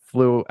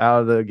flew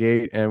out of the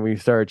gate, and we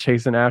started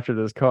chasing after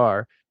this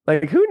car.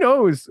 Like, who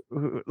knows?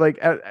 Like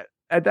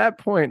at that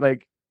point,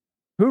 like,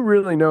 who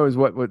really knows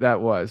what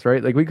that was,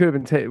 right? Like, we could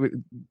have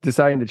been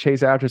deciding to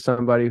chase after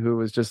somebody who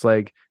was just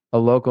like a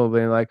local,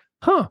 being like,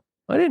 I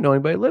didn't know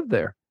anybody lived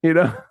there, and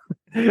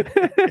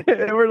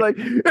we're like,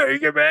 hey,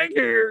 get back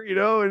here,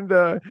 and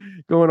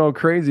going all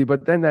crazy.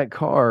 But then that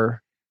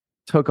car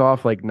took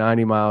off like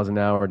 90 miles an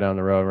hour down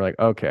the road. We're like,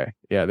 okay,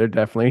 yeah, they're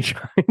definitely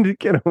trying to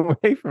get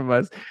away from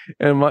us.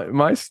 And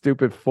my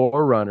stupid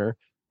Forerunner,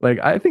 like,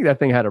 I think that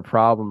thing had a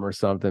problem or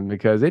something,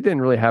 because it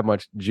didn't really have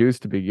much juice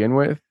to begin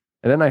with.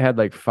 And then I had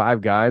like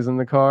 5 guys in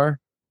the car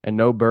and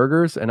no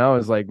burgers. And I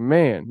was like,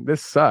 man,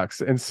 this sucks.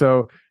 And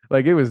so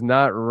like, it was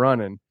not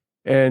running.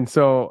 And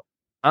so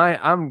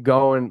I'm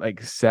going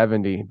like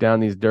 70 down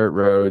these dirt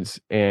roads,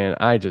 and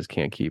I just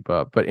can't keep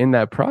up. But in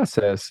that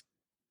process,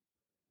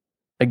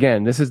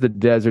 again, this is the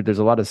desert. There's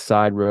a lot of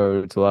side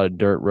roads, a lot of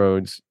dirt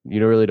roads.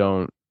 You really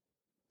don't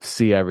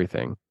see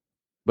everything.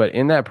 But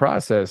in that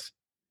process,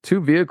 two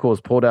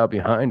vehicles pulled out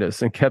behind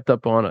us and kept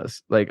up on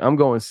us. Like, I'm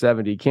going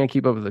 70, can't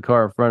keep up with the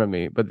car in front of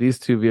me, but these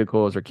two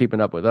vehicles are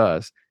keeping up with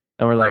us.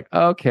 And we're like,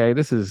 okay,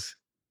 this is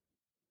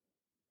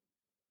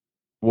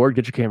Ward,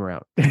 get your camera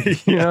out.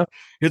 You know?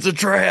 It's a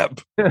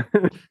trap.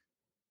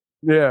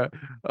 Yeah.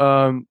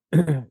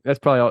 That's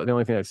probably the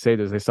only thing I'd say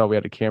is they saw we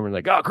had a camera and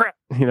like, oh crap,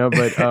 you know,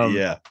 but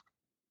yeah.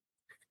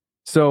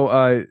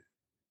 So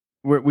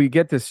we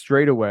get this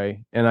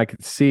straightaway, and I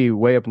could see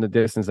way up in the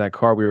distance that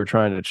car we were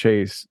trying to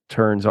chase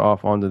turns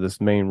off onto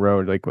this main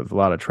road, like with a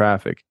lot of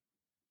traffic.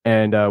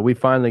 And we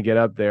finally get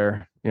up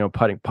there, you know,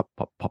 putting pop,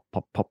 pop, pop,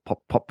 pop, pop,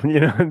 pop, pop, you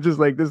know, just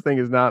like this thing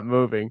is not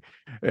moving.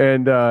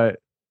 And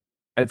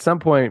at some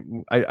point,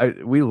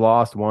 we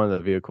lost one of the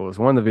vehicles.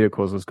 One of the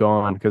vehicles was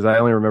gone because I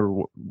only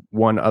remember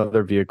one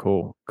other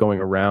vehicle going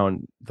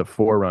around the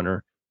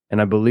Forerunner,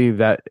 and I believe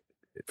that,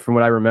 from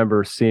what I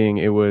remember seeing,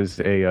 it was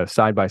a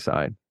side by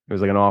side. It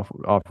was like an off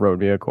road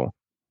vehicle,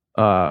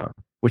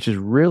 which is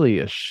really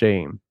a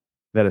shame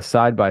that a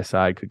side by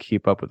side could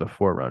keep up with a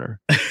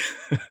Forerunner.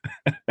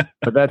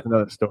 But that's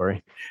another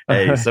story.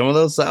 Hey, some of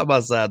those side by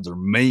sides are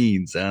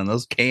mean, son.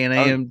 Those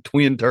Can-Am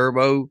twin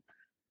turbo.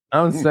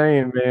 I'm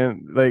saying,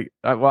 man, like,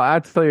 I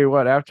tell you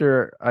what,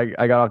 after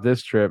I got off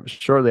this trip,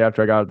 shortly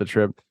after I got off the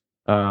trip,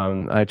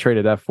 I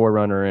traded that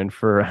Forerunner in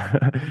for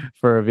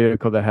for a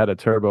vehicle that had a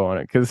turbo on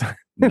it because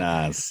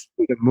nice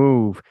to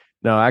move.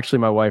 No, actually,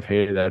 my wife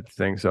hated that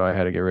thing, so I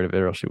had to get rid of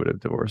it, or she would have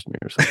divorced me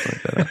or something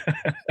like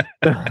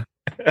that.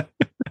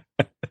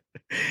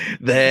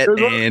 That,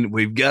 and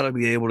we've got to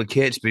be able to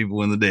catch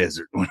people in the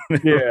desert when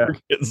yeah,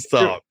 getting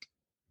stalked.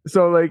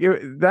 So like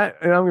that,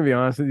 and I'm gonna be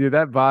honest with you,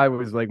 that vibe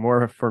was like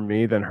more for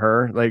me than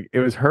her. Like, it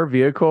was her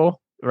vehicle,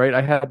 right?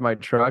 I had my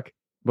truck,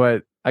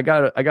 but I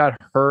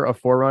got her a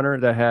Forerunner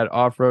that had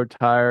off-road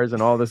tires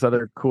and all this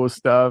other cool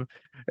stuff.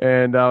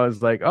 And I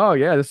was like, oh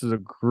yeah, this is a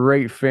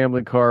great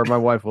family car. My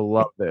wife will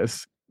love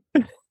this.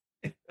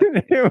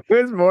 It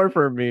was more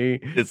for me.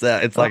 It's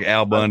like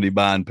Al Bundy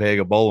buying Peg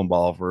a bowling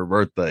ball for her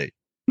birthday.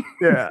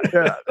 Yeah.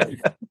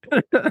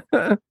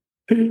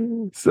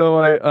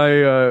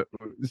 So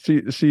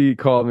she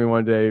called me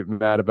one day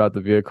mad about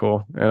the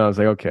vehicle, and I was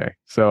like, okay.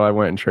 So I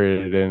went and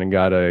traded it in and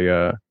got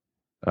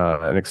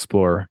an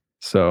Explorer.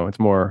 So it's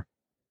more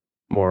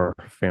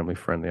family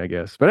friendly, I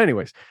guess. But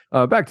anyways,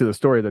 back to the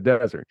story of the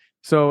desert.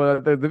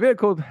 So the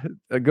vehicle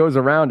goes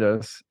around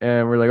us,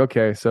 and we're like,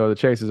 okay, so the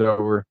chase is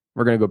over.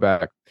 We're gonna go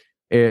back.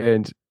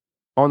 And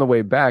on the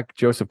way back,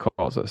 Joseph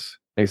calls us,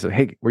 and he said,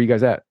 hey, where you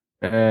guys at?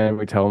 And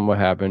we tell him what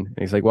happened. And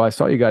he's like, well, I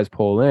saw you guys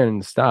pull in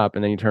and stop,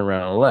 and then you turn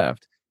around and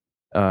left.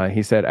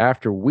 He said,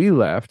 after we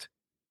left,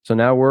 so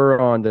now we're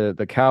on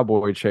the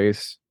cowboy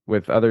chase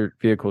with other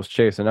vehicles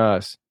chasing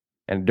us.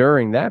 And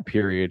during that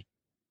period,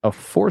 a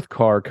fourth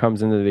car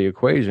comes into the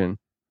equation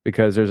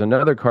because there's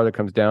another car that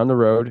comes down the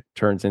road,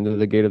 turns into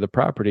the gate of the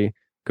property,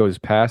 goes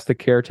past the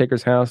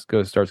caretaker's house,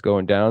 starts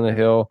going down the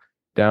hill,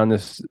 down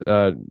this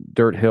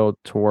dirt hill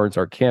towards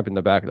our camp in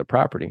the back of the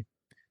property.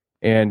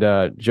 And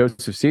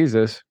Joseph sees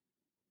this.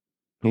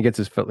 He gets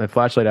his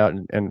flashlight out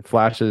and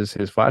flashes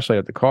his flashlight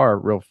at the car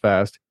real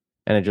fast,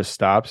 and it just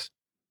stops,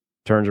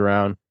 turns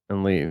around,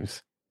 and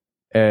leaves.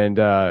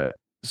 And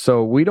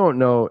so we don't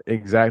know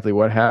exactly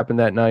what happened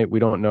that night. We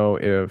don't know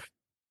if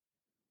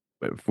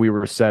we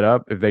were set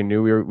up, if they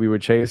knew we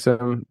would chase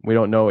him. We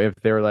don't know if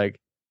they were like,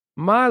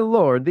 my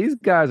Lord, these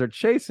guys are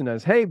chasing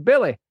us. Hey,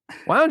 Billy,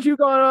 why don't you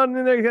go on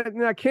in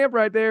that camp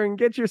right there and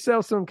get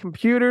yourself some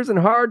computers and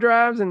hard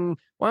drives, and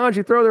why don't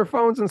you throw their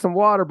phones in some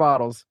water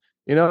bottles?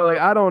 You know, like,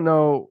 I don't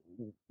know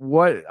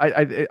what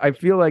I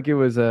feel like it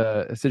was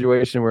a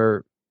situation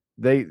where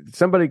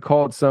somebody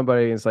called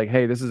somebody and it's like,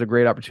 hey, this is a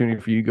great opportunity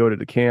for you to go to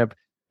the camp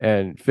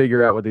and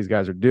figure out what these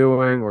guys are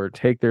doing, or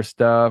take their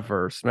stuff,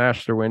 or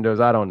smash their windows.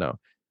 I don't know.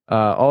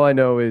 All I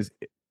know is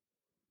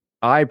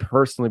I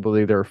personally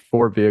believe there are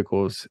 4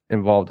 vehicles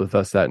involved with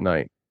us that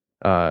night.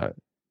 At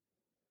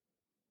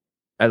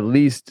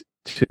least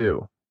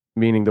 2,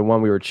 meaning the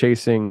one we were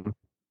chasing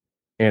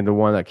and the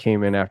one that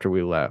came in after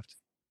we left.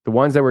 The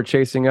ones that were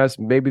chasing us,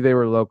 maybe they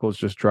were locals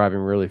just driving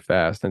really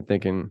fast and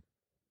thinking,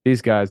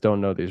 these guys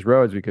don't know these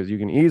roads, because you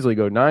can easily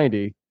go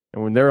 90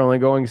 and when they're only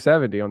going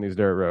 70 on these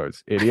dirt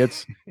roads,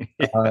 idiots.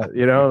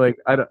 You know, like,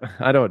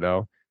 I don't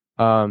know.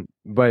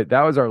 But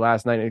that was our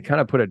last night. It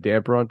kind of put a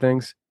damper on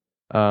things.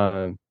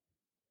 At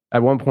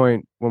one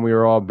point when we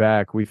were all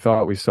back, we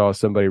thought we saw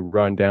somebody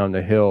run down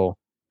the hill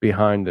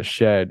behind the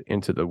shed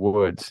into the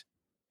woods.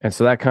 And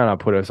so that kind of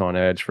put us on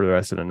edge for the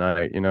rest of the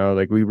night. You know,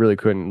 like, we really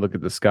couldn't look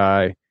at the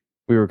sky.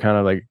 We were kind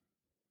of like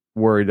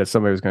worried that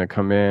somebody was going to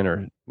come in,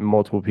 or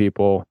multiple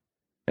people.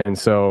 And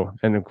so,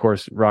 and of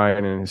course,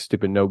 Ryan and his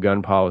stupid no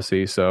gun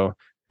policy. So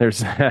there's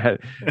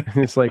that.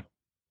 It's like,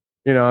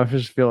 you know, I'm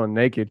just feeling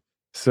naked.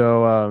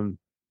 So,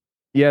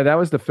 yeah, that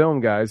was the film,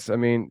 guys. I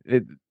mean,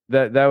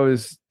 that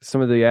was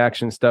some of the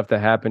action stuff that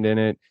happened in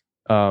it.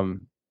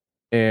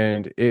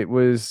 And it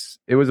was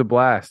a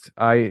blast.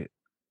 I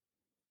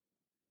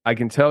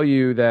can tell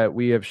you that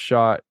we have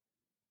shot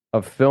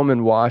a film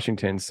in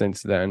Washington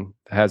since then.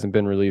 It hasn't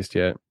been released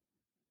yet.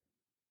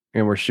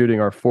 And we're shooting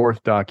our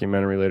 4th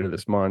documentary later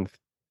this month.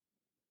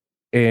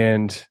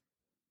 And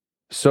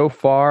so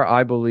far,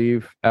 I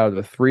believe out of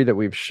the 3 that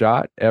we've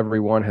shot, every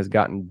one has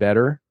gotten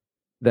better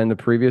than the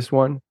previous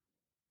one.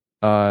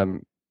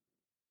 The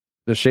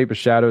Shape of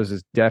Shadows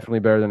is definitely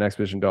better than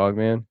Expedition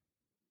Dogman.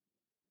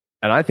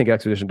 And I think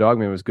Expedition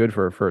Dogman was good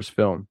for a first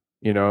film.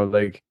 You know,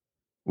 like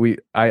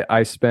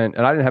I spent,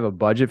 and I didn't have a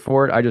budget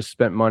for it. I just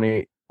spent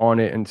money on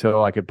it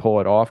until I could pull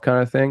it off,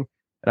 kind of thing.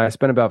 And I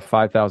spent about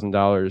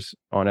 $5,000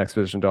 on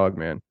Expedition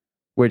Dogman,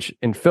 which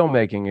in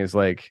filmmaking is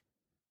like,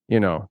 you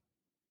know,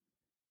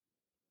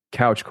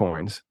 couch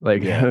coins.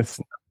 Like it's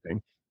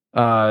nothing.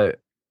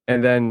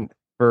 And then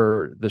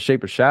for The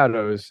Shape of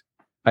Shadows,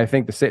 I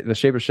think the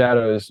Shape of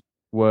Shadows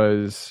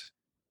was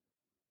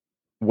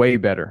way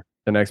better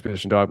than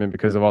Expedition Dogman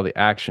because of all the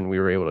action we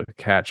were able to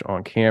catch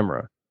on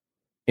camera.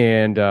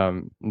 And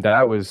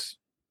that was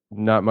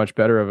not much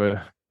better of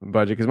a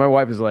budget because my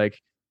wife is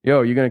like,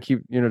 yo, you're going to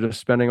keep, just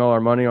spending all our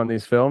money on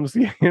these films,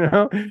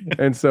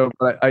 And so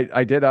but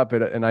I did up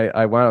it, and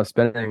I wound up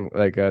spending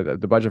like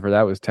the budget for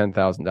that was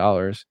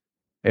 $10,000.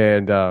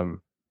 And,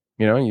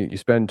 you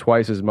spend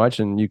twice as much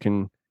and you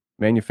can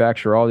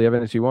manufacture all the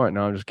evidence you want.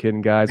 No, I'm just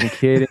kidding, guys. I'm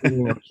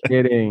kidding. I'm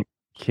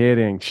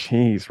kidding.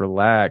 Jeez,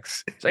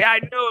 relax. It's like, I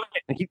knew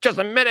it. He just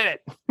admitted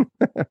it.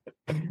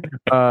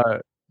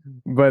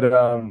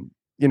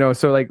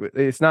 So like,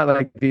 it's not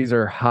like these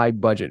are high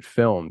budget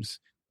films,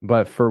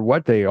 but for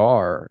what they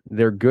are,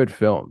 they're good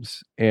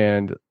films.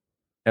 And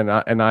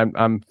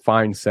I'm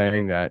fine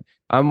saying that.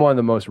 I'm one of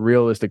the most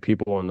realistic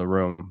people in the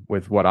room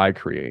with what I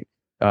create.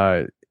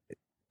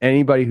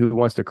 Anybody who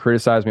wants to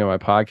criticize me on my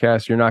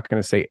podcast, you're not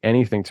going to say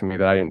anything to me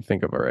that I didn't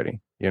think of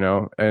already,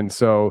 And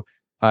so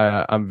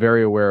I'm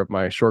very aware of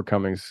my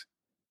shortcomings.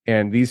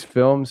 And these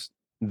films,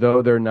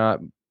 though they're not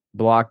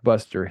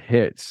blockbuster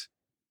hits,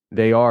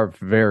 they are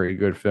very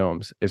good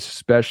films,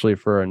 especially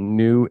for a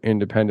new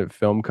independent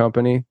film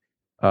company,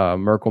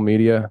 Merkel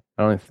Media.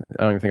 I don't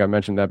even think I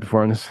mentioned that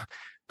before on this.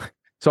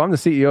 So I'm the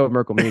CEO of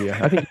Merkel Media.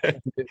 I think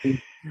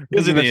it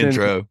was in the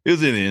intro. It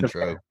was in the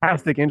intro.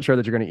 Fantastic intro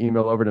that you're going to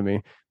email over to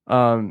me.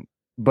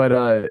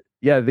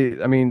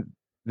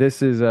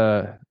 This is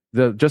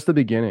just the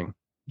beginning.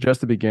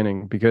 Just the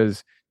beginning,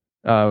 because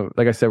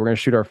like I said, we're going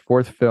to shoot our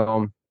 4th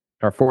film,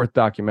 our 4th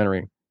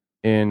documentary.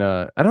 In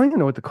I don't even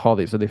know what to call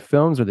these. Are they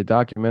films or the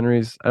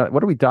documentaries?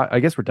 What are we? I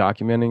guess we're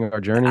documenting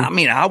our journey. I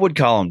mean, I would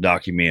call them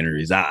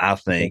documentaries. I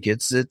think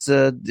it's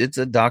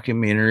a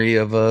documentary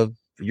of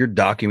you're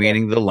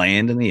documenting the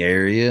land and the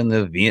area and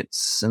the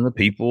events and the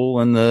people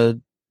and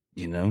the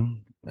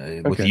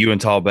with you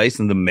and Tall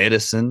Basin, the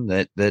medicine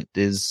that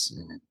is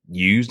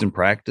used and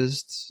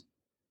practiced.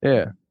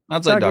 Yeah,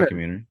 I'd say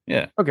documentary.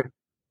 Yeah. Okay.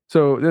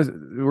 So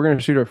we're going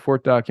to shoot our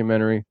 4th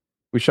documentary.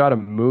 We shot a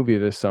movie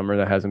this summer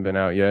that hasn't been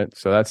out yet.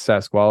 So that's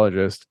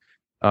Sasquologist.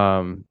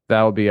 That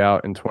will be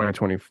out in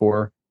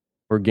 2024.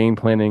 We're game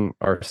planning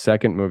our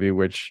 2nd movie,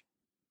 which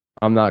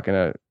I'm not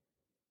going to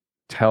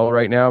tell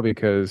right now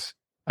because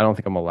I don't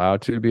think I'm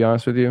allowed to be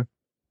honest with you.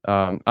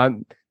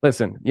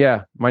 Listen,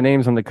 my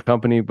name's on the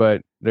company,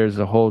 but there's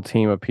a whole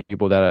team of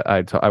people that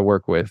I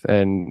work with.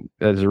 And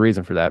there's a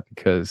reason for that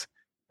because,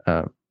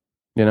 because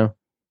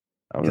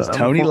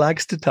Tony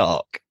likes to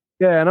talk.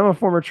 Yeah, and I'm a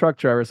former truck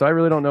driver, so I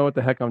really don't know what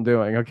the heck I'm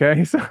doing.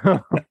 Okay, so,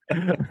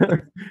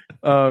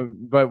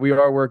 but we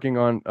are working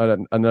on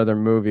another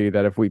movie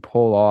that, if we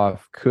pull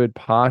off, could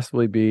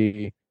possibly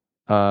be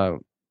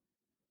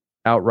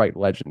outright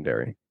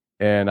legendary,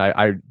 and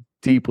I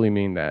deeply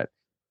mean that.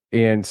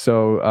 And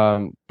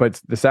so,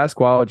 but the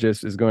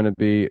Sasquologist is going to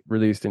be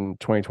released in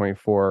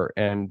 2024,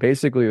 and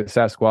basically, the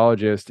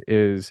Sasquologist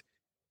is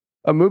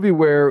a movie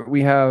where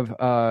we have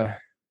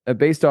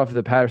based off of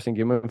the Patterson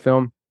Gimlin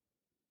film.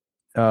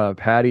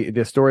 Patty,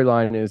 the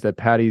storyline is that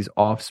Patty's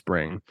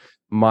offspring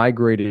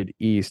migrated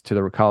east to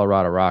the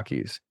Colorado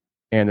Rockies,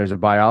 and there's a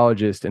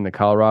biologist in the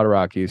Colorado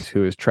Rockies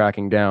who is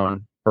tracking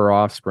down her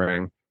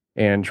offspring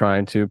and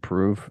trying to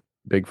prove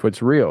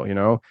Bigfoot's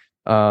real.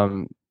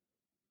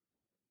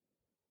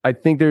 I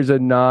think there's a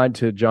nod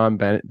to John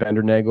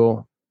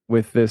Bendernagel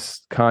with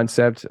this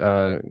concept.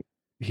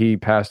 He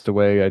passed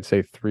away, I'd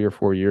say 3 or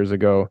 4 years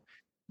ago,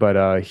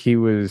 but he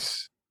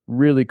was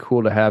really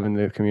cool to have in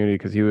the community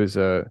because he was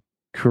a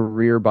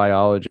career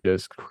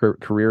biologist,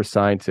 career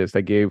scientist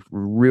that gave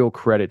real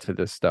credit to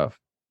this stuff.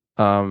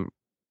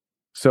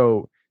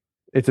 So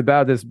it's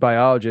about this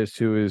biologist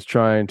who is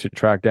trying to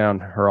track down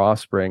her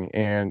offspring,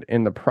 and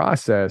in the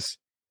process,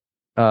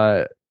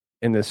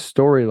 in this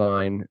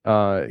storyline,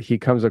 he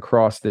comes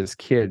across this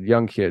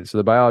young kid. So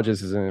the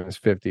biologist is in his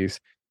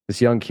 50s.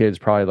 This young kid's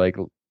probably like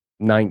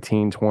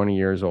 19, 20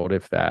 years old,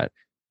 if that.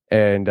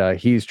 And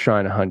he's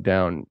trying to hunt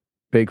down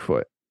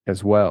Bigfoot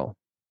as well.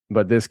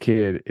 but this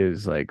kid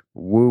is like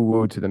woo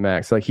woo to the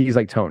max. Like he's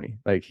like Tony.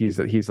 Like he's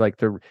like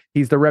the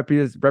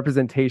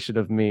representation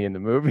of me in the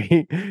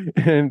movie.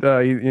 And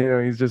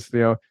he's just,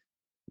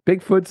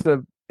 Bigfoot's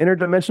a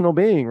interdimensional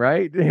being,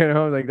 right?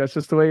 Like that's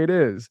just the way it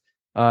is.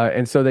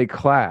 And so they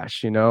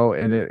clash, and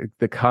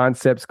the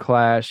concepts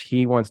clash.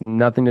 He wants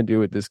nothing to do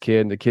with this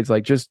kid. And the kid's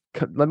like, just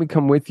let me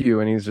come with you.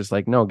 And he's just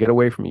like, no, get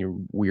away from me,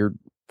 you weird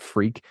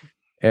freak.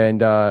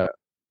 And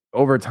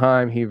over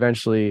time, he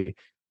eventually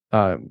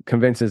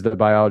convinces the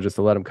biologist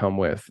to let him come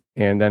with.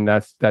 And then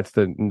that's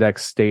the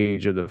next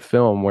stage of the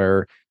film,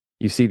 where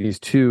you see these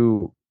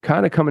two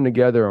kind of coming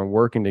together and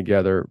working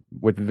together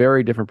with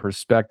very different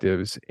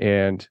perspectives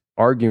and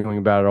arguing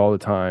about it all the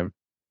time.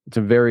 It's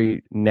a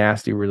very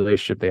nasty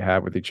relationship they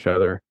have with each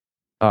other.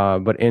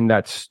 But in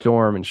that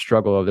storm and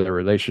struggle of their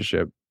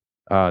relationship,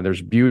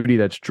 there's beauty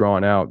that's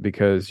drawn out,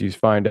 because you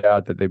find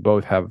out that they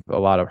both have a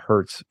lot of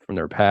hurts from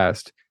their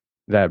past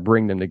that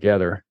bring them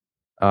together.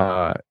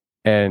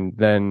 And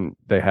then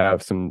they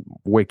have some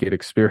wicked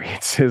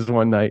experiences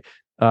one night.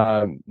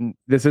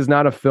 This is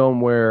not a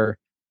film where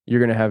you're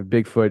going to have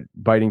Bigfoot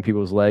biting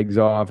people's legs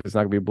off. It's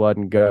not going to be blood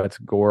and guts,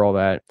 gore, all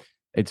that.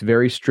 It's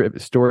very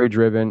story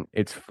driven.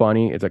 It's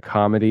funny. It's a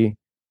comedy.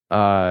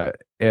 And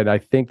I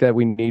think that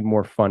we need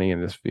more funny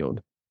in this field.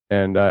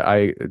 And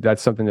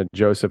that's something that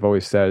Joseph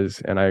always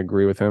says, and I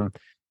agree with him.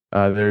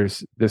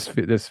 There's this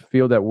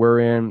field that we're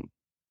in,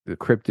 the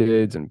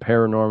cryptids and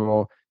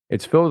paranormal.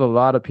 It's filled with a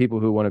lot of people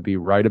who want to be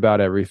right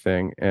about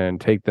everything and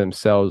take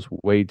themselves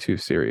way too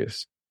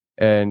serious.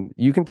 And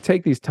you can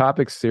take these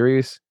topics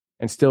serious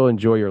and still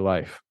enjoy your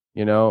life,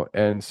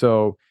 And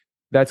so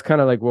that's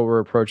kind of like what we're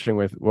approaching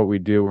with what we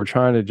do. We're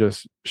trying to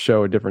just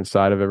show a different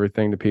side of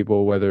everything to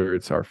people, whether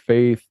it's our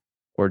faith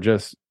or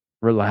just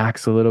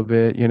relax a little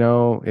bit.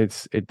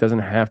 It doesn't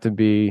have to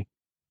be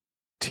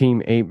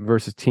team ape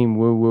versus team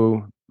woo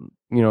woo,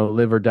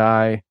 live or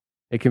die.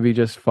 It can be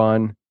just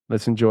fun.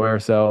 Let's enjoy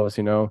ourselves.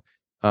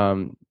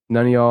 None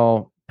of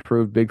y'all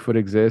prove Bigfoot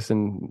exists,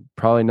 and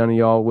probably none of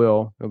y'all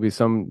will. There'll be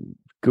some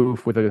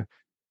goof with a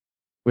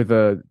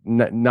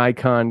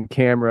Nikon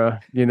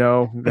camera,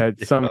 that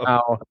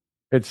somehow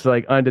it's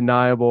like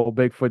undeniable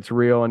Bigfoot's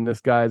real, and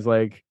this guy's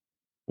like,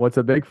 what's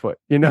a Bigfoot?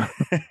 Yeah.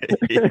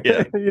 You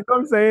know what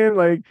I'm saying?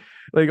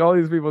 Like all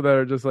these people that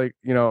are just like,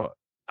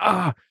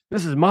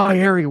 this is my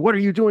area. What are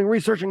you doing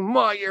researching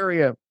my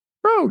area?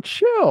 Bro,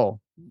 chill.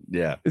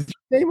 Yeah. Is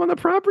your name on the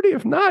property?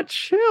 If not,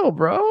 chill,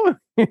 bro.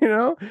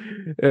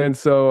 And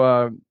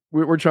so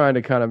we're trying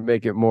to kind of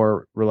make it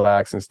more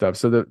relaxed and stuff.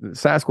 So the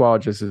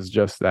Sasquatches is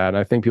just that. And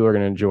I think people are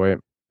going to enjoy it.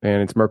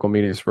 And it's Merkel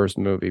Media's first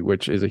movie,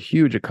 which is a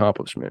huge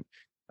accomplishment,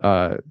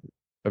 a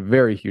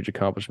very huge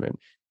accomplishment.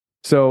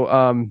 So,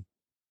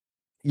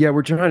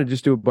 we're trying to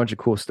just do a bunch of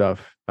cool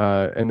stuff.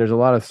 And there's a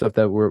lot of stuff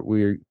that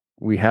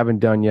we haven't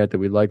done yet that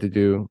we'd like to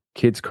do.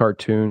 Kids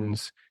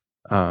cartoons.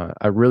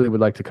 I really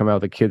would like to come out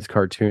with a kids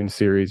cartoon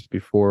series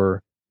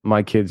before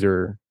my kids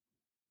are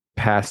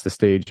past the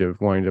stage of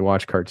wanting to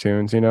watch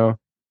cartoons,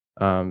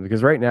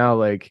 because right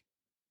now, I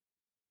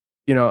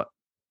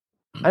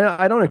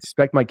don't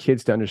expect my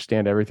kids to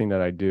understand everything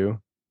that I do,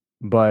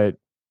 but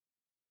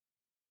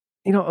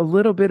a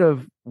little bit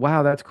of,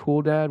 wow, that's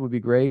cool, Dad, would be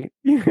great.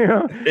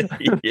 Yeah.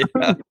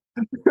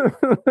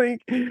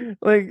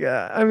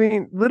 I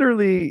mean,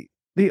 literally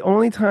the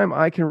only time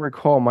I can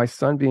recall my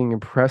son being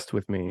impressed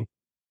with me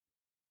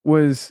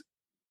was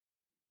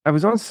I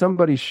was on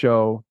somebody's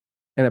show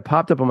and it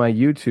popped up on my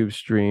YouTube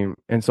stream.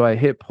 And so I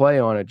hit play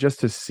on it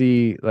just to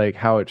see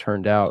how it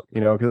turned out,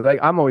 because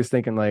I'm always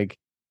thinking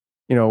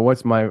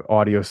what's my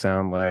audio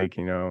sound like,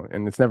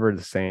 and it's never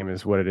the same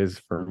as what it is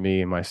for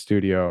me in my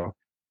studio.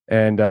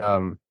 And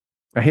I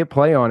hit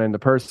play on it and the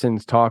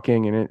person's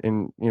talking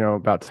and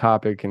about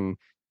topic and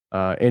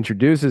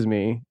introduces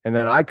me. And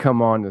then I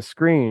come on the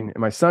screen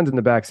and my son's in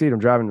the back seat. I'm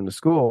driving him to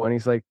school and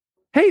he's like,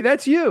 "Hey,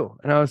 that's you."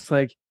 And I was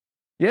like,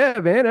 "Yeah,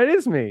 man, that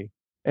is me."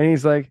 And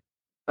he's like,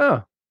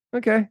 "Oh,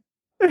 okay."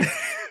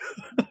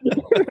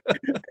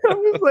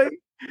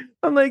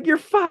 I'm like, "You're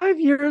 5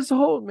 years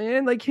old,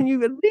 man. Can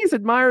you at least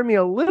admire me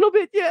a little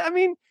bit?" Yeah, I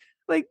mean,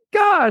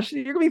 gosh,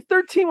 you're gonna be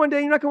 13 one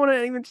day. You're not gonna want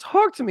to even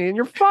talk to me, and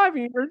you're 5,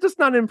 and you're just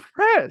not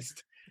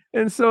impressed.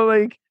 And so,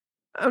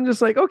 I'm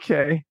just like,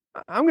 okay,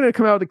 I'm gonna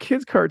come out with a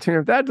kids cartoon.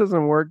 If that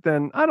doesn't work,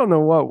 then I don't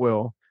know what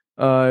will.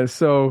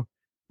 So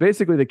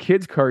basically, the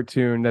kids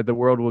cartoon that the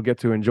world will get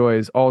to enjoy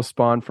is all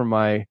spawned from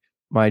my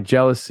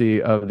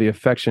jealousy of the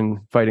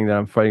affection fighting that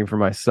I'm fighting for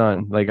my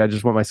son. I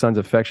just want my son's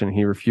affection.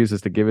 He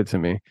refuses to give it to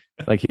me.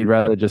 He'd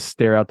rather just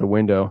stare out the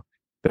window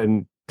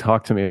than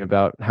talk to me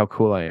about how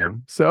cool I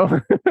am. So,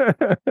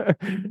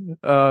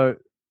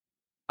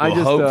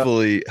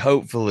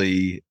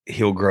 hopefully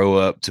he'll grow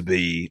up to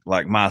be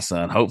like my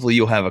son. Hopefully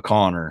you'll have a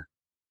Connor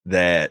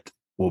that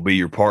will be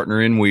your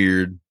partner in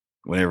weird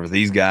whenever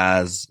these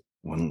guys,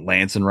 when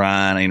Lance and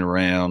Ryan ain't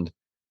around,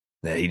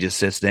 that he just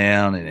sits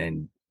down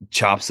and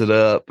chops it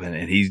up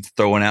and he's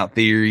throwing out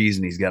theories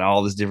and he's got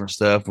all this different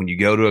stuff. When you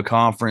go to a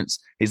conference,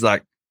 he's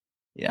like,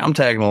 "Yeah, I'm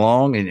tagging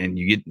along," and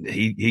you get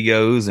he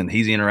goes and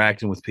he's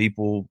interacting with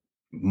people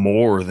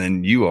more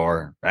than you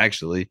are,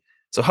 actually.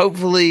 So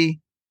hopefully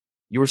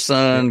your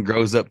son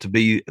grows up to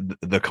be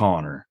the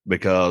Connor,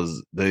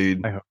 because,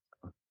 dude,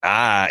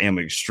 I am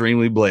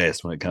extremely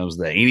blessed when it comes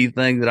to that.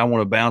 Anything that I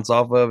want to bounce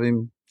off of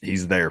him,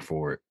 he's there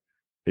for it.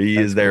 He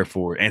is there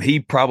for it. And he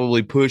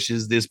probably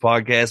pushes this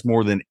podcast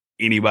more than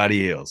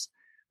anybody else.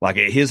 Like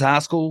at his high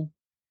school,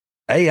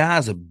 AI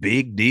is a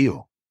big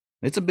deal.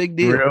 It's a big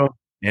deal. Real?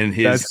 And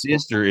his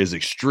sister is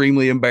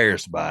extremely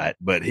embarrassed by it,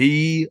 but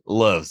he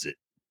loves it.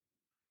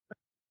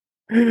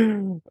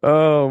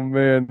 Oh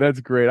man,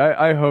 that's great.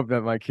 I hope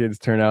that my kids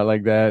turn out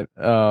like that.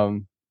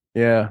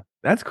 Yeah,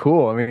 that's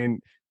cool. I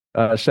mean,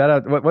 shout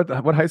out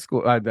what high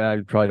school? I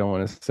probably don't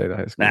want to say the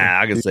high school. Nah,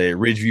 I can say it.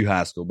 Ridgeview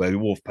High School, baby.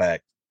 Wolfpack.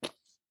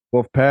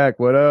 Wolfpack,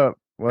 what up?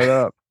 What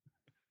up?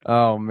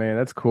 Oh man,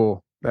 that's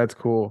cool. That's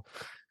cool.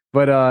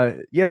 But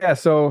yeah,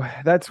 so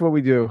that's what we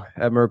do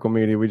at Merkel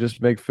Media. We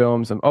just make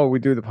films, and we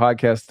do the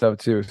podcast stuff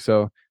too.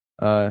 So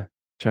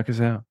check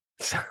us out.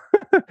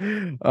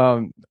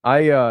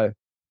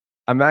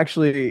 I'm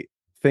actually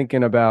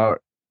thinking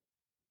about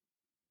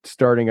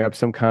starting up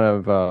some kind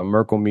of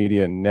Merkel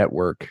Media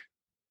network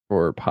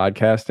for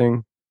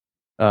podcasting.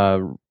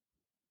 So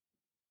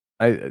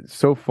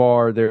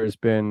far there's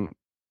been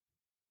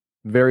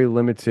very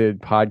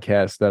limited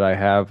podcasts that I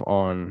have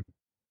on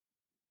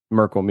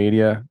Merkel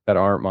Media that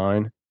aren't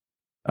mine.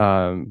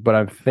 But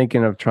I'm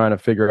thinking of trying to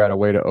figure out a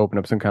way to open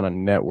up some kind of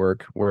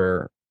network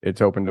where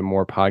it's open to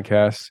more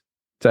podcasts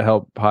to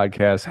help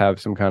podcasts have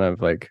some kind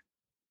of like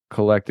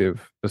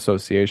collective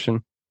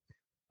association.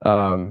 But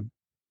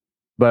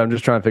I'm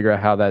just trying to figure out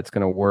how that's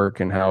going to work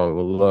and how it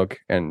will look,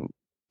 and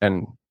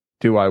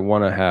do I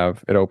want to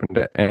have it open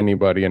to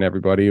anybody and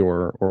everybody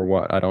or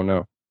what? I don't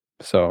know.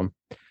 So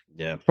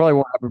yeah, probably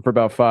won't happen for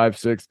about 5,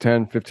 6,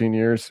 10, 15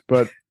 years,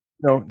 but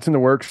it's in the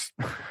works.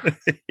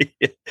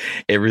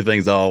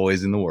 Everything's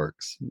always in the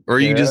works. Or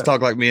you can just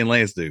talk like me and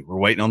Lance do. We're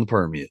waiting on the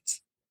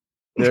permits.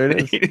 There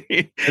it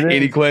is.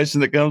 Any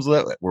question that comes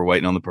up, we're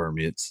waiting on the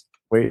permits.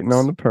 Waiting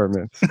on the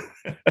permits.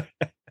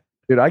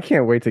 Dude, I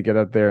can't wait to get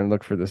up there and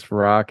look for this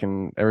rock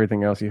and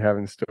everything else you have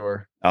in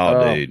store.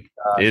 Oh dude,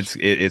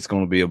 it's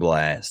going to be a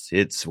blast.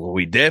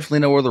 We definitely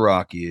know where the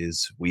rock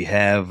is. We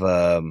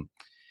have,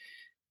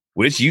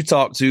 which you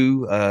talked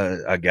to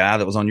a guy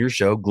that was on your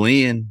show,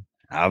 Glenn.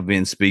 I've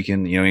been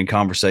speaking, in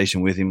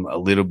conversation with him a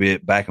little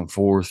bit back and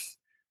forth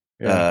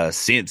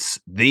since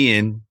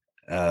then.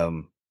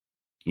 And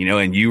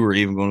you were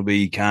even going to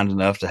be kind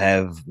enough to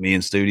have me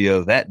in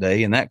studio that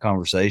day in that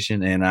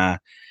conversation, and I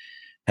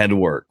had to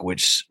work,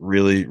 which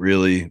really,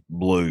 really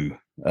blew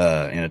in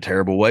a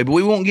terrible way. But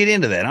we won't get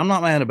into that. I'm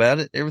not mad about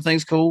it.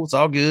 Everything's cool. It's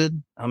all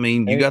good. I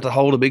mean, you got to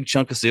hold a big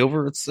chunk of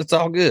silver. It's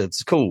all good.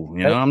 It's cool.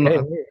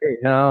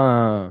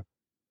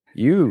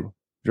 You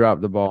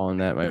dropped the ball on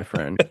that, my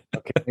friend.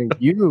 Okay,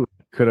 you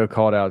could have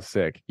called out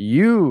sick.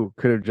 You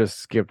could have just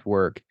skipped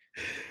work.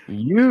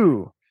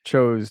 You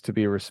chose to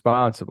be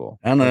responsible.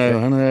 I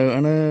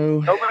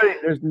know.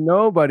 There's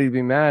nobody to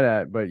be mad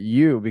at but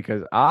you,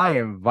 because I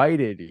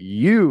invited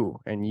you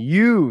and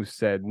you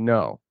said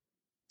no.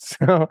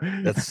 So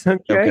that's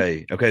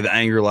okay. The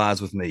anger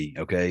lies with me.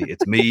 Okay,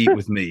 it's me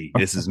with me.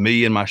 This is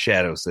me and my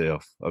shadow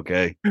self.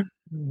 Okay,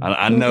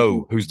 I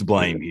know who's to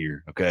blame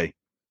here. Okay.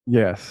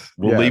 Yes.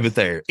 We'll leave it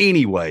there.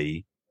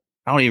 Anyway,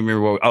 I don't even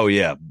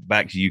remember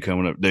back to you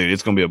coming up, dude.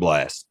 It's gonna be a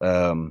blast.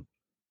 Let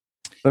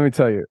me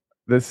tell you,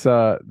 this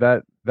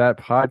that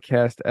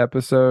podcast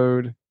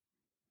episode,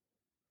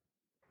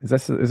 is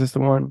this the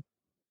one?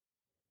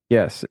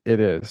 Yes, it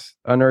is.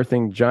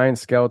 Unearthing Giant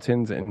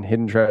Skeletons and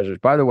Hidden Treasures.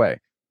 By the way,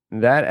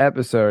 that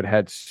episode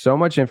had so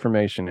much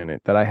information in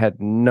it that I had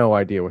no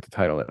idea what to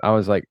title it. I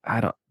was like,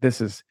 I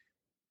just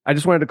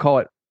wanted to call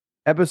it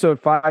episode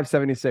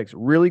 576,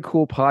 really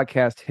cool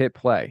podcast, hit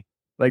play.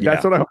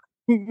 That's what I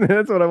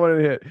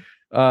wanted to hit.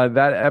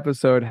 That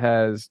episode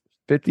has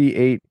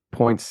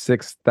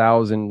 58.6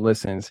 thousand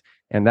listens,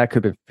 and that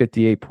could be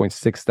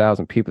 58.6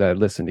 thousand people that had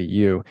listened to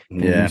you.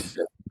 And you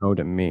said no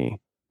to me.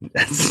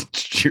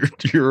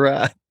 You're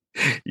right.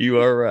 You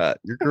are right.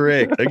 You're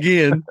correct.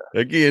 Again,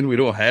 we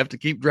don't have to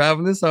keep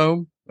driving this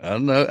home. I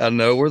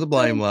know where the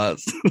blame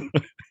lies.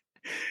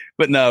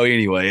 But no,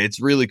 anyway,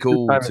 it's really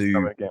cool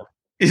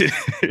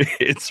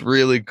it's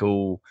really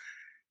cool,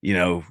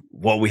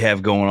 what we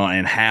have going on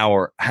and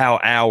how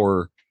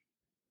our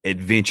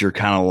adventure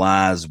kind of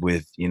lies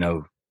with,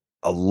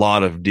 a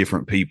lot of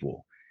different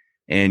people.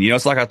 And,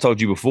 it's like I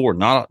told you before,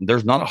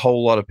 there's not a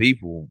whole lot of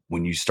people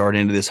when you start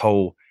into this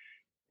whole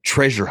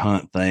treasure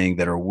hunt thing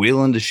that are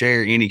willing to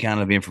share any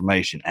kind of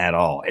information at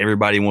all.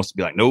 Everybody wants to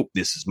be like, nope,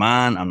 this is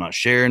mine. I'm not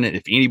sharing it.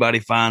 If anybody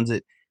finds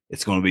it,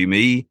 it's going to be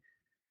me.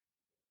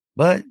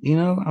 But,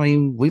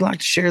 we like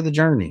to share the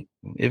journey.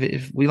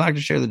 If we like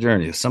to share the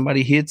journey, if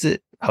somebody hits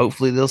it,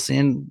 hopefully they'll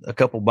send a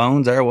couple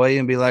bones our way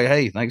and be like,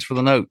 hey, thanks for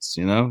the notes,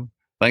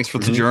 thanks for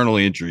the journal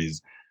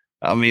entries.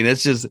 I mean,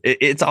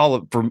 it's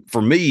all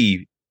for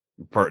me.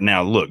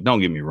 Now, look, don't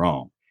get me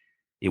wrong.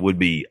 It would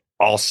be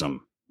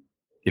awesome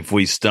if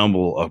we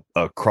stumble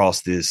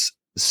across this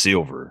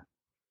silver.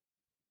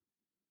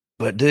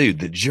 But dude,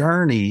 the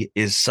journey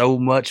is so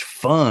much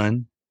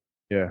fun.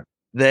 Yeah.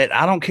 That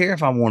I don't care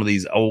if I'm one of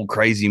these old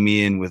crazy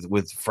men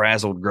with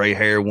frazzled gray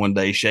hair one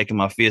day shaking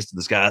my fist to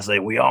the sky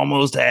saying, we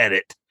almost had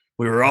it.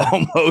 We were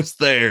almost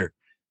there.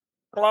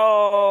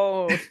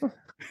 Close.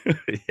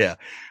 Yeah.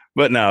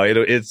 But no,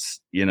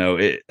 it's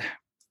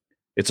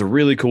a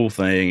really cool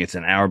thing. It's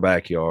in our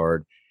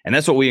backyard. And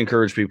that's what we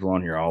encourage people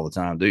on here all the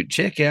time, dude.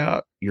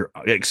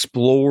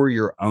 Explore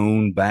your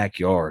own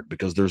backyard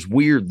because there's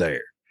weird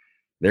there.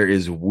 There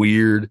is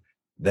weird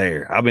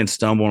there. I've been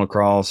stumbling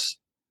across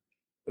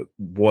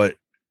what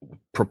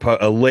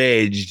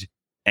alleged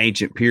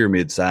ancient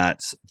pyramid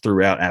sites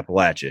throughout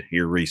Appalachia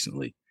here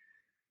recently.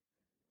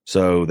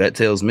 So that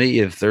tells me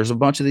if there's a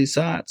bunch of these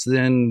sites,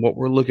 then what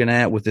we're looking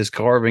at with this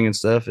carving and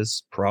stuff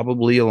is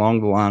probably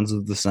along the lines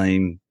of the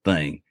same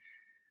thing.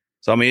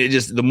 So, I mean,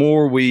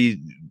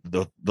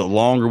 the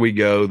longer we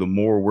go, the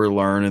more we're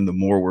learning, the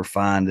more we're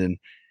finding.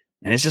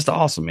 And it's just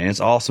awesome, man. It's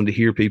awesome to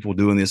hear people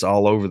doing this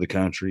all over the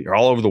country or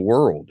all over the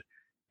world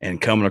and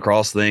coming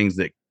across things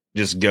that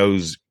just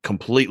goes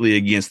completely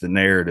against the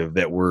narrative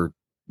that we're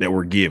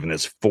given,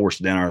 that's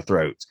forced down our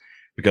throats,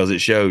 because it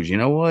shows, you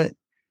know what?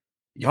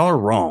 Y'all are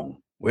wrong.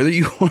 Whether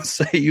you want to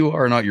say you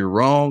are or not, you're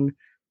wrong.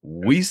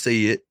 We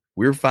see it,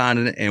 we're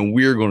finding it, and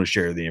we're going to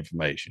share the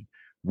information.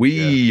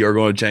 We are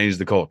going to change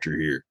the culture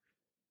here.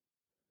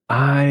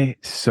 I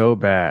so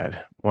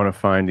bad want to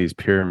find these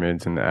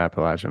pyramids in the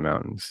Appalachian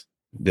Mountains.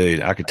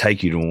 Dude, I could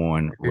take you to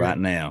one right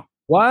now.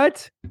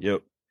 What?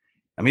 Yep.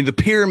 I mean, the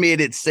pyramid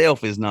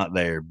itself is not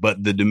there,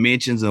 but the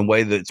dimensions and the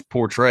way that it's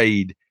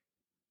portrayed,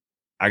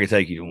 I could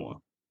take you to one.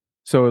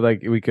 So,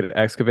 like, we could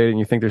excavate it and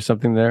you think there's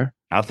something there?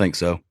 I think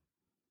so.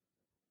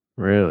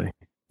 Really?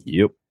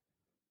 Yep.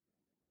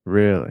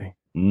 Really?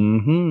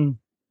 Mm-hmm.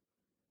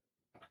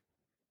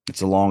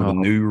 It's along the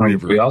New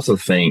River. We also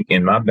think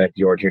in my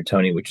backyard here,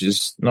 Tony, which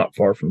is not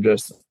far from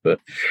Justin,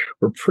 but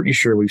we're pretty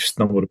sure we've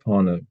stumbled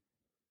upon a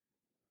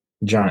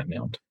giant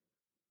mound.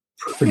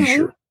 Pretty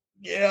sure.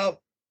 Yeah.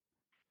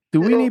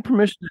 Do we need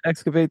permission to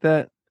excavate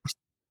that?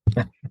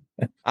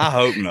 I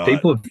hope not.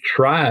 People have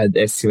tried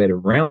to excavate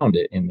around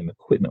it, and the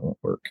equipment won't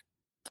work.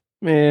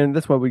 Man,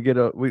 that's why we get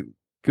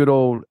good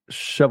old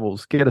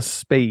shovels. Get a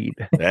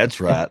spade. That's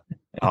right.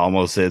 I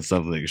almost said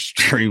something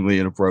extremely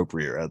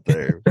inappropriate right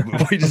there.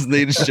 We just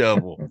need a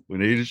shovel. We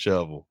need a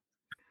shovel.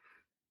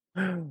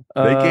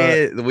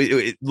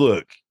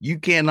 Look, you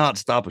cannot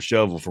stop a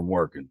shovel from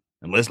working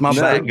unless my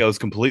back goes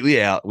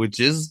completely out, which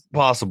is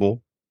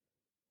possible.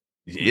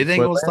 It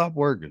ain't going to stop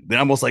working. Then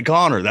I'm going to say,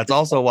 Connor, that's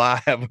also why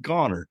I have a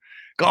Connor.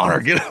 Connor,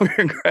 get over here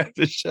and grab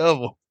the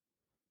shovel.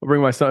 I'll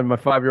bring my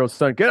 5-year-old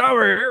son. Get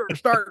over here and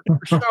start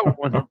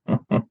shoveling.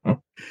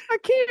 I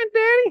can't,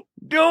 Daddy.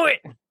 Do it,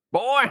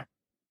 boy.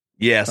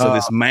 Yeah, so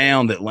this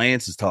mound that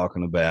Lance is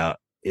talking about,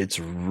 it's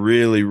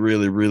really,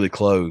 really, really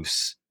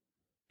close.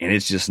 And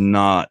it's just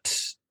not,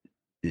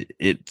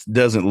 it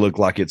doesn't look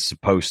like it's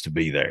supposed to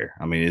be there.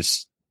 I mean,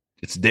 it's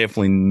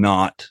definitely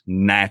not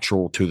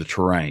natural to the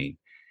terrain.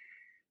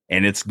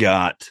 And it's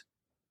got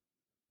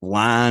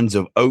lines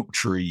of oak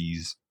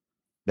trees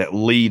that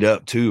lead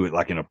up to it,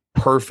 like in a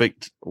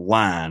perfect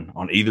line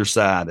on either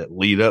side that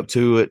lead up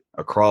to it,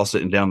 across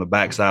it, and down the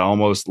backside,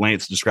 almost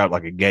Lance described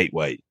like a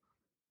gateway.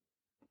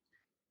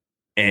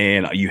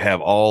 And you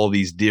have all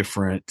these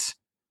different,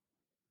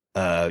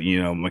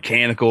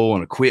 mechanical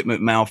and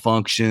equipment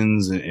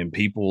malfunctions and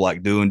people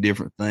like doing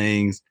different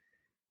things.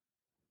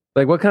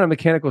 Like, what kind of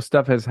mechanical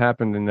stuff has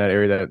happened in that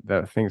area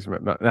that things,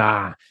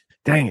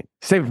 dang it.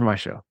 Save it for my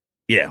show.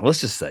 Yeah,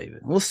 let's just save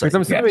it. We'll save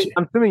it.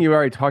 I'm assuming you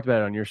already talked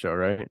about it on your show,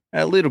 right?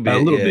 A little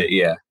bit.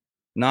 Yeah.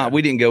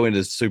 We didn't go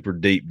into super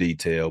deep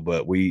detail,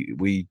 but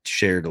we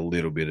shared a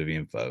little bit of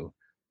info.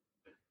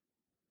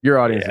 Your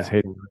audience is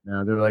hating right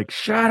now. They're like,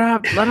 shut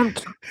up, let them.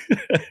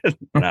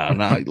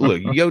 No.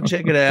 Look, you go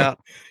check it out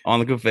on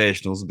the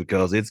confessionals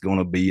because it's going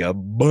to be a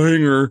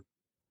banger.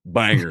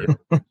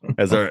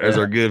 As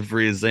our good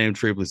friend Sam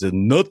Tripley said,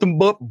 nothing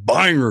but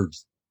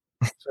bangers.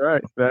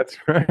 That's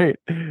right.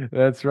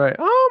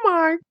 Oh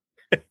my.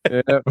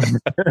 Yeah.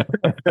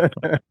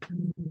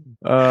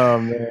 Oh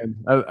man,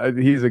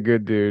 he's a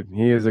good dude.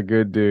 He is a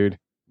good dude.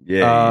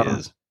 Yeah, he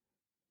is.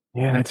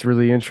 Yeah, that's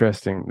really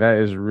interesting. That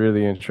is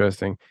really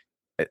interesting.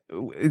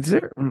 Is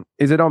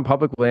it on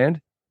public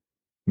land?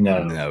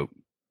 No.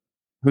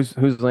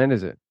 Whose land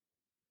is it?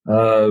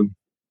 So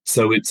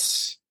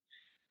it's,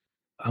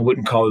 I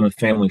wouldn't call him a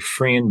family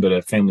friend, but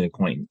a family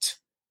acquaintance.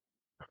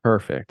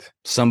 Perfect.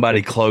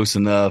 Somebody close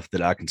enough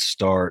that I can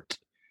start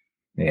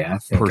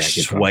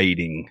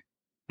persuading.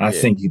 I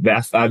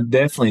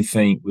definitely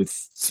think with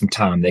some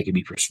time they could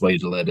be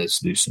persuaded to let us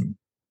do some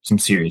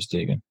serious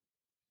digging.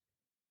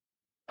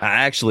 I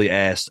actually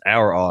asked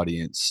our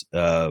audience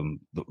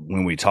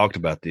when we talked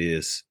about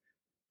this,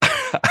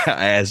 I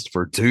asked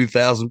for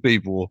 2,000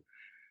 people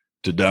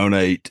to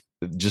donate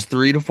just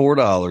 $3 to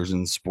 $4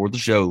 and support the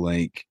show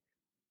link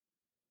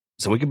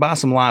so we could buy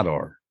some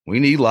LiDAR. We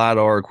need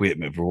LiDAR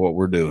equipment for what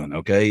we're doing,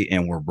 okay?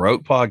 And we're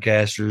broke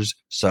podcasters,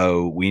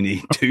 so we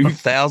need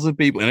 2,000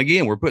 people. And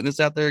again, we're putting this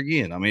out there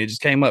again. I mean, it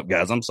just came up,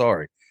 guys. I'm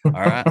sorry. All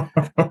right.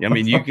 I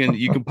mean, you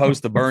can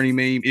post the Bernie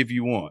meme if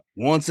you want.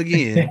 Once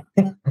again,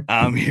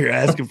 I'm here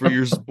asking for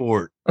your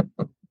support.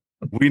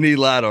 We need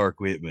LiDAR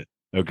equipment.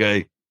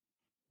 Okay.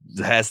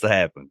 It has to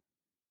happen.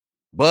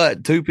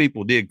 But 2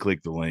 people did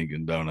click the link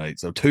and donate.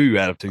 So 2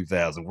 out of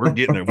 2,000. We're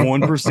getting there.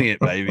 1%,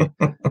 baby.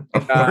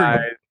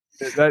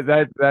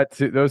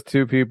 Those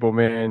 2 people,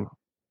 man.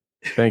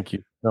 Thank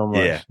you so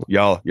much.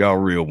 Yeah, y'all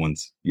real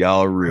ones.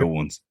 Y'all are real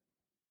ones.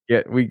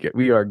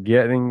 We are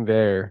getting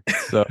there.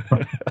 So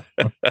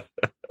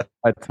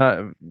by the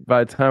time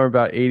we're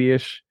about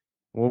 80-ish,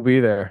 we'll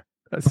be there.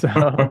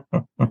 So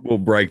we'll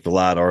break the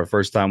LiDAR the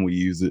first time we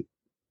use it.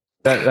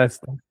 That's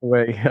the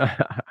way.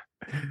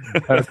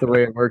 That's the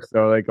way it works,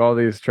 though. Like all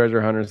these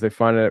treasure hunters, they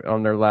find it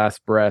on their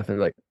last breath. They're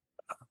like,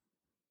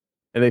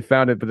 and they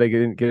found it, but they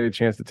didn't get a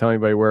chance to tell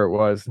anybody where it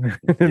was.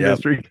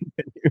 Mystery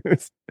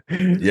continues.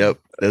 Yep,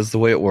 that's the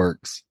way it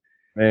works,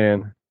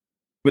 man.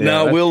 But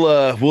no,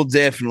 we'll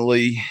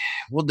definitely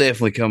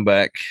come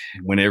back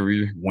whenever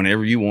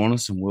you want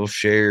us, and we'll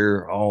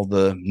share all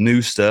the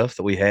new stuff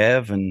that we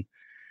have and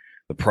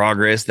the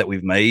progress that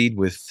we've made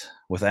with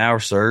our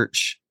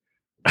search,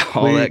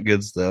 all that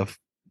good stuff.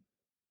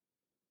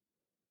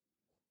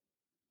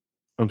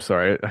 I'm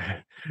sorry.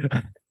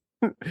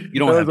 You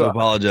don't have to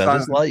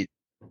apologize. It's late.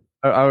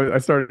 I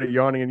started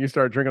yawning and you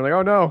started drinking. Like,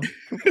 oh no,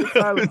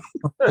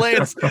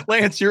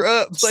 Lance, you're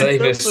up.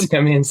 Save us.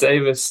 Come in,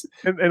 save us.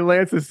 And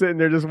Lance is sitting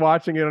there just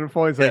watching it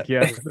unfold. He's like,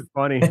 yeah, this is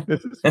funny.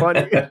 This is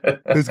funny.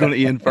 Who's going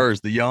to end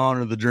first, the yawn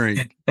or the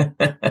drink?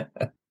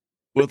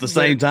 Well, at the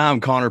same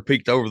time, Connor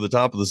peeked over the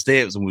top of the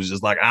steps and was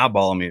just like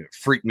eyeballing me. It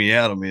freaked me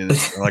out a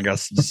minute. Like I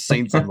just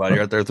seen somebody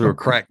right there through a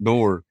cracked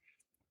door.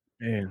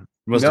 Man,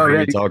 you must have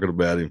heard me talking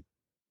about him.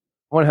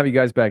 I want to have you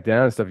guys back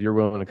down and stuff. If you're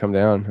willing to come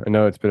down. I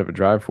know it's a bit of a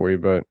drive for you,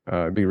 but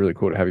it'd be really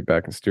cool to have you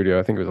back in studio.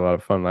 I think it was a lot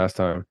of fun last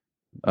time.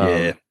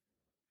 Yeah.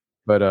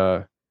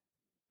 But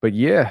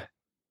yeah,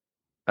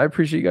 I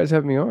appreciate you guys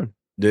having me on.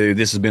 Dude,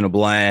 this has been a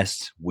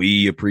blast.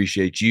 We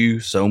appreciate you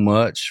so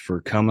much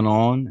for coming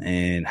on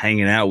and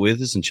hanging out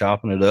with us and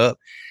chopping it up,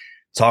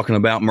 talking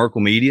about Merkel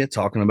Media,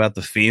 talking about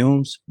the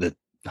films, the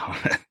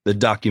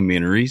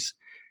documentaries,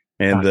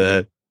 and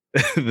the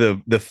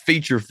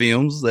feature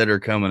films that are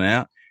coming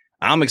out.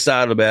 I'm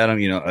excited about them.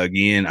 You know,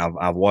 again,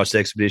 I've watched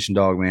Expedition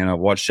Dogman. I've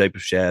watched Shape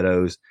of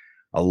Shadows.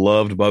 I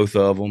loved both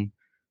of them.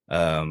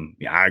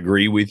 I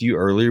agree with you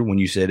earlier when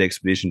you said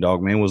Expedition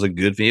Dogman was a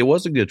good film. It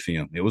was a good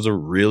film. It was a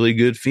really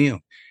good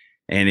film.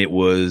 And it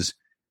was,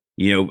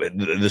 you know,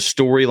 the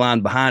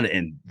storyline behind it.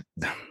 And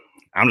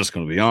I'm just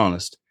going to be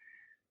honest.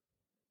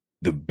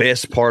 The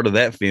best part of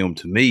that film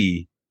to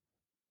me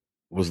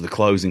was the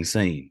closing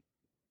scene.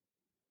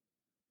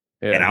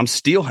 Yeah. And I'm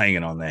still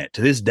hanging on that.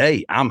 To this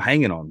day, I'm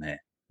hanging on that.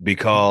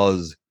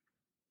 Because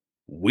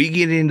we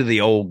get into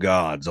the old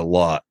gods a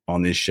lot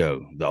on this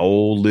show, the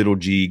old little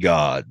G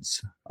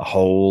gods, a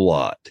whole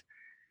lot.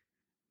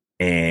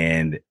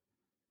 And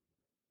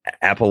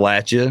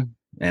Appalachia,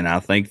 and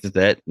I think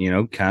that, you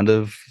know, kind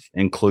of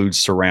includes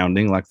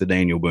surrounding like the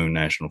Daniel Boone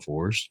National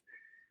Forest.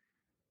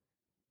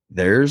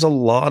 There's a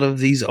lot of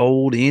these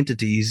old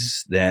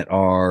entities that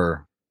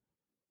are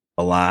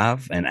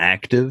alive and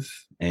active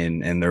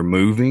and they're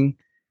moving.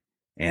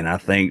 And I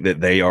think that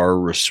they are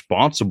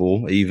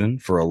responsible even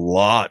for a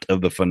lot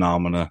of the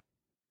phenomena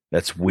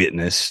that's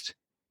witnessed.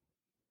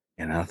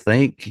 And I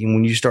think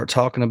when you start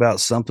talking about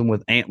something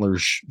with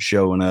antlers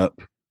showing up,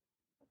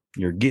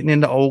 you're getting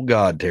into old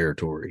god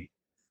territory.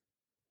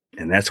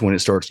 And that's when it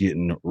starts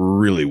getting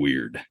really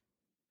weird.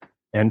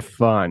 And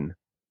fun.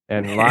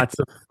 And lots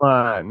of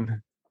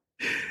fun.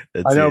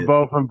 I know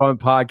Bo from Bun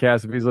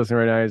Podcast, if he's listening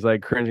right now, he's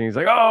like cringing. He's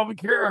like, oh, be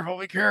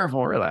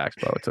careful. Relax,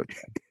 Bo. It's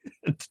okay.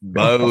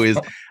 Bo is,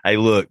 hey,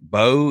 look,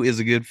 Bo is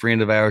a good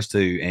friend of ours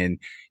too. And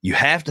you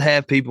have to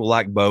have people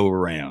like Bo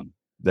around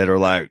that are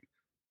like,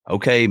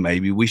 okay,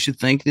 maybe we should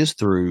think this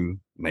through.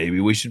 Maybe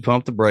we should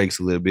pump the brakes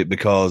a little bit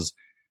because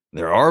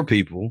there are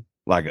people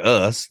like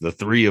us, the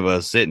 3 of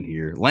us sitting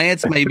here.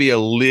 Lance may be a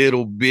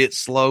little bit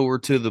slower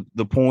to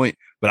the point,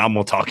 but I'm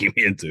going to talk him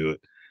into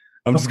it.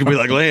 I'm just going to be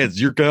like, Lance,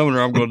 you're coming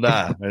or I'm going to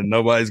die. And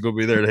nobody's going to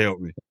be there to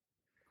help me.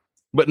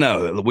 But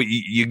no,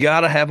 you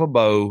got to have a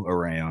Bo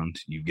around.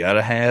 You got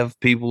to have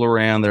people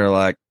around that are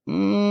like,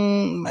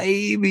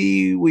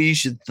 maybe we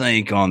should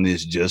think on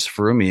this just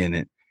for a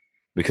minute.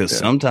 Because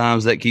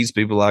sometimes that keeps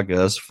people like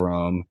us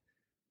from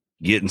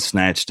getting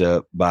snatched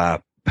up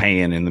by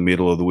Pan in the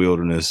middle of the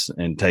wilderness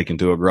and taken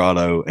to a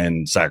grotto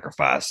and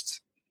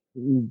sacrificed.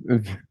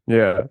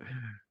 Yeah.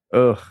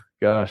 Oh,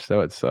 gosh, that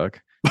would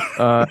suck.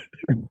 No,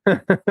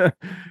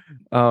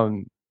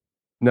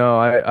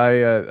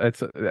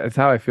 that's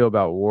how I feel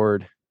about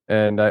Ward,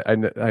 and I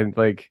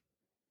like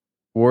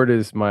Ward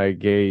is my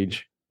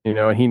gauge, you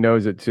know, and he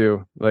knows it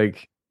too.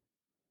 Like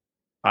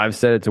I've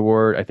said it to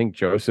Ward. I think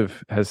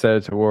Joseph has said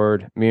it to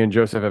Ward. Me and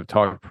Joseph have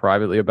talked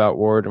privately about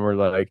Ward, and we're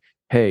like,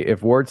 hey,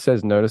 if Ward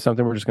says no to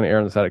something, we're just going to err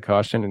on the side of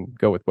caution and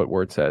go with what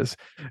Ward says,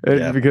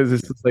 because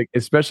it's like,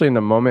 especially in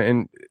the moment,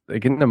 and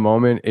like in the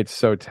moment, it's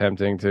so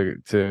tempting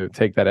to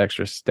take that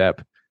extra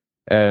step.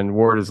 And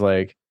Ward is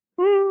like,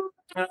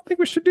 I don't think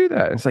we should do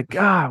that. And it's like,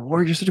 God,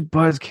 Ward, you're such a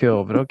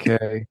buzzkill, but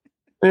okay.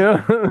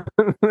 Yeah.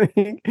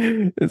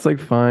 It's like,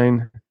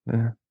 fine.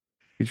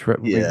 We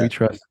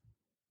trust.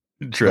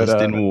 Trust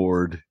But, in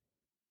Ward.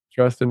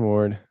 Trust in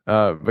Ward.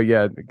 But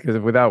yeah, because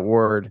without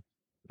Ward,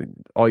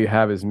 all you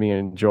have is me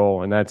and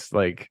Joel, and that's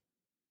like,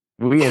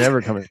 we ain't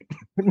ever coming.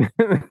 We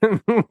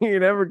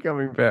ain't ever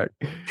coming back.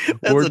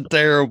 That's Ward, a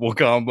terrible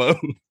combo.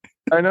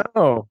 I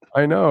know.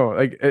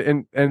 Like,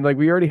 and like,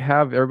 we already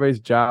have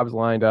everybody's jobs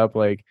lined up.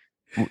 Like,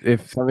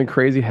 if something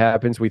crazy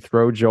happens, we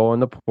throw Joel in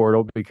the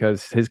portal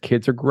because his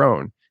kids are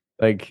grown.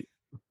 Like,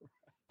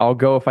 I'll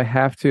go if I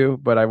have to,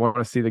 but I want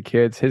to see the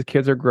kids. His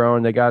kids are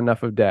grown. They got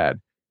enough of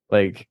dad.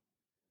 Like,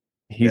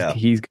 we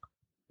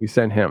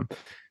sent him.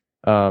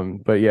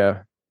 But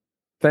yeah,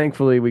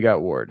 thankfully we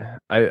got Ward.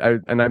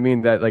 I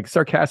mean that like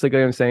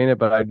sarcastically I'm saying it,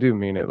 but I do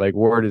mean it. Like,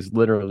 Ward is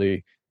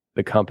literally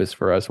the compass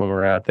for us when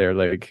we're out there.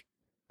 Like,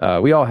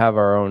 we all have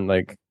our own,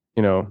 like,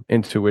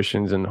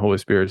 intuitions and Holy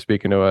Spirit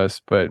speaking to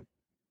us, but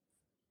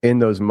in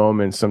those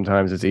moments,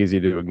 sometimes it's easy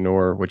to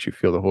ignore what you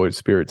feel the Holy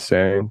Spirit's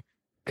saying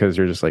because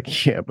you're just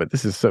like, yeah, but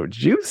this is so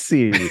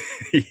juicy.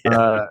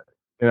 Yeah.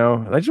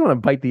 I just want to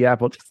bite the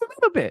apple just a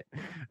little bit.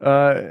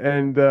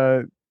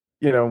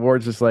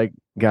 Ward's just like,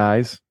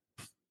 guys,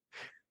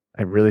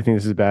 I really think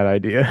this is a bad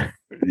idea.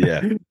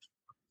 Yeah.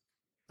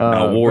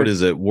 No,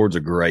 Ward's a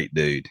great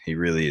dude. He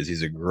really is.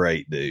 He's a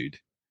great dude.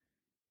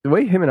 The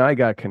way him and I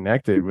got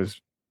connected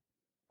was,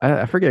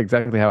 I forget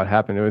exactly how it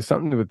happened. It was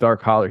something to do with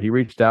Dark Holler. He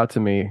reached out to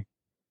me,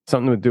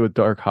 something to do with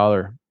Dark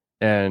Holler.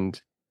 And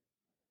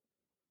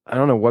I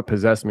don't know what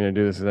possessed me to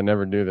do this, because I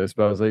never do this,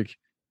 but I was like,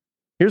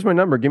 here's my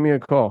number. Give me a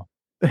call.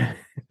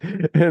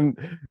 and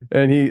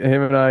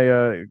him and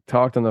I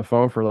talked on the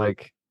phone for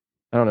like,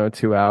 I don't know,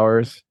 2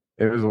 hours.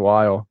 It was a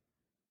while.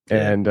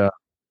 Yeah. And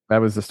that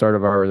was the start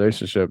of our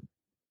relationship.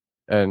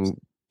 And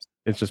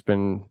it's just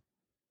been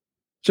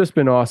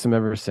awesome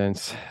ever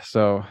since.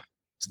 So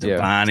it's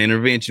divine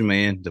intervention,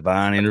 man.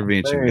 Divine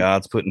intervention.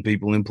 God's putting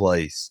people in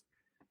place.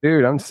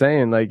 Dude, I'm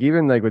saying, like,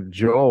 even like with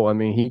Joel, I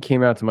mean, he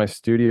came out to my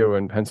studio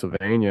in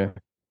Pennsylvania,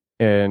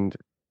 and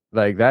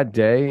like that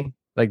day,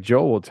 like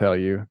Joel will tell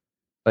you,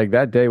 like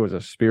that day was a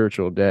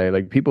spiritual day.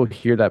 Like, people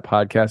hear that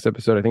podcast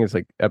episode. I think it's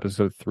like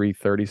episode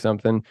 330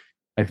 something.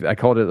 I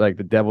called it like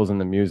the devil's in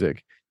the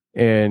music.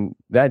 And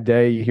that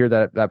day you hear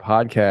that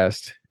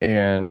podcast,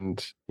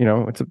 and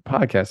it's a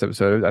podcast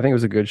episode. I think it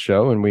was a good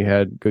show and we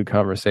had good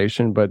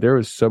conversation, but there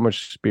was so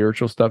much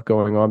spiritual stuff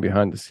going on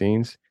behind the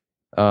scenes.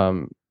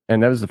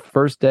 And that was the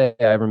first day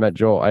I ever met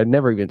Joel. I had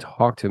never even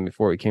talked to him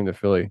before he came to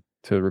Philly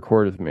to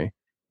record with me.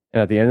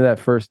 And at the end of that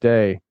first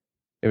day,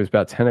 it was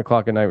about 10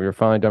 o'clock at night. We were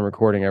finally done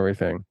recording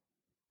everything.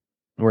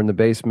 We're in the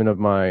basement of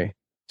my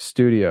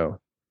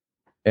studio,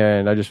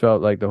 and I just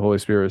felt like the Holy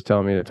Spirit was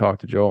telling me to talk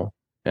to Joel.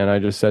 And I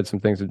just said some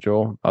things to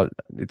Joel. I'll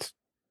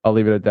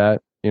leave it at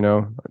that,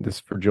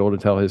 just for Joel to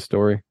tell his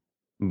story.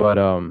 But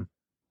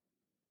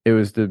it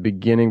was the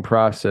beginning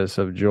process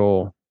of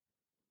Joel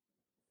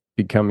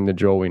becoming the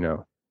Joel we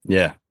know.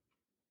 Yeah.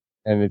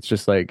 And it's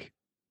just like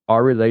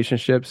our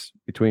relationships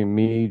between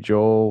me,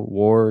 Joel,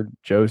 Ward,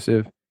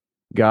 Joseph,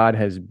 God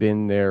has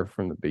been there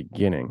from the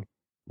beginning.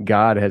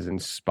 God has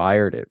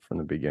inspired it from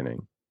the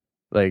beginning.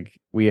 Like,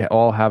 we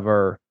all have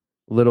our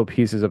little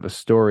pieces of a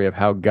story of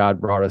how God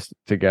brought us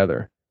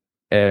together.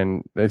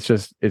 And it's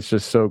just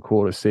so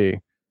cool to see.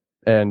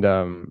 And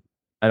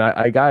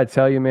I gotta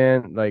tell you,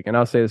 man, like, and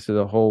I'll say this to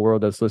the whole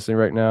world that's listening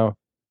right now,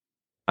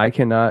 I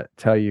cannot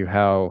tell you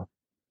how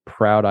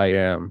proud I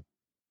am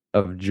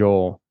of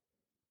Joel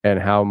and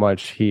how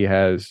much he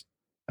has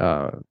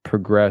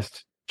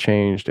progressed,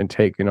 changed, and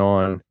taken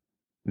on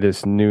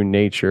this new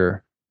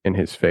nature in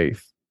his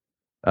faith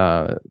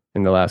in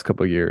the last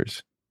couple of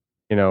years.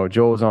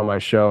 Joel was on my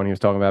show and he was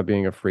talking about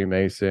being a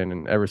Freemason,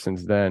 and ever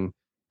since then,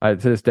 to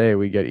this day,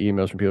 we get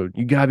emails from people.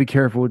 You gotta be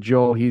careful with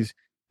Joel. He's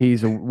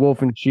a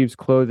wolf in sheep's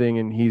clothing,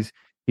 and he's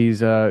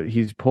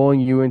pulling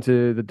you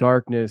into the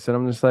darkness. And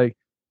I'm just like,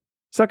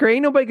 sucker,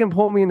 ain't nobody can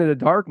pull me into the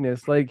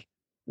darkness. Like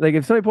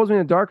if somebody pulls me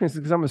into the darkness, it's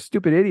because I'm a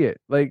stupid idiot.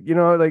 Like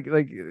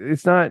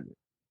it's not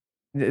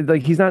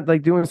like he's not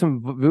like doing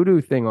some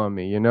voodoo thing on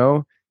me,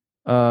 and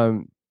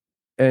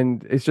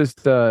it's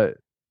just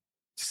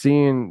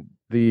seeing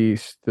the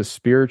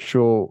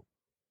spiritual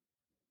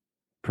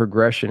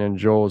progression in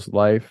Joel's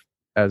life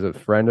as a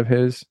friend of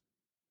his,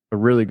 a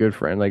really good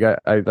friend. Like I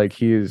like,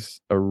 he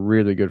is a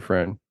really good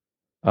friend.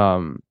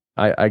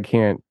 I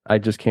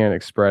just can't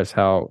express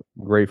how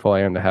grateful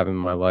I am to have him in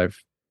my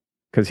life,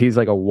 because he's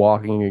like a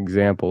walking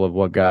example of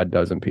what God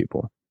does in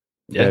people.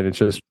 Yeah, and it's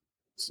just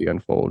see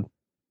unfold.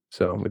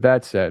 So with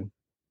that said,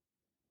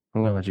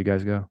 I'm gonna let you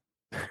guys go.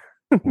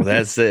 With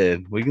that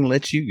said, we can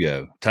let you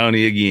go.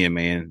 Tony, again,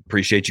 man,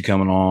 appreciate you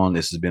coming on.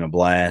 This has been a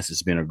blast.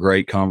 It's been a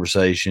great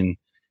conversation.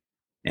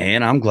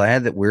 And I'm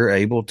glad that we're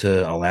able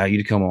to allow you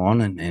to come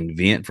on and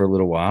vent for a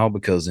little while,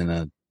 because in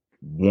a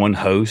one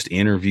host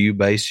interview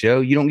based show,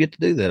 you don't get to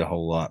do that a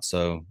whole lot.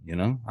 So,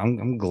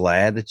 I'm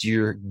glad that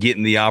you're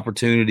getting the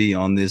opportunity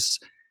on this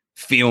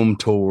film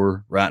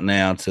tour right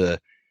now to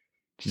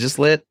just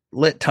let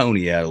let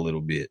Tony out a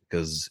little bit,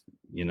 because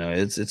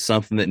it's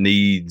something that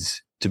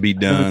needs to be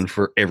done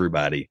for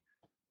everybody.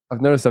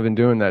 I've noticed I've been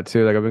doing that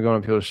too. Like I've been going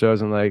on people's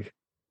shows and like,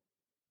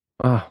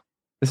 oh,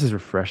 this is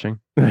refreshing.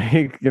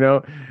 Like,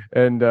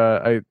 and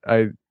I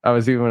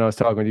was, even when I was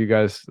talking with you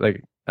guys,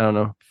 like, I don't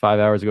know, 5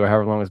 hours ago,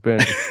 however long it's been.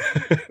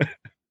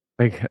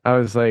 Like I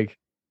was like,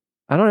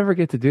 I don't ever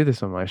get to do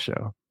this on my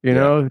show. Like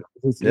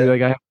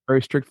I have a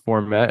very strict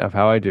format of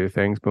how I do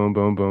things. Boom,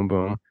 boom, boom,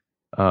 boom.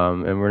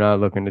 And we're not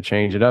looking to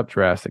change it up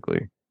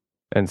drastically.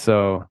 And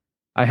so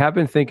I have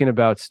been thinking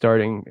about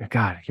starting.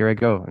 God, here I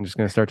go. I'm just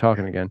going to start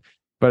talking again.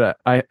 But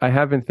I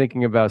have been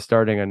thinking about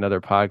starting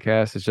another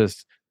podcast. It's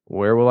just,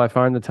 where will I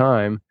find the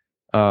time?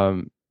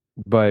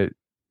 But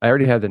I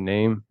already have the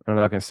name. I'm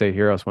not going to say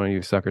here, else one of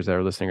you suckers that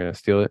are listening are going to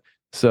steal it.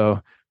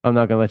 So I'm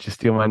not going to let you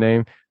steal my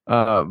name.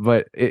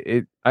 But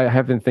I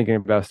have been thinking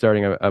about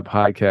starting a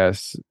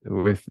podcast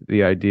with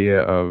the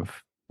idea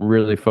of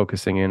really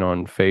focusing in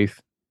on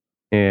faith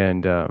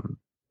and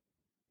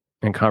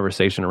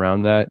conversation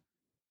around that.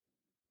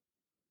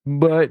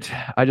 But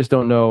I just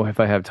don't know if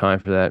I have time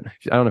for that.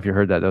 I don't know if you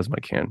heard that. That was my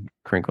can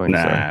crinkling.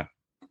 Nah, sorry.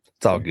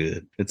 It's all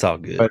good. It's all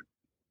good.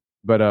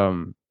 But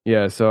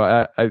yeah.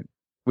 So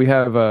we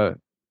have a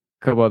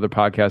couple other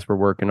podcasts we're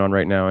working on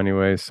right now,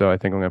 anyway. So I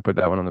think I'm gonna put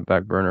that one on the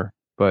back burner.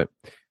 But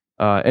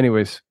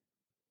anyways,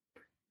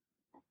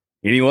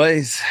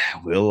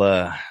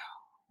 we'll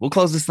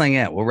close this thing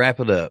out. We'll wrap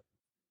it up.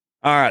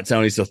 All right,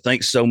 Tony. So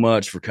thanks so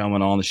much for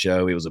coming on the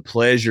show. It was a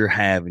pleasure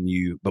having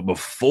you. But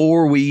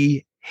before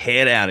we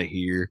head out of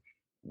here,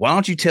 why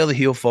don't you tell the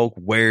Hill folk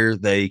where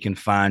they can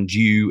find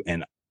you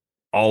and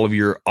all of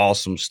your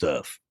awesome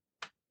stuff?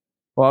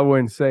 Well, I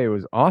wouldn't say it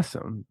was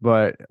awesome,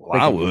 but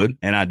I would,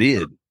 and I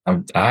did.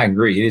 I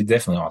agree. It is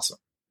definitely awesome.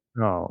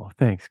 Oh,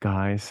 thanks,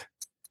 guys.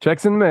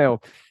 Checks in the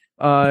mail.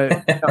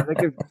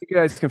 You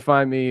guys can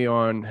find me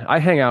I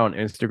hang out on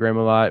Instagram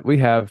a lot. We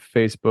have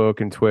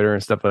Facebook and Twitter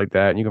and stuff like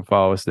that, and you can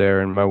follow us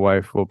there. And my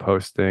wife will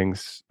post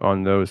things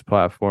on those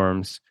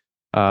platforms.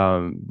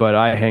 But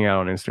I hang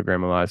out on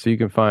Instagram a lot. So you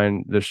can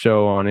find the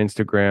show on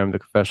Instagram, the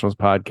Confessionals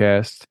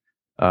Podcast,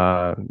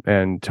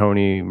 and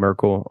Tony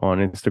Merkel on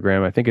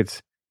Instagram. I think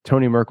it's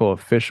Tony Merkel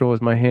Official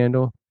is my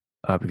handle,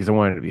 because I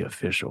wanted it to be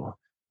official.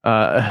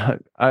 I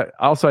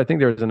think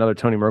there was another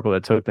Tony Merkel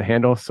that took the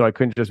handle, so I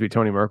couldn't just be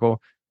Tony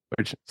Merkel,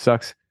 which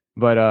sucks.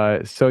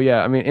 But so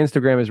yeah, I mean,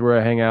 Instagram is where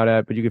I hang out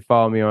at, but you can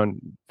follow me on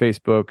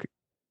Facebook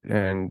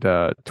and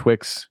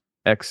Twix,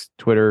 X,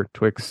 Twitter,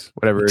 Twix,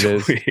 whatever it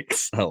is.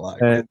 Twix, I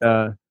like it.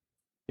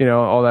 And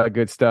all that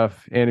good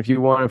stuff. And if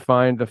you want to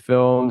find the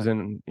films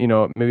and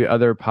maybe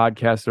other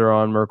podcasts that are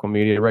on Merkel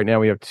Media, right now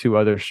we have 2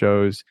 other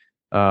shows.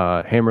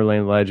 Hammer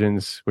Lane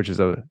Legends, which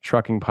is a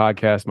trucking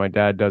podcast my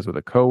dad does with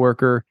a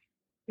coworker,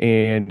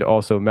 and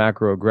also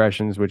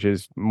Macroaggressions, which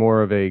is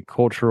more of a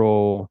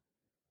cultural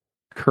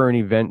current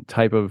event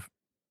type of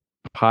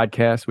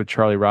podcast with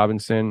Charlie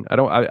Robinson. I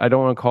don't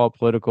want to call it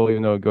political,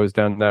 even though it goes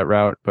down that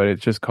route, but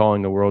it's just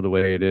calling the world the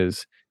way it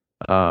is.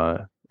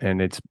 And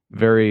it's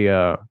very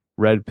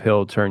red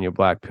pill turn you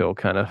black pill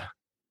kind of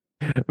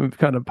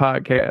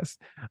podcast.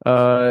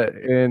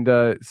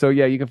 So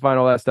yeah, you can find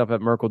all that stuff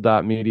at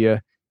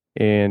merkel.media.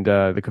 And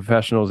the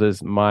Confessionals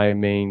is my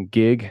main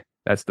gig.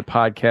 That's the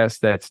podcast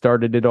that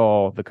started it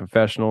all. The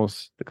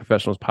Confessionals,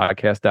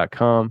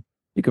 theconfessionalspodcast.com.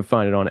 You can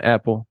find it on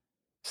Apple,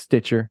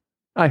 Stitcher,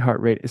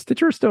 iHeartRadio. Is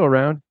Stitcher still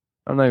around?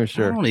 I'm not even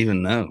sure. I don't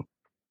even know.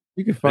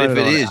 You can find if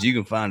it. If it is, you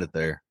can find it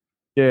there.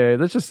 Yeah,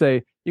 let's just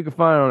say you can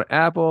find it on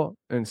Apple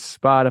and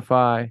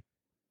Spotify.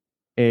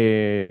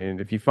 And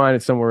if you find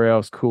it somewhere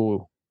else,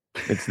 cool.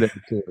 It's there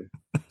too.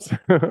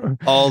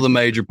 All the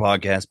major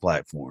podcast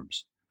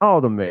platforms.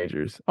 All the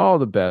majors, all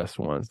the best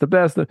ones, the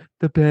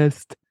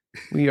best.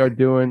 We are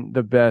doing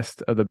the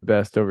best of the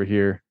best over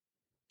here,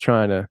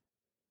 trying to,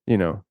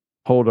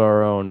 hold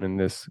our own in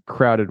this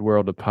crowded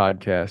world of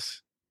podcasts.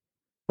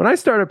 When I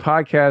started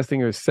podcasting,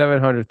 it was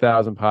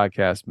 700,000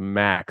 podcasts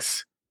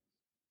max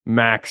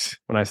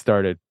when I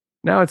started.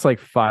 Now it's like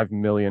 5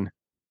 million.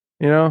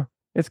 The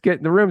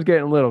room's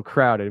getting a little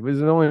crowded. It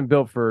was only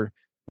built for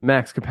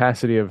max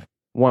capacity of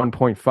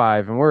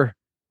 1.5, and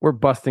we're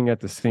busting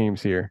at the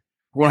seams here.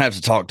 We're going to have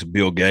to talk to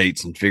Bill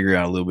Gates and figure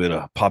out a little bit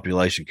of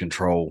population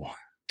control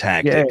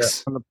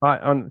tactics.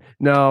 Yeah,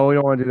 no, we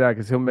don't want to do that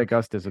because he'll make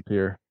us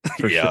disappear.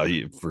 For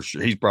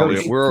sure. He's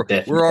probably we're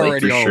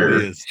already on a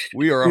list.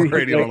 We are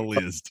already on a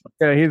list.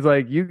 Yeah, he's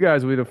like, you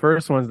guys will be the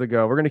first ones to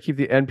go. We're going to keep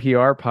the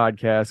NPR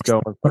podcast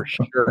going for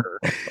sure.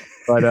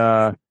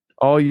 But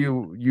all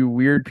you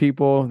weird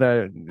people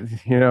that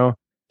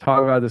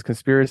talk about this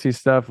conspiracy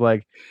stuff,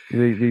 like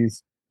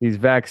these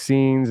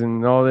vaccines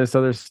and all this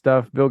other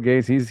stuff. Bill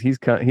Gates, he's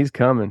coming. He's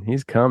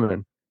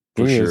coming.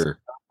 For sure.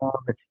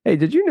 Hey,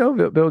 did you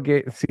know Bill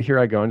Gates? See, here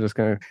I go. I'm just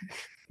gonna.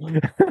 But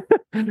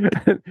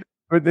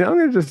I'm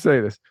gonna just say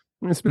this.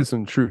 I'm gonna spit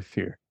some truth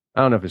here.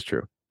 I don't know if it's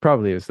true.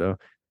 Probably is though.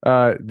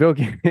 Bill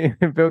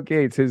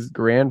Gates, his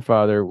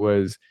grandfather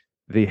was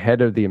the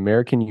head of the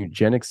American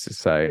Eugenics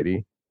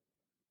Society,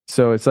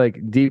 so it's like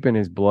deep in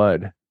his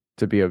blood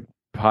to be a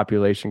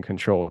population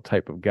control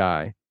type of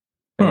guy.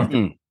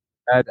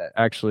 dad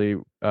actually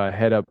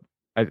head up.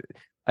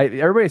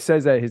 Everybody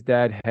says that his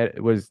dad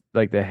was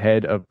like the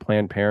head of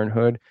Planned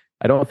Parenthood.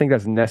 I don't think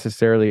that's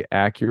necessarily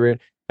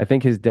accurate. I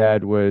think his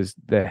dad was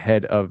the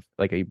head of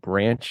like a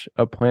branch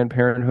of Planned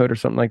Parenthood or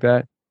something like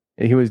that.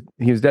 And he was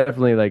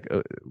definitely like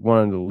one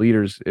of the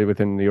leaders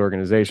within the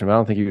organization. But I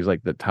don't think he was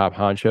like the top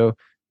honcho.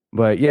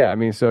 But yeah, I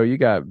mean, so you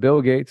got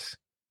Bill Gates,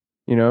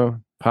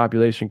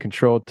 population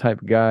control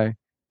type of guy.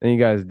 Then you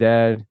got his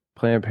dad,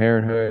 Planned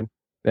Parenthood.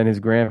 Then his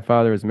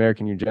grandfather was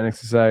American Eugenics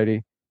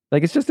Society.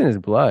 Like it's just in his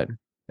blood.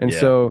 And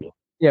so,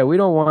 yeah, we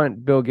don't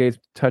want Bill Gates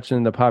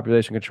touching the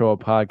population control of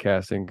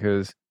podcasting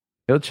because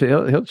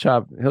he'll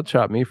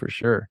chop me for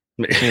sure.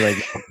 Like,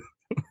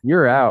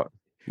 you're out.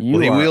 He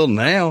will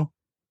now.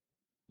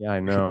 Yeah, I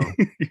know.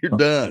 You're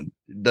done.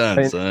 You're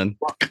done, son.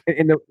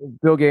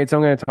 Bill Gates,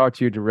 I'm going to talk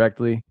to you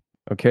directly,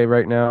 okay,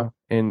 right now,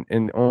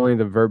 in only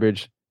the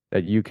verbiage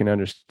that you can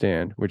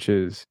understand, which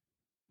is,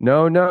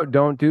 no,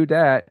 don't do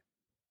that.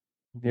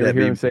 You ever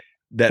hear him say,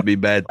 that'd be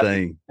bad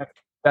thing.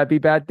 That'd be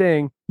bad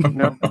thing.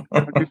 No,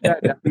 don't do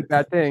that. That'd be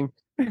bad thing.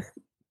 What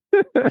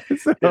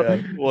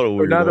a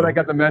weirdo. Now that I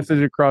got the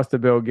message across to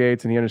Bill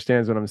Gates and he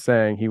understands what I'm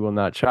saying, he will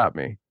not chop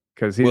me.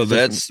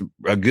 That's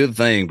a good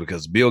thing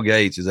because Bill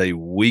Gates is a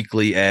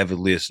weekly avid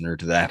listener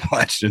to the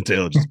Appalachian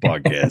Intelligence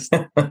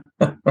podcast.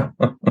 I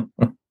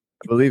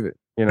believe it.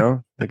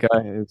 The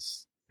guy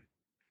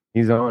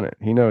he's on it.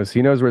 He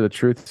knows where the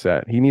truth's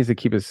at. He needs to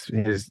keep his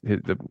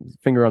the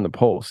finger on the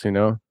pulse.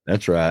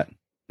 That's right.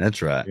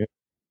 Yeah.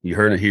 You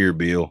heard it here,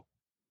 Bill.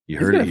 You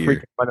heard it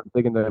here. I'm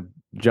digging the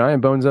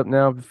giant bones up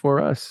now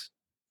before us.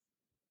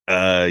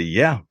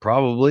 Yeah,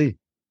 probably.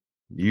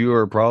 You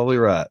are probably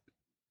right.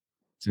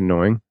 It's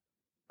annoying.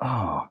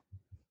 Oh,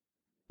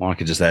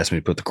 Monica just asked me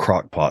to put the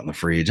crock pot in the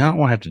fridge. I don't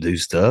want to have to do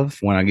stuff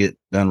when I get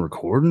done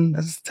recording.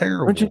 That's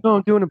terrible. Don't you know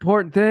I'm doing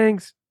important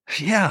things?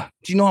 Yeah.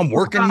 Do you know I'm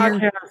working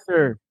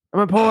here?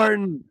 I'm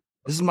important.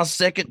 This is my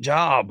second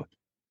job.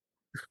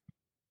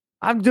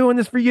 I'm doing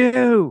this for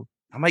you.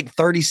 I make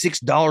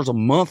 $36 a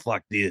month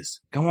like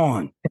this. Come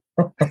on.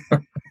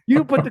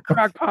 You put the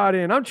crock pot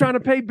in. I'm trying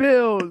to pay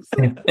bills.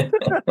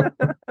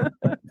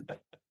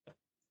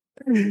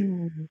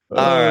 All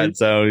right,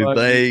 Tony.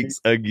 Thanks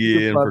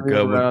again for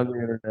coming around the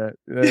internet.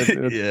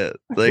 Yeah,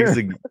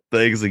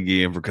 thanks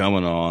again for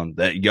coming on.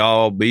 That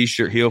y'all be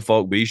sure, Hill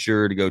folk, be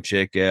sure to go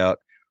check out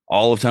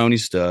all of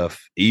Tony's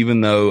stuff. Even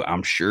though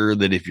I'm sure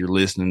that if you're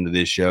listening to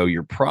this show,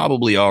 you're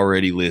probably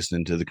already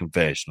listening to the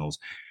confessionals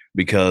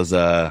because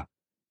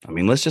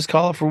let's just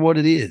call it for what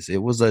it is.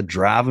 It was a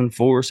driving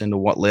force into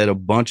what led a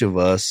bunch of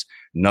us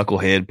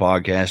knucklehead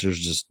podcasters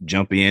just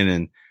jump in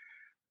and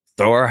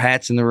throw our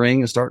hats in the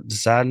ring and start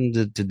deciding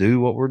to do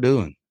what we're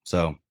doing.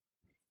 So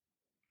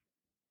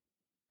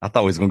I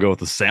thought we was going to go with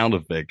the sound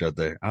effect right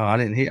there. Oh, I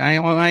didn't hear.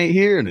 I ain't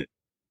hearing it.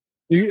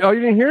 You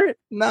didn't hear it?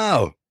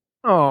 No.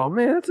 Oh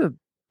man, that's a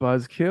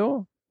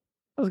buzzkill.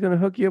 I was going to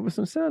hook you up with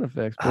some sound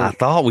effects. I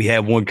thought we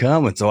had one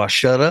coming, so I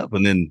shut up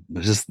and then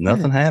just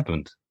nothing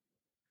happened.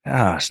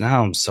 Gosh,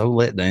 now I'm so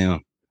let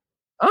down.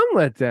 I'm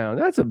let down.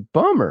 That's a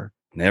bummer.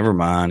 Never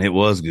mind. It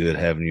was good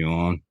having you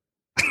on.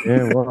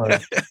 Yeah, it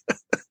was.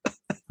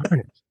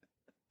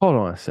 Hold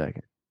on a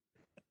second.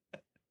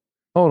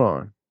 Hold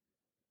on.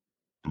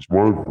 Does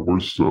my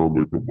voice sound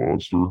like a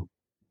monster?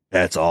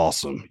 That's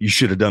awesome. You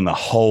should have done the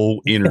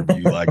whole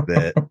interview like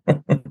that.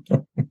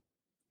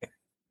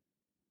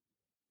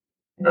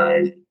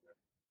 Nice.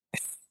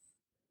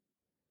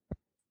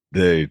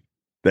 Dude,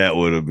 that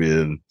would have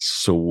been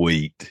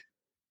sweet.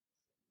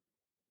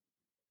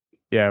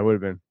 Yeah, it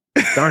would have been.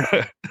 Darn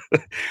it.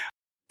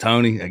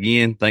 Tony,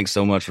 again, thanks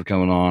so much for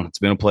coming on. It's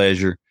been a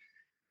pleasure.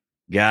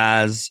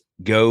 Guys,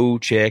 go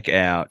check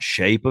out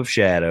Shape of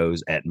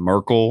Shadows at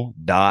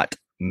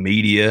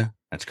Merkel.media.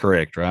 That's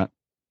correct, right?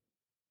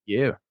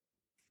 Yeah.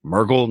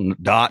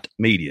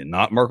 Merkel.media,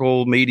 not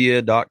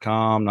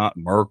merkelmedia.com, not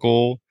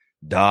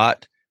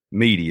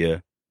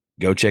Merkel.media.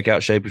 Go check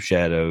out Shape of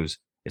Shadows.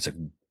 It's a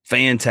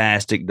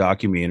fantastic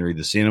documentary.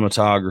 The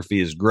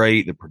cinematography is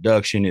great. The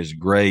production is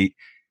great.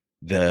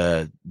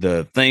 The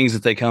things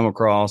that they come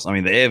across, the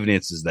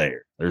evidence is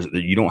there.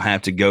 You don't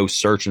have to go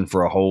searching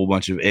for a whole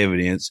bunch of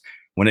evidence.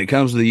 When it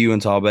comes to the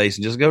Uintah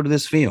Basin, just go to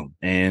this film.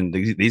 And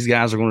these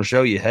guys are going to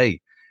show you,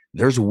 hey,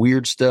 there's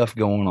weird stuff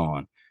going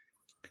on.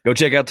 Go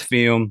check out the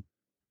film.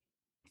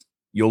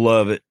 You'll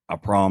love it. I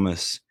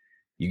promise.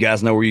 You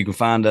guys know where you can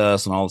find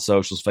us on all the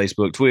socials,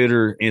 Facebook,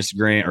 Twitter,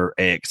 Instagram, or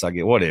X. I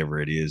get whatever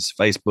it is.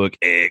 Facebook,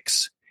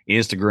 X,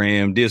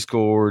 Instagram,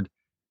 Discord,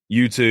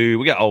 YouTube.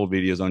 We got old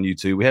videos on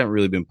YouTube. We haven't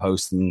really been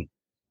posting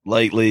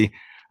lately.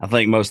 I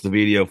think most of the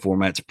video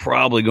format's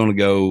probably going to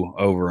go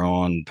over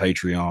on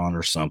Patreon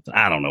or something.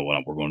 I don't know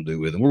what we're going to do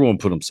with them. We're going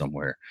to put them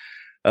somewhere.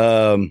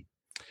 Send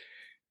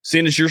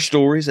us your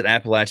stories at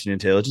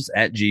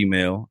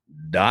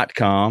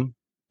AppalachianIntelligence@gmail.com.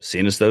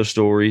 Send us those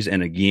stories.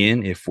 And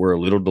again, if we're a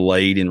little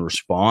delayed in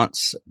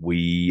response,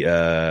 we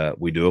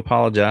do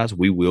apologize.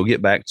 We will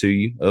get back to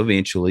you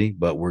eventually,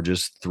 but we're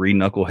just three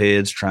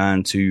knuckleheads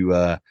trying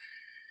to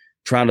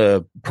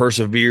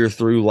persevere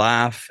through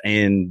life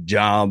and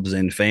jobs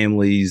and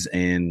families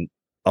and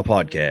a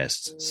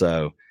podcast.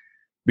 So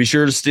be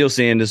sure to still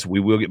send us. We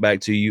will get back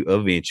to you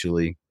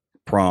eventually.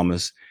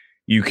 Promise.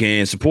 You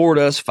can support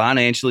us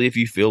financially if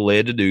you feel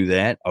led to do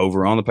that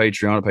over on the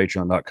Patreon at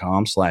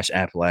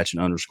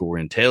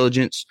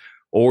patreon.com/Appalachian_intelligence,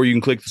 or you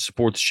can click the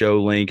support the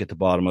show link at the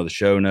bottom of the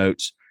show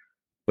notes.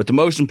 But the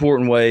most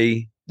important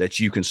way that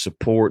you can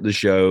support the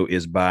show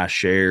is by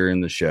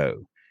sharing the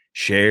show.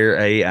 Share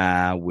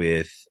AI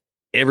with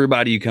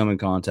everybody you come in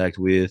contact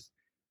with,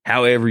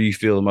 however you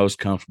feel the most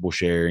comfortable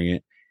sharing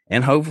it.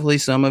 And hopefully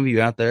some of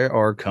you out there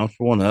are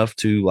comfortable enough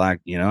to, like,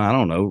 I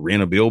don't know,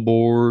 rent a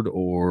billboard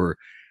or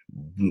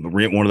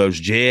rent one of those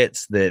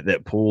jets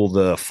that pull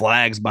the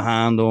flags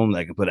behind them.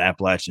 They can put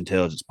Appalachian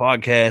Intelligence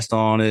Podcast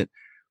on it,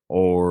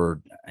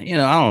 or, I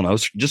don't know,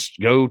 just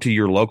go to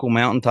your local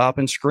mountaintop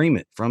and scream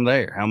it from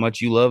there, how much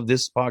you love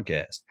this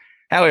podcast.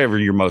 However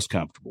you're most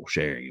comfortable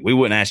sharing it. We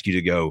wouldn't ask you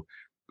to go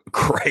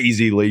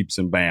crazy leaps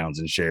and bounds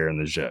in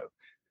sharing the show.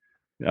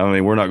 I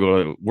mean, we're not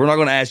going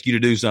to ask you to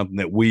do something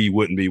that we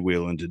wouldn't be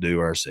willing to do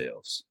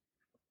ourselves.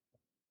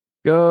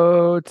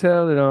 Go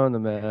tell it on the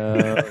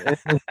mountain.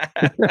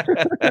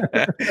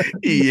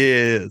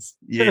 Yes.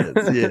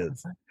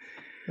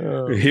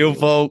 Oh, Hill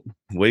folk,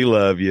 we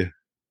love you.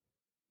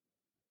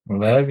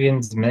 Love you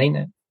and mean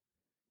it.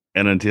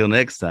 And until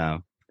next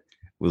time,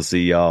 we'll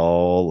see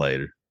y'all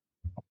later.